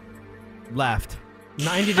 Left.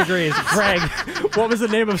 90 degrees. Greg, what was the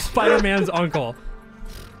name of Spider-Man's uncle?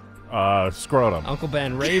 Scrotum. Uncle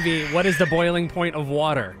Ben. Ravy, what is the boiling point of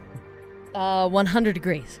water? 100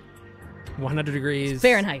 degrees. 100 degrees.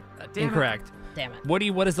 Fahrenheit. Damn it. Incorrect. Damn it.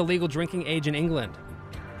 Woody, what is the legal drinking age in England?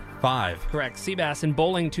 5. Correct. Seabass, in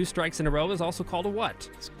bowling, 2 strikes in a row is also called a what?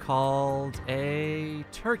 It's called a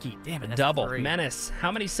turkey. Damn it. That's Double. 3. Menace,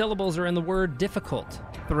 how many syllables are in the word difficult?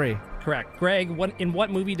 3. Correct. Greg, in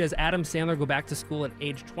what movie does Adam Sandler go back to school at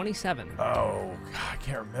age 27? Oh, God, I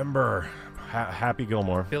can't remember. Happy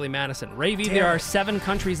Gilmore. Billy Madison. Ravy, there are 7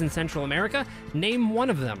 countries in Central America. Name one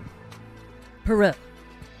of them. Peru.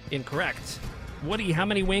 Incorrect. Woody, how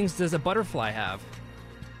many wings does a butterfly have?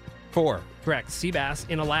 4. Correct. Seabass,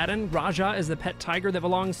 in Aladdin, Raja is the pet tiger that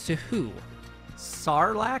belongs to who?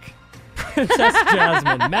 Sarlacc? Princess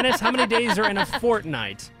Jasmine. Menace, how many days are in a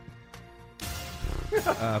fortnight?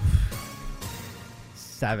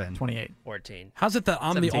 7. 28. 14. How's it that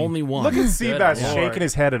I'm 17. the only one? Look at Good Seabass Lord. shaking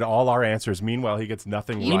his head at all our answers. Meanwhile, he gets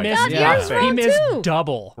nothing He right. missed, Yeah. yours he wrong, missed too.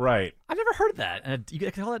 double. Right. I've never heard that. You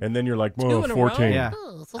can call it. And then you're like, 2 whoa, in a 14. row? Yeah.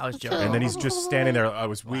 I was joking. And then he's just standing there.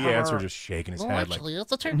 We answer, just shaking his head. Like,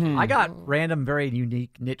 it's a turkey. I got random, very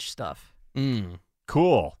unique niche stuff.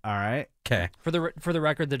 cool. All right. Okay. For the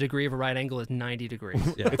record, the degree of a right angle is 90 degrees.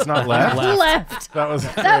 It's not left. Left. That was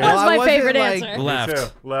That was my favorite answer. Left. Me too. I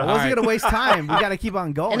Left. wasn't going to waste time. We got to keep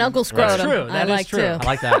on going. And Uncle Scrotum. That's true. I That is like true. too. I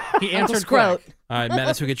like that. He Uncle answered Scrot. quick. All right,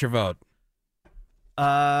 Menace, we get your vote.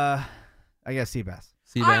 I guess Seabass.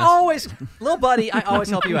 I always, little buddy, I always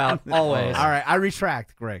help you out. Always. All right. I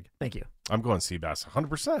retract, Greg. Thank you. I'm going Seabass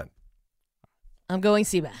 100%. I'm going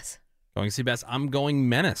Seabass. Going Seabass. I'm going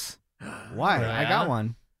Menace. Why? I got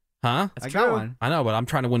one. Huh? I got one. I know, but I'm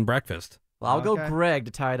trying to win breakfast. Well, I'll go Greg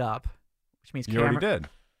to tie it up, which means You already did.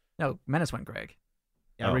 No, Menace went Greg.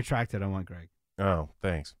 Yeah, I retracted. I want Greg. Oh,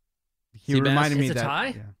 thanks. He reminded me It's a that. tie?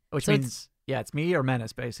 Yeah. Which So means it's me or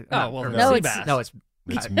Menace, basically. Oh, well, Or no, Seabass. No, it's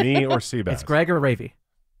me or Seabass. It's Greg or Ravy.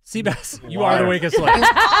 Seabass, you are the weakest link. You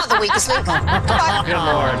are the weakest link. Good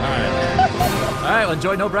Lord. All right, well,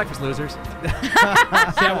 enjoy no breakfast, losers. See,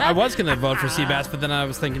 I was going to vote for Seabass, but then I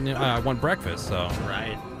was thinking I want breakfast, so.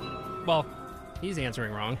 Right. Well, he's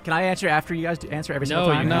answering wrong. Can I answer after you guys answer every single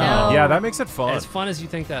No, time? you No. Yeah, that makes it fun. As fun as you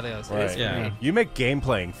think that is. Right. It's Yeah. me. You make game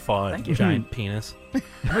playing fun. Thank you. Giant penis. I'm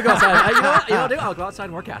gonna go outside. You know what? You know what I'll do? I'll go outside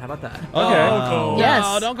and work out. How about that? Okay. Yes.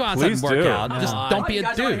 No, don't go outside Please and work do. out. Just don't be you a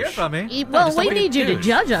guys wanna hear douche. from me? Well, just we don't be a need you to douche.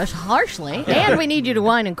 judge us harshly, and we need you to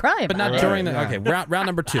whine and cry about But not it. during the. Yeah. Okay, round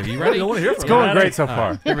number 2. You ready? It's going great so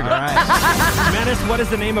far. Here we go. Menace, what is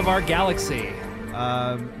the name of our galaxy?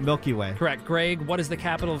 Milky Way. Correct. Greg, what is the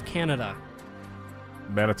capital of Canada?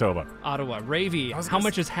 Manitoba. Ottawa. Ravy, how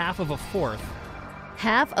much is half of a fourth?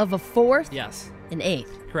 Half of a fourth, Yes. an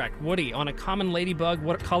eighth. Correct. Woody, on a common ladybug,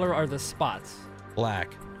 what color are the spots?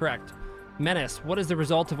 Black. Correct. Menace, what is the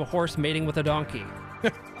result of a horse mating with a donkey?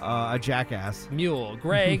 A jackass. Mule.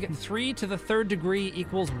 Greg, 3 to the third degree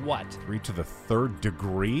equals what? 3 to the third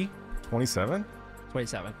degree? 27?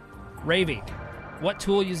 27. Ravy, what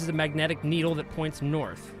tool uses a magnetic needle that points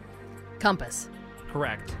north? Compass.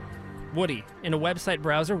 Correct. Woody, in a website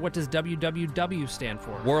browser, what does www stand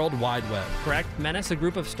for? World Wide Web. Correct. Menace, a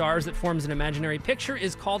group of stars that forms an imaginary picture,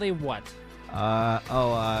 is called a what?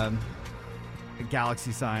 A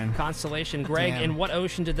galaxy sign. Constellation. Greg, Damn. in what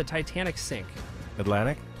ocean did the Titanic sink?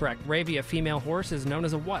 Atlantic? Correct. Ravy, a female horse, is known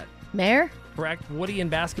as a what? Mare? Correct. Woody, in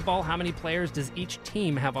basketball, how many players does each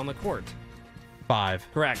team have on the court? 5.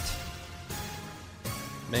 Correct.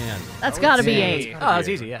 Man. That's got to be see. 8. Oh, that's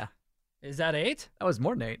easy, yeah. Is that 8? That was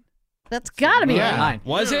more than 8. That's got to be Yeah. 8. 9.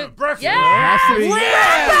 Was it? Yeah! Has to be.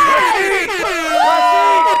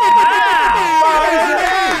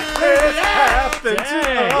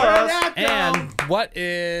 And what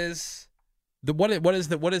is what is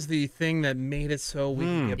the thing that made it so we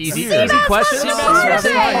can get Easy better? questions.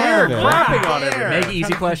 Crapping on Make everybody.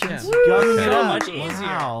 easy questions. Gumming it So up. much easier.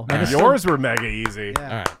 Wow. And yours were mega easy. All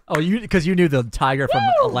right. Oh, because you knew the tiger from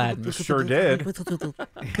Aladdin. Sure did. It was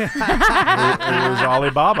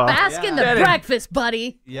Alibaba. Bask in the breakfast,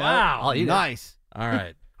 buddy. Yeah. Wow. I'll eat it. Nice. All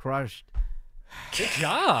right. Crushed. Good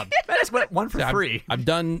job. Menace went one for See, free. I've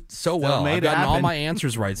done so well. made I've it gotten all happen. my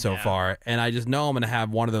answers right so far, and I just know I'm going to have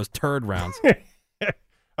one of those turd rounds.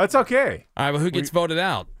 That's okay. All right, well, who gets voted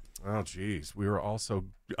out? Oh, geez. We were all so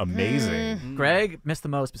amazing. Greg missed the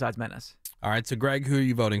most besides Menace. All right, so Greg, who are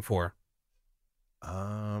you voting for?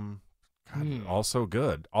 God, also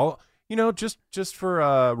good. Just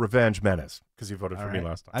for revenge, Menace, because you voted for me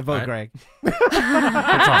last time. I vote All Greg.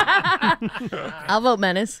 I'll vote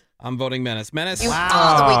Menace. I'm voting Menace. Menace. You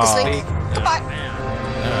are the weakest link. Goodbye. All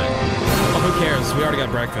right. Well, who cares? We already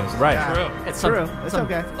got breakfast. Right. True. It's True. It's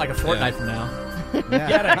okay. Like a fortnight from now.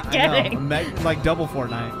 Yeah. Kidding. I know. Like double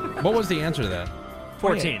Fortnite. What was the answer to that?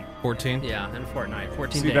 14. 14? Yeah, and Fortnite.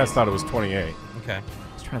 14 See, days. Beth thought it was 28. Okay.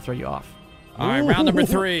 Just trying to throw you off. All right, round number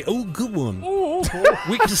 3. Oh, good one.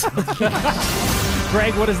 We just...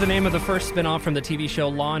 Greg, what is the name of the first spin-off from the TV show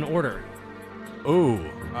Law & Order? Ooh.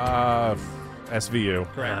 SVU.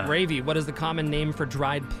 Correct. Ravy, what is the common name for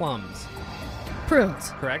dried plums?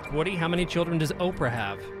 Prunes. Correct. Woody, how many children does Oprah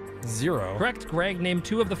have? 0. Correct. Greg, name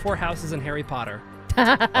 2 of the 4 houses in Harry Potter.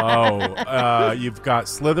 You've got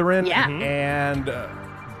Slytherin Yeah. and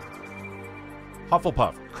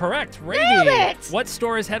Hufflepuff. Correct. Nailed Ravy, it! what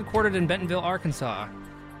store is headquartered in Bentonville, Arkansas?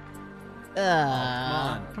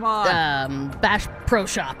 Come on. Bash Pro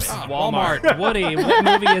Shops. Walmart. Woody, what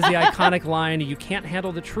movie is the iconic line, "You can't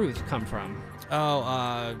handle the truth," come from?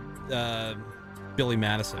 Billy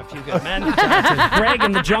Madison. A few good men. Greg,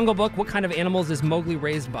 in the Jungle Book, what kind of animals is Mowgli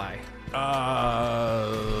raised by?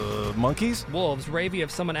 Monkeys? Wolves. Ravy,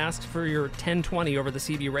 if someone asks for your 1020 over the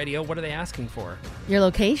CB radio, what are they asking for? Your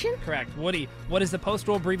location? Correct. Woody, what is the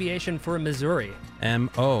postal abbreviation for Missouri?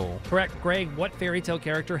 M.O. Correct. Greg, what fairy tale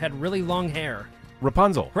character had really long hair?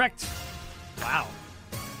 Rapunzel. Correct. Wow.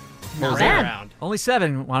 Not First bad. round. Only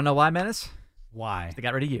 7. Want to know why, Menace? Why? They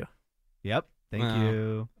got rid of you. Yep. Thank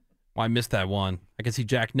you. Well, I missed that one. I can see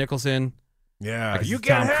Jack Nicholson. Yeah. I can You see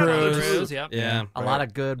get Tom it. Cruise. Yep. Yeah. A lot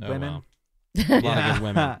of good Oh, women. wow. A lot of good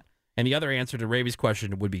women. And the other answer to Ravy's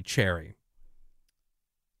question would be Cherry.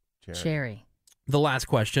 Cherry. The last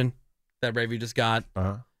question that Ravy just got.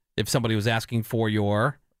 Uh-huh. If somebody was asking for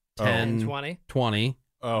your 10, 20. 20.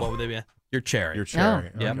 Oh. What would they be? Your cherry. Your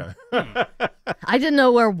cherry. Yep. Okay. I didn't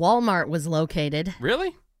know where Walmart was located.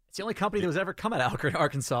 Really? It's the only company that was ever come out of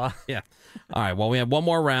Arkansas. Yeah. All right. Well, we have one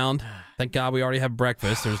more round. Thank God we already have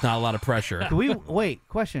breakfast. There's not a lot of pressure. Can we wait?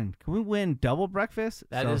 Question: Can we win double breakfast?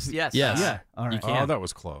 That is yes. Yes. Yeah. All right. You can. Oh, that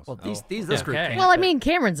was close. Well, this group. Okay. Well, I mean,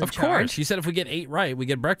 Cameron's in Of charge. course. She said if we get 8 right, we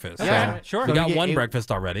get breakfast. Yeah. So Sure. We got get one 8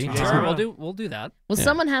 breakfast already. Sure, we'll do that. Well, Yeah.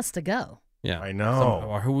 someone has to go. Yeah. I know.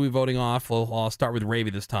 So, who are we voting off? I'll start with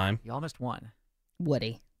Ravy this time. Y'all missed one.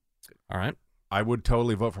 Woody. All right. I would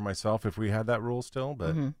totally vote for myself if we had that rule still,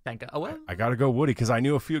 but Thank God. Oh, well. I got to go Woody because I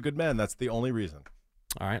knew a few good men. That's the only reason.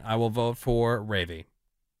 All right. I will vote for Ravy.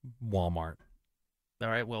 Walmart. All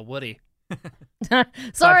right, well, Woody.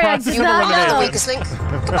 Sorry, I did not know. Weakest link.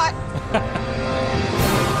 Goodbye. All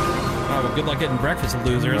right. Well, good luck getting breakfast,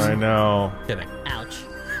 losers. I know. Kidding. Ouch.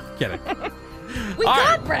 Kidding. We All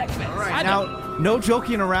got right. breakfast. All right. Now, no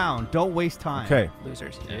joking around. Don't waste time. Okay.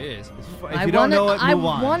 Losers. Jeez. If you don't know it, I move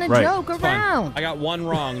on. want to Right. joke It's fine. around. I got one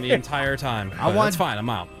wrong the entire time. I But want- That's fine. I'm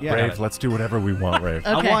out. Yeah. Rave, let's do whatever we want, Rave.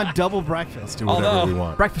 Okay. I want double breakfast. Do whatever Although- we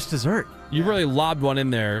want. Breakfast dessert. You really lobbed one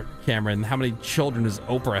in there, Cameron. How many children does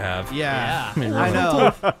Oprah have? Yeah. I mean, I really.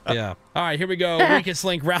 know. Yeah. All right, here we go. Weakest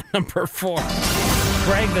link, round number 4.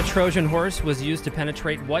 Greg the Trojan horse was used to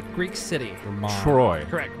penetrate what Greek city? Troy.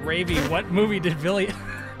 Correct. Ravy, what movie did villain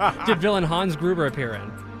Hans Gruber appear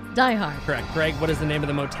in? Die Hard. Correct. Greg, what is the name of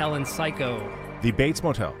the motel in Psycho? The Bates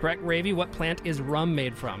Motel. Correct. Ravy, what plant is rum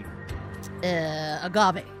made from?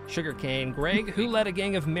 Agave. Sugarcane. Greg, who led a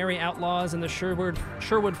gang of merry outlaws in the Sherwood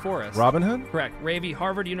Forest? Robin Hood? Correct. Ravy,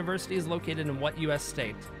 Harvard University is located in what U.S.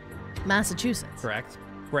 state? Massachusetts. Correct.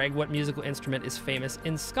 Greg, what musical instrument is famous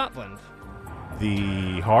in Scotland?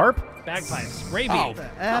 The harp? Bagpipes. Ravy,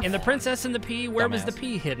 Oh. in The Princess and the Pea, where was the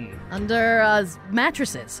pea hidden? Under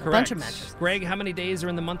mattresses. A bunch of Correct. mattresses. Greg, how many days are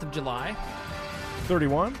in the month of July?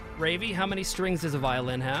 31. Ravy, how many strings does a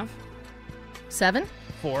violin have? 7.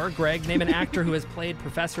 4. Greg, name an actor who has played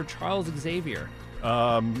Professor Charles Xavier.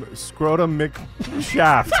 Scrotum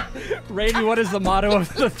McShaft. Ravy, what is the motto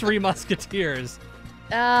of the Three Musketeers?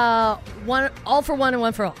 One, all for one and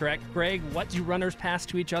one for all. Correct. Greg, what do runners pass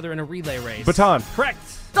to each other in a relay race? Baton. Correct.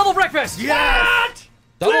 Double breakfast. Yes!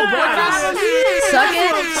 Double breakfast. Suck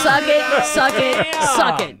it, suck it, suck it,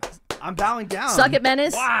 suck it. I'm bowing down. Suck it,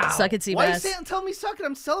 Menace. Wow. Suck it, Why are you Seabass. saying, tell me suck it?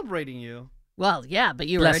 I'm celebrating you. Well, yeah, but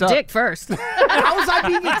you were Bless a up. dick first. How was I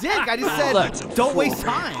being a dick? I just said, Look. don't waste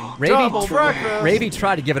time. Ravy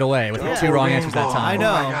tried to give it away with 2 wrong answers that time. I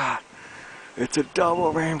know. It's a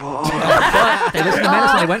double rainbow. But they listened to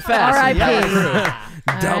Menace and they went fast.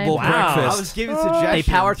 R.I.P. Double I breakfast. was giving suggestions.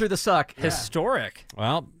 They powered through the suck. Historic.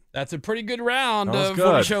 Well, that's a pretty good round That was of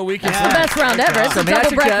good. Woody Show Weekend. It's the best round ever. It's So a may I double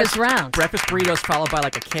suggest breakfast round. breakfast burritos followed by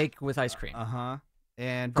like a cake with ice cream. Uh-huh.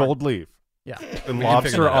 And Gold leaf. Yeah. And We can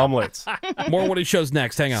figure lobster that out. omelets. More Woody Shows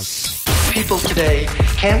next. Hang on. People today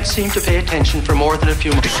can't seem to pay attention for more than a few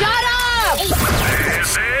minutes. Shut up!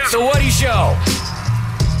 This is The Woody Show.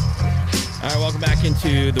 All right, welcome back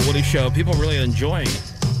into the Woody Show. People really enjoying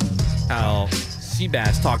how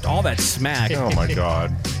Seabass talked all that smack Oh, my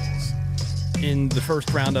God. in the first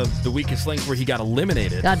round of the Weakest Link where he got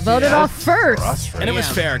eliminated. Got voted off first. Frustrating. And it was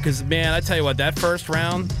fair because, man, I tell you what, that first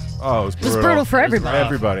round, Oh, it was brutal. brutal for everybody.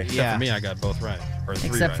 Everybody. except Yeah. for me, I got both right. Or 3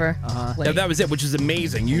 Except right. for Yeah, that was it, which is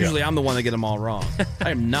amazing. Usually I'm the one that get them all wrong. I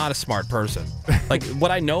am not a smart person. Like, what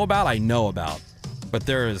I know about, But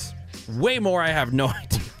there is way more I have no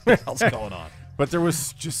idea what else going on. But there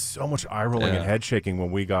was just so much eye rolling Yeah. and head shaking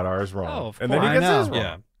when we got ours wrong. Oh, of and then he course. gets I his know. wrong.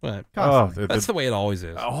 Yeah. But Oh, that's the way it always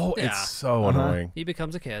is. Oh, Yeah. it's so annoying. He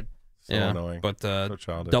becomes a kid. So annoying. But So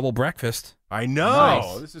childish. double breakfast. I know.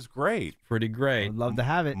 Nice. This is great. Pretty great. I'd love to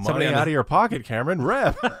have it. Money out of your pocket, Cameron.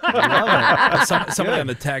 Rep. Somebody on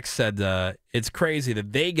the text said it's crazy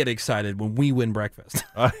that they get excited when we win breakfast.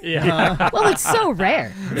 Yeah. well, it's so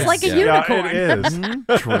rare. It's like a Yeah, unicorn. it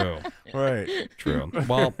is. True. Right. True.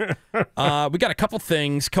 Well, we got a couple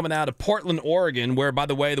things coming out of Portland, Oregon, where, by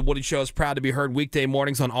the way, the Woody Show is proud to be heard weekday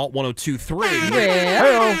mornings on Alt 102.3.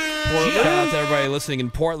 Yeah. Shout out to everybody listening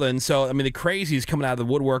in Portland. So, I mean, the crazies coming out of the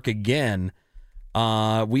woodwork again.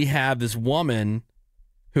 We have this woman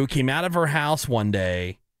who came out of her house one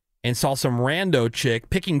day and saw some rando chick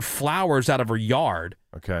picking flowers out of her yard.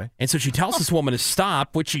 Okay. And so she tells this woman to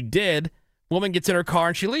stop, which she did. Woman gets in her car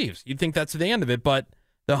and she leaves. You'd think that's the end of it, but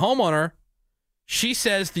the homeowner, she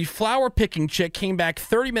says the flower picking chick came back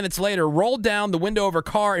 30 minutes later, rolled down the window of her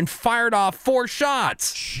car, and fired off 4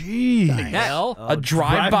 shots. Jeez. Hell. A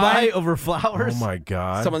drive-by over flowers. Oh, my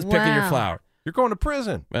God. Someone's picking your Wow. flower. You're going to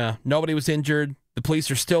prison. Yeah, nobody was injured. The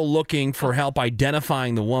police are still looking for help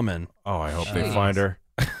identifying the woman. Oh, I hope they find her.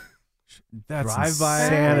 That's Drive-by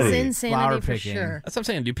insanity. That is insanity flower for picking. sure. That's what I'm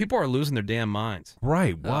saying, dude. People are losing their damn minds.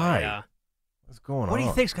 Right? Why? Yeah. What's going on? What do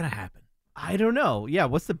you think's gonna happen? I don't know. Yeah,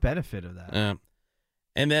 what's the benefit of that?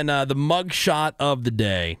 And then the mug shot of the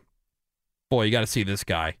day. Boy, you got to see this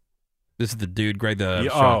guy. This is the dude, Greg.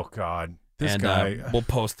 Oh God, this guy. We'll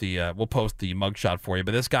post the mug shot for you.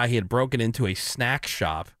 But this guy, he had broken into a snack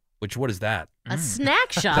shop. Which, what is that? A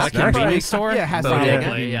snack Is shop. that a convenience store? Yeah, it has to be a Bodega,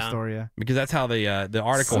 convenience yeah. store, yeah. Because that's how the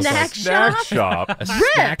article Snack says. shop? shop. A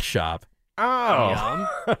snack shop. Oh.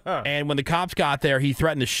 And when the cops got there, he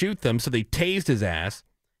threatened to shoot them, so they tased his ass.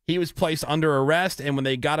 He was placed under arrest, and when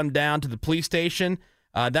they got him down to the police station,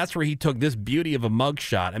 that's where he took this beauty of a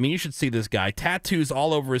mugshot. I mean, you should see this guy. Tattoos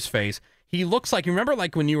all over his face. He looks like, remember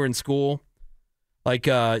like when you were in school? Like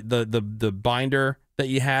the binder that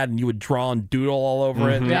you had and you would draw and doodle all over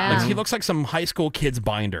it? Yeah. Like, he looks like some high school kid's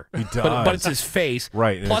binder. He does. But it's his face.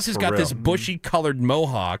 Right, and Plus it's he's for got this real. bushy colored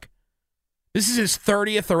mohawk. This is his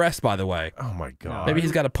 30th arrest, by the way. Oh my God. Maybe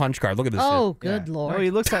he's got a punch card. Look at this. Oh, dude. good Lord. No,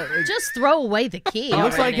 he looks like Just throw away the key. he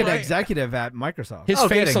looks like already. an executive at Microsoft. His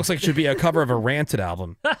face looks like it should be a cover of a Rancid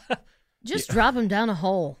album. Just drop him down a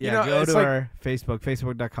hole. Yeah, You know, go it's to like- our Facebook,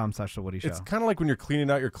 facebook.com/The Woody Show. It's kind of like when you're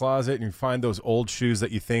cleaning out your closet and you find those old shoes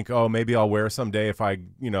that you think, oh, maybe I'll wear someday if I,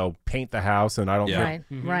 paint the house and I don't. Yeah. Right,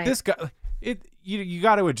 right. This guy, you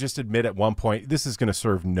got to just admit at one point this is going to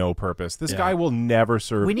serve no purpose. This Yeah. guy will never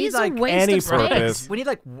serve. We need He's a like waste any of space. purpose. we need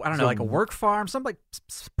like I don't know, So- like a work farm, some like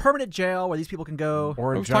permanent jail where these people can go.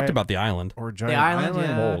 Or a We've giant, talked about the island. or a giant island, hole.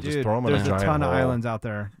 yeah. Just Dude, throw him in there's a giant ton of hole. islands out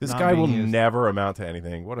there. This not guy will being used. never amount to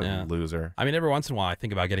anything. What a Yeah. loser. I mean, every once in a while, I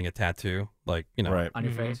think about getting a tattoo. Like, Right. On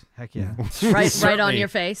your face. Heck yeah. Right on Certainly, your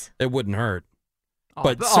face. It wouldn't hurt. Oh,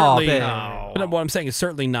 But oh, certainly, babe. but what I'm saying is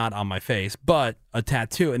certainly not on my face, but a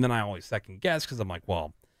tattoo. And then I always second guess because I'm like,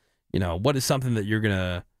 well, what is something that you're going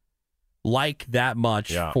to like that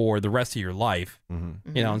much Yeah. for the rest of your life?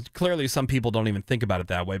 Mm-hmm. Clearly some people don't even think about it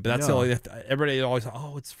that way, but that's the No. only, everybody always,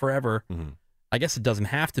 oh, it's forever. Mm-hmm. I guess it doesn't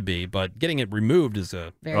have to be, but getting it removed is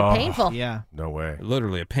Very painful. Yeah. No way.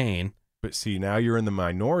 literally a pain. But see, now you're in the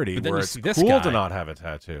minority But then where you it's see this cool guy. to not have a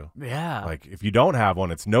tattoo. Yeah. Like if you don't have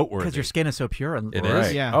one, it's noteworthy. Because your skin is so pure and It right.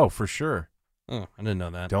 is? Yeah. Oh, for sure. Oh, I didn't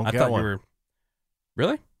know that. Don't I get thought one. you were,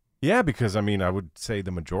 really? Yeah, because I mean, I would say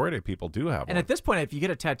the majority of people do have And one. at this point, if you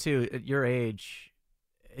get a tattoo at your age,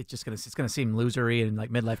 it's gonna seem losery and like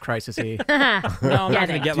midlife crisisy. No, I'm not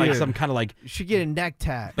going to get like Dude. some kind of like You should get a neck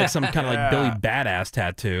tat. some kind of like Billy Badass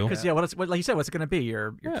tattoo. Because what like you said, what's it gonna be?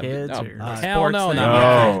 Your kids no, or your hell sports no, thing? not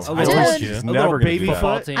my kids. A I little- told Dude. you. He's A never little gonna baby do that.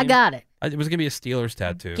 foot. I got it. It was going to be a Steelers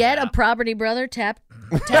tattoo. Get a property brother tattooed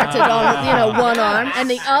on, one arm, and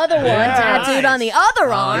the other one tattooed on the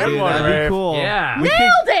other arm. Dude, one, that'd be Rafe. cool. Yeah. We Nailed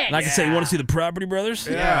could, it! And I can say, you want to see the Property Brothers?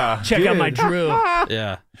 Yeah. Check out my Dude. Drew.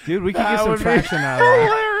 Yeah. dude, we could That get some would be traction out of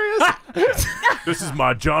that. This is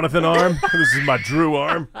my Jonathan arm. This is my Drew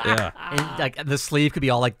arm. Yeah. And like the sleeve could be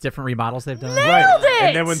all like different remodels they've done. Nailed it!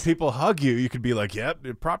 And then when people hug you, you could be like, "Yep,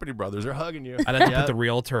 the Property Brothers are hugging you." I'd have to put the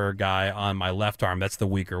realtor guy on my left arm. That's the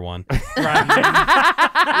weaker one.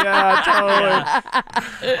 Yeah,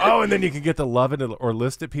 totally. Oh, and then you can get the love it or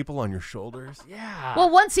list it people on your shoulders. Yeah. Well,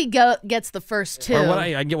 once he gets the first two. Or what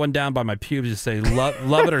I get one down by my pubes and say,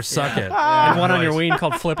 love it or suck it. And one on your ween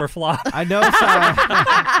called Flip or Flop. I know it's not,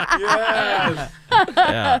 Yes.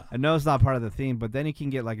 Yeah. I know it's not part of the theme, but then you can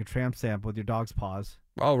get like a tramp stamp with your dog's paws.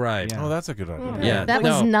 Oh, right. Yeah. Oh, that's a good idea. Yeah. that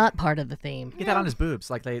was No. not part of the theme. Get that on his boobs,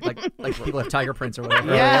 like people have tiger prints or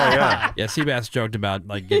whatever. Yeah. Yeah, Seabass joked about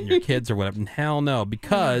like getting your kids or whatever. And hell no,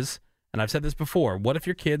 because, and I've said this before, what if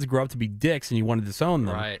your kids grow up to be dicks and you want to disown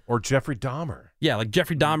them? Right. Or Jeffrey Dahmer. Yeah, like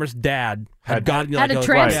Jeffrey Dahmer's dad Had- had gotten Had like a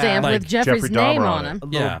tramp right. stamp like with Jeffrey's Jeffrey name Dahmer on on him. A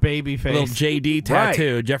little Yeah. baby a face. little JD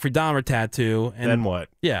tattoo, Jeffrey Dahmer tattoo. And Then what?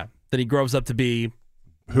 Yeah. Then he grows up to be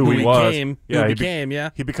Who he was. became, Yeah, who he became,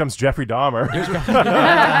 yeah. He becomes Jeffrey Dahmer.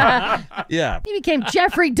 Yeah. He became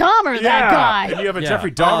Jeffrey Dahmer, that Yeah. guy. And you have a Yeah.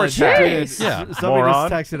 Jeffrey Dahmer Oh, tattoo. jeez. Yeah. Somebody Moron.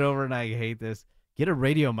 just texted over, and I hate this. Get a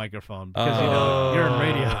radio microphone because Oh. you're in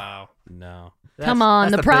radio. No. Come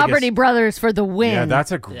on, that's the Property biggest- Brothers for the win. Yeah,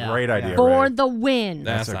 that's a great idea. For Ray. the win.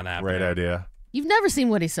 That's a not happening. great idea. You've never seen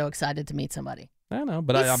Woody so excited to meet somebody. I know,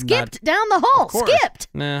 but He I'm skipped not. down the hall. Of course. Skipped.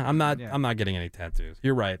 Nah, I'm not. Yeah. I'm not getting any tattoos.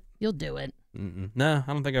 You're right. You'll do it. No,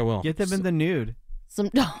 I don't think I will. Get them in the nude. Some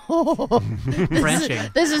Frenching.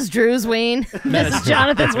 This is Drew's ween. This is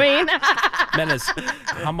Jonathan's ween. Menace,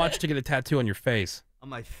 how much to get a tattoo on your face? On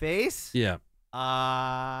my face? Yeah.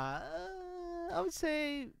 I would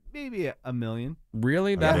say maybe $1 million.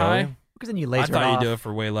 Really? That Really? high? Because then you I laser it thought off. you'd do it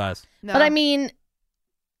for way less. No. But I mean,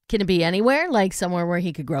 can it be anywhere? Like somewhere where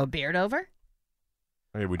he could grow a beard over?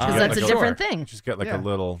 I mean, would Because get that's like a different thing. Just get like Yeah. a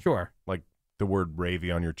little, Sure. like the word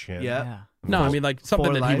Ravy on your chin. Yeah. No, I mean like something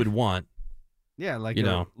For that he life. would want. Yeah, like You a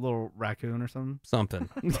know. little raccoon or something. Something.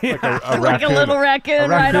 Like Like a little raccoon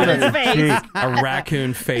right on his face. A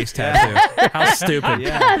raccoon face tattoo. How stupid.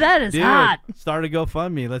 Yeah, that is Dude, hot. Start a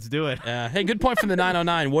GoFundMe. Let's do it. Hey, good point from the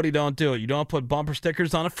 909. Woody, don't do it. You don't put bumper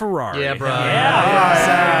stickers on a Ferrari. Yeah, bro.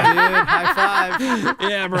 Yeah, dude. High five.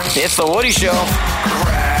 Yeah, bro. It's the Woody Show.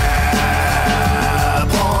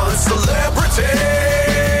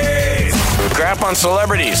 Crap on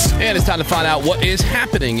celebrities. And it's time to find out what is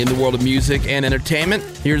happening in the world of music and entertainment.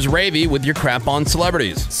 Here's Ravy with your crap on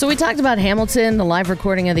celebrities. So we talked about Hamilton, the live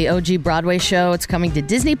recording of the OG Broadway show. It's coming to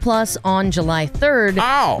Disney Plus on July 3rd.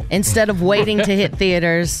 Ow. Instead of waiting to hit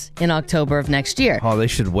theaters in October of next year. Oh, they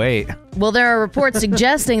should wait. Well, there are reports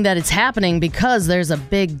suggesting that it's happening because there's a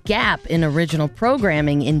big gap in original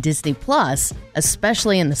programming in Disney Plus,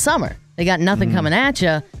 especially in the summer. They got nothing coming at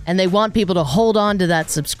you, and they want people to hold on to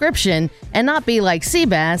that subscription and not be like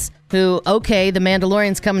Seabass, who, okay, The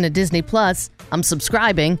Mandalorian's coming to Disney Plus, I'm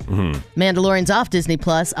subscribing. Mandalorian's off Disney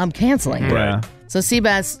Plus, I'm canceling. Yeah. So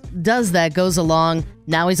Seabass does that, goes along.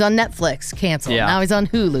 Now he's on Netflix, cancel. Yeah. Now he's on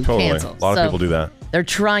Hulu, Totally. cancel. A lot So of people do that. they're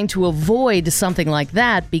trying to avoid something like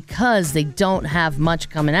that because they don't have much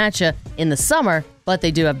coming at you in the summer, but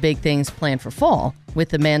they do have big things planned for fall with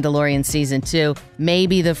The Mandalorian Season 2.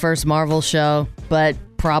 Maybe the first Marvel show, but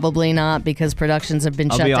probably not because productions have been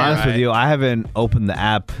I'll shut be down. honest with you. I haven't opened the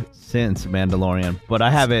app since Mandalorian, but I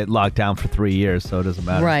have it locked down for 3 years, so it doesn't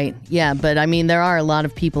matter. Right. Yeah, but I mean, there are a lot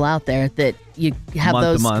of people out there that you have Month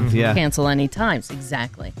to those month, yeah. cancel any times.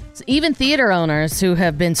 Exactly. So even theater owners who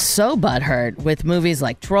have been so butthurt with movies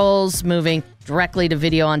like Trolls moving directly to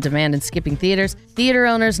video on demand and skipping theaters, theater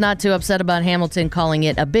owners not too upset about Hamilton calling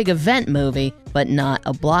it a big event movie, but not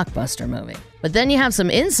a blockbuster movie. But then you have some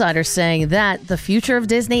insiders saying that the future of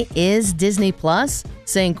Disney is Disney Plus,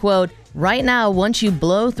 saying, quote, right now, once you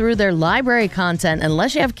blow through their library content,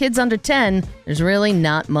 unless you have kids under 10, there's really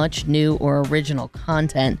not much new or original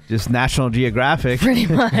content. Just National Geographic. Pretty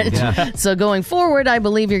much. Yeah. So going forward, I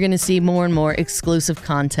believe you're going to see more and more exclusive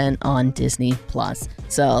content on Disney Plus.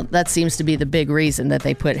 So that seems to be the big reason that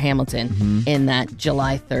they put Hamilton in that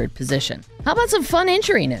July 3rd position. How about some fun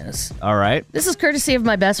injury news? All right. This is courtesy of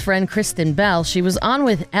my best friend, Kristen Bell. She was on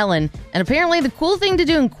with Ellen, and apparently the cool thing to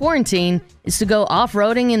do in quarantine is to go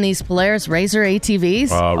off-roading in these Polaris RZR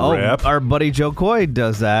ATVs. Rip. Our buddy Joe Coy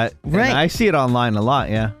does that. Right. And I see it online a lot,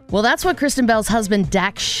 yeah. Well, that's what Kristen Bell's husband,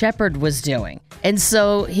 Dax Shepard, was doing. And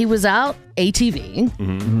so he was out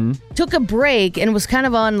ATVing, took a break, and was kind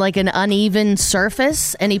of on like an uneven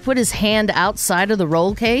surface, and he put his hand outside of the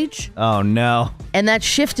roll cage, Oh, no. and that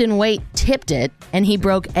shift in weight tipped it, and he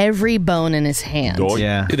broke every bone in his hand.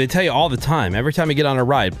 Yeah. Dude, they tell you all the time, every time you get on a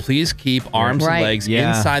ride, please keep arms Right. and legs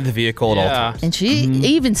Yeah. inside the vehicle at all times. And she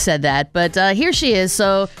even said that, but here she is.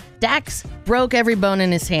 So Dax broke every bone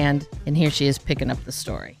in his hand, and here she is picking up the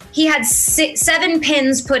story. He had 7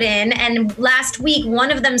 pins put in, and last week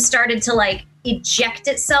one of them started to like eject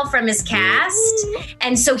itself from his cast.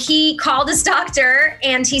 And so he called his doctor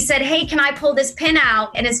and he said, hey, can I pull this pin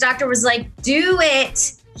out? And his doctor was like, do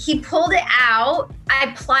it. He pulled it out.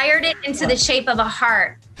 I plied it into the shape of a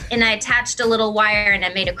heart, and I attached a little wire, and I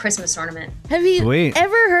made a Christmas ornament. Have you Sweet.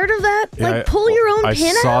 ever heard of that? Yeah, Like pull your own I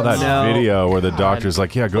pin saw out? that No. video where the doctor's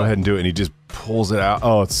like, yeah, go ahead and do it. And he just pulls it out.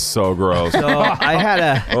 Oh, it's so gross. So I had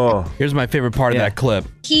a... Oh, Here's my favorite part of that clip.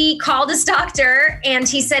 He called his doctor and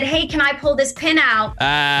he said, hey, can I pull this pin out?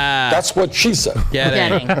 That's what she said.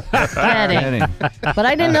 Getting. But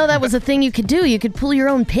I didn't know that was a thing you could do. You could pull your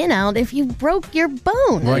own pin out if you broke your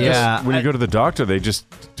bone. Well, I guess Yeah, when you go to the doctor, they just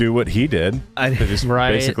do what he did. They just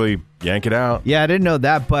basically yank it out. Yeah, I didn't know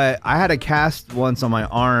that, but I had a cast once on my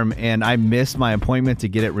arm, and I missed my appointment to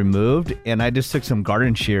get it removed, and I just took some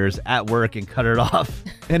garden shears at work and cut it off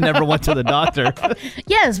and never went to the doctor.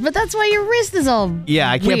 Yes, but that's why your wrist is all Yeah,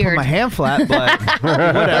 I can't put weird. my hand flat, but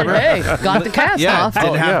whatever. Hey, got the cast yeah, off.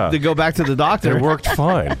 Didn't have to go back to the doctor. It worked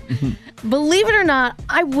fine. Believe it or not,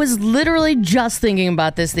 I was literally just thinking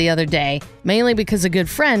about this the other day, mainly because a good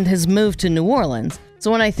friend has moved to New Orleans. So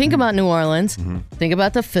when I think about New Orleans, think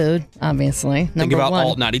about the food, obviously. Think Number about one.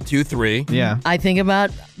 Alt 92.3. Yeah. I think about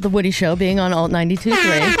the Woody Show being on Alt 92.3.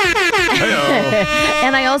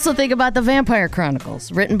 And I also think about the Vampire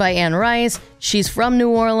Chronicles, written by Anne Rice. She's from New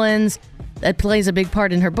Orleans. That plays a big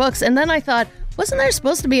part in her books. And then I thought, wasn't there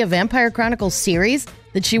supposed to be a Vampire Chronicles series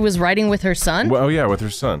that she was writing with her son? Well, oh, yeah, with her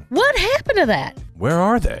son. What happened to that? Where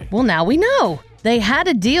are they? Well, now we know. They had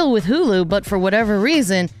a deal with Hulu, but for whatever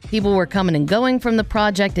reason, people were coming and going from the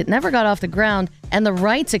project. It never got off the ground, and the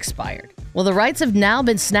rights expired. Well, the rights have now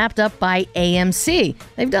been snapped up by AMC.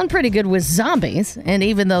 They've done pretty good with zombies, and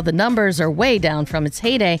even though the numbers are way down from its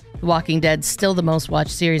heyday, The Walking Dead's still the most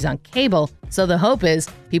watched series on cable, so the hope is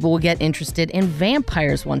people will get interested in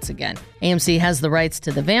vampires once again. AMC has the rights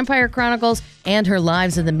to The Vampire Chronicles and Her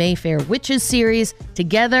Lives of the Mayfair Witches series,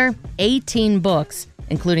 together 18 books,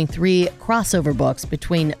 including 3 crossover books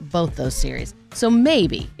between both those series. So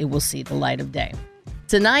maybe it will see the light of day.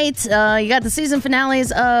 Tonight, you got the season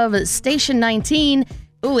finales of Station 19.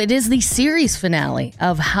 Ooh, it is the series finale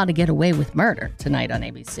of How to Get Away with Murder tonight on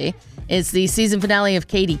ABC. It's the season finale of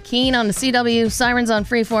Katie Keene on the CW, Sirens on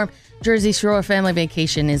Freeform, Jersey Shore Family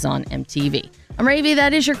Vacation is on MTV. I'm Ravy.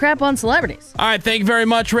 That is your crap on celebrities. All right, thank you very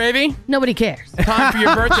much, Ravy. Nobody cares. Time for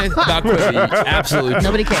your birthday. About quickly, absolutely.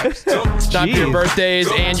 Nobody cares. Time for your birthdays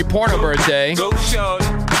and your porno birthday. Go shorty,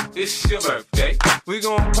 it's your birthday. We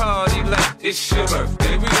gon' party like it's your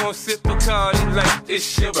birthday. We gon' sip a Bacardi like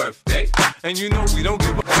it's your birthday. And you know we don't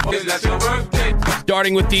give a fuck, it's not your birthday.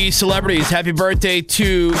 Starting with the celebrities, happy birthday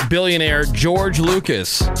to billionaire George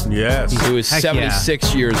Lucas. Yes. Who is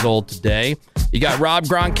 76 years old today. You got Rob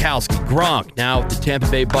Gronkowski, Gronk, now with the Tampa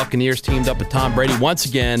Bay Buccaneers, teamed up with Tom Brady once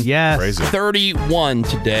again. Yes. Crazy. 31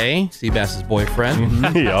 today, Seabass's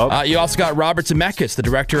boyfriend. Yup. You also got Robert Zemeckis, the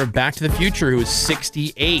director of Back to the Future, who is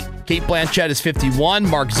 68. Kate Blanchett is 51.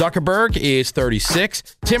 Mark Zuckerberg is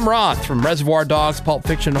 36. Tim Roth from Reservoir Dogs, Pulp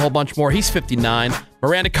Fiction, and a whole bunch more. He's 59.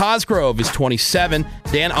 Miranda Cosgrove is 27.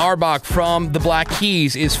 Dan Auerbach from The Black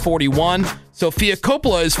Keys is 41. Sofia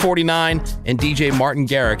Coppola is 49. And DJ Martin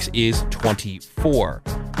Garrix is 24.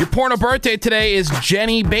 Your porno birthday today is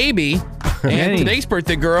Jenny Baby. And today's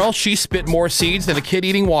birthday girl, she spit more seeds than a kid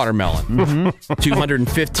eating watermelon.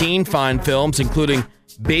 215 fine films, including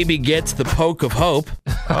Baby Gets the Poke of Hope.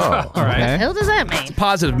 Oh, all right. What the hell does that mean? It's a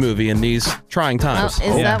positive movie in these trying times.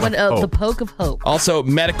 Is that what the Poke of Hope? Also,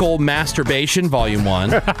 Medical Masturbation, Volume 1.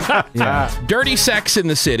 Dirty Sex in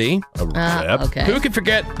the City. Okay. Who could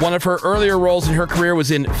forget one of her earlier roles in her career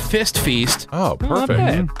was in Fist Feast. Oh,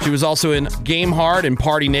 perfect. She was also in Game Hard and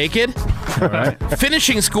Party Naked. All right.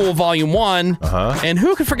 Finishing School, Volume 1. And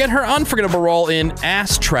who could forget her unforgettable role in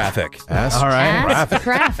Ass Traffic? Ass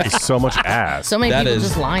Traffic. There's so much ass. So many people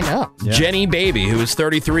just lined up. Jenny Baby, who is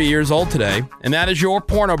 33 years old today. And that is your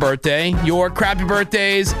porno birthday, your crappy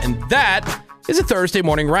birthdays, and that is a Thursday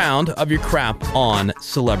morning round of your crap on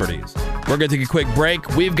celebrities. We're going to take a quick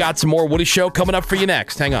break. We've got some more Woody Show coming up for you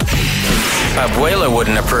next. Hang on. Abuela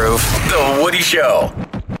wouldn't approve. The Woody Show.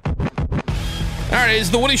 All right, it's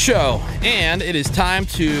the Woody Show, and it is time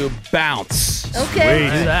to bounce. Okay.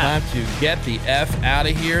 It's time to get the F out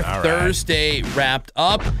of here. All right. Thursday wrapped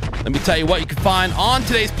up. Let me tell you what you can find on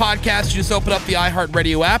today's podcast. You just open up the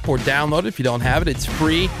iHeartRadio app or download it if you don't have it. It's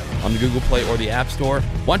free on the Google Play or the App Store.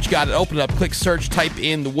 Once you got it, open it up, click search, type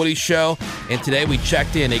in The Woody Show. And today we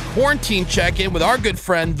checked in a quarantine check-in with our good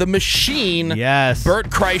friend, The Machine, Bert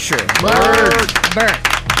Kreischer. Bert.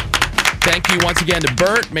 Thank you once again to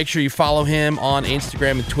Bert. Make sure you follow him on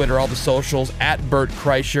Instagram and Twitter, all the socials, at Bert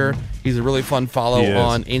Kreischer. He's a really fun follow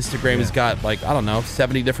on Instagram. He's got,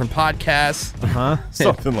 70 different podcasts.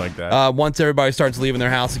 Something like that. Once everybody starts leaving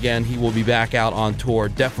their house again, he will be back out on tour.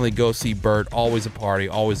 Definitely go see Bert. Always a party,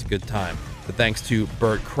 always a good time. But thanks to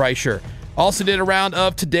Bert Kreischer. Also did a round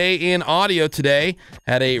of Today in Audio today.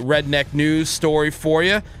 Had a redneck news story for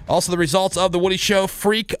you. Also the results of the Woody Show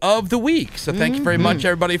Freak of the Week. So thank you very much,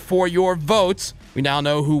 everybody, for your votes. We now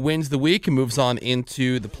know who wins the week and moves on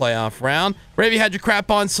into the playoff round. Ravy had your crap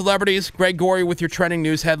on celebrities. Greg Gorey with your trending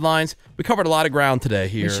news headlines. We covered a lot of ground today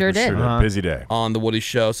here. We sure did. Busy day. On the Woody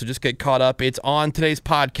Show. So just get caught up. It's on today's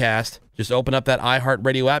podcast. Just open up that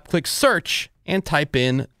iHeartRadio app, click search, and type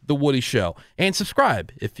in The Woody Show. And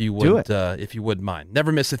subscribe if you would, if you wouldn't mind.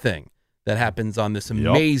 Never miss a thing that happens on this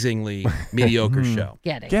amazingly mediocre show.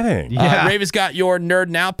 Getting. Raven's got your Nerd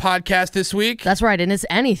Now podcast this week. That's right, and it's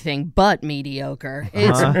anything but mediocre.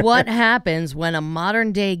 It's what happens when a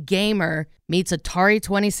modern-day gamer meets Atari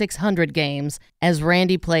 2600 games, as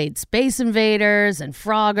Randy played Space Invaders and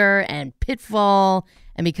Frogger and Pitfall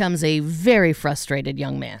and becomes a very frustrated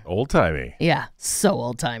young man. Old-timey. Yeah, so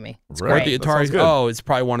old-timey. It's Right. great. The Atari. It's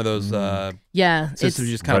probably one of those systems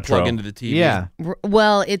you just kind of plug into the TV. Yeah.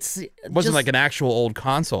 Well, it wasn't like an actual old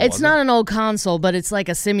console. It's not an old console, but it's like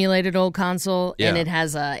a simulated old console, and Yeah. it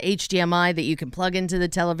has a HDMI that you can plug into the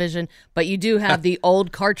television, but you do have the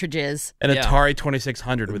old cartridges. An Atari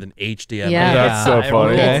 2600 with an HDMI. Yeah. That's so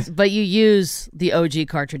funny. But you use the OG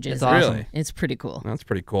cartridges. That's awesome. Really? It's pretty cool. That's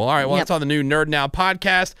pretty cool. All right, well, Yep. it's on the new Nerd Now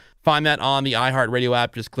podcast. Find that on the iHeartRadio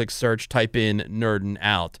app. Just click search, type in Nerdin'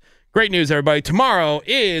 Out. Great news, everybody. Tomorrow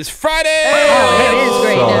is Friday. It is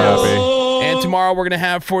great So news. happy. And tomorrow we're going to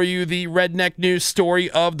have for you the Redneck News Story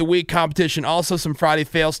of the Week competition. Also some Friday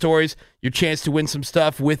fail stories. Your chance to win some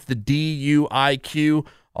stuff with the DUIQ.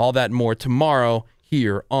 All that and more tomorrow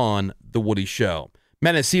here on The Woody Show.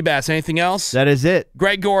 Menace, Seabass, anything else? That is it.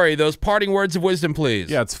 Greg Gorey, those parting words of wisdom, please.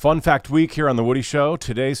 Yeah, it's Fun Fact Week here on The Woody Show.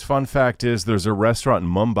 Today's fun fact is there's a restaurant in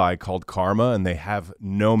Mumbai called Karma, and they have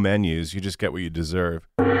no menus. You just get what you deserve.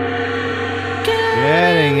 Getting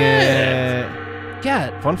it.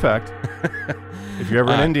 Get. Fun fact. If you're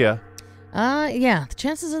ever in India. Yeah, the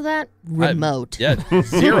chances of that, remote.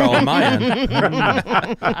 0 on my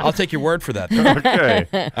end. I'll take your word for that. Okay.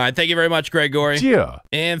 All right, thank you very much, Greg Gorey. Yeah.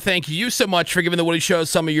 And thank you so much for giving The Woody Show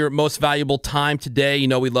some of your most valuable time today. You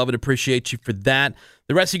know we love and appreciate you for that.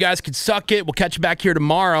 The rest of you guys can suck it. We'll catch you back here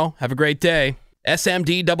tomorrow. Have a great day.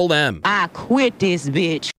 SMD double M. I quit this bitch.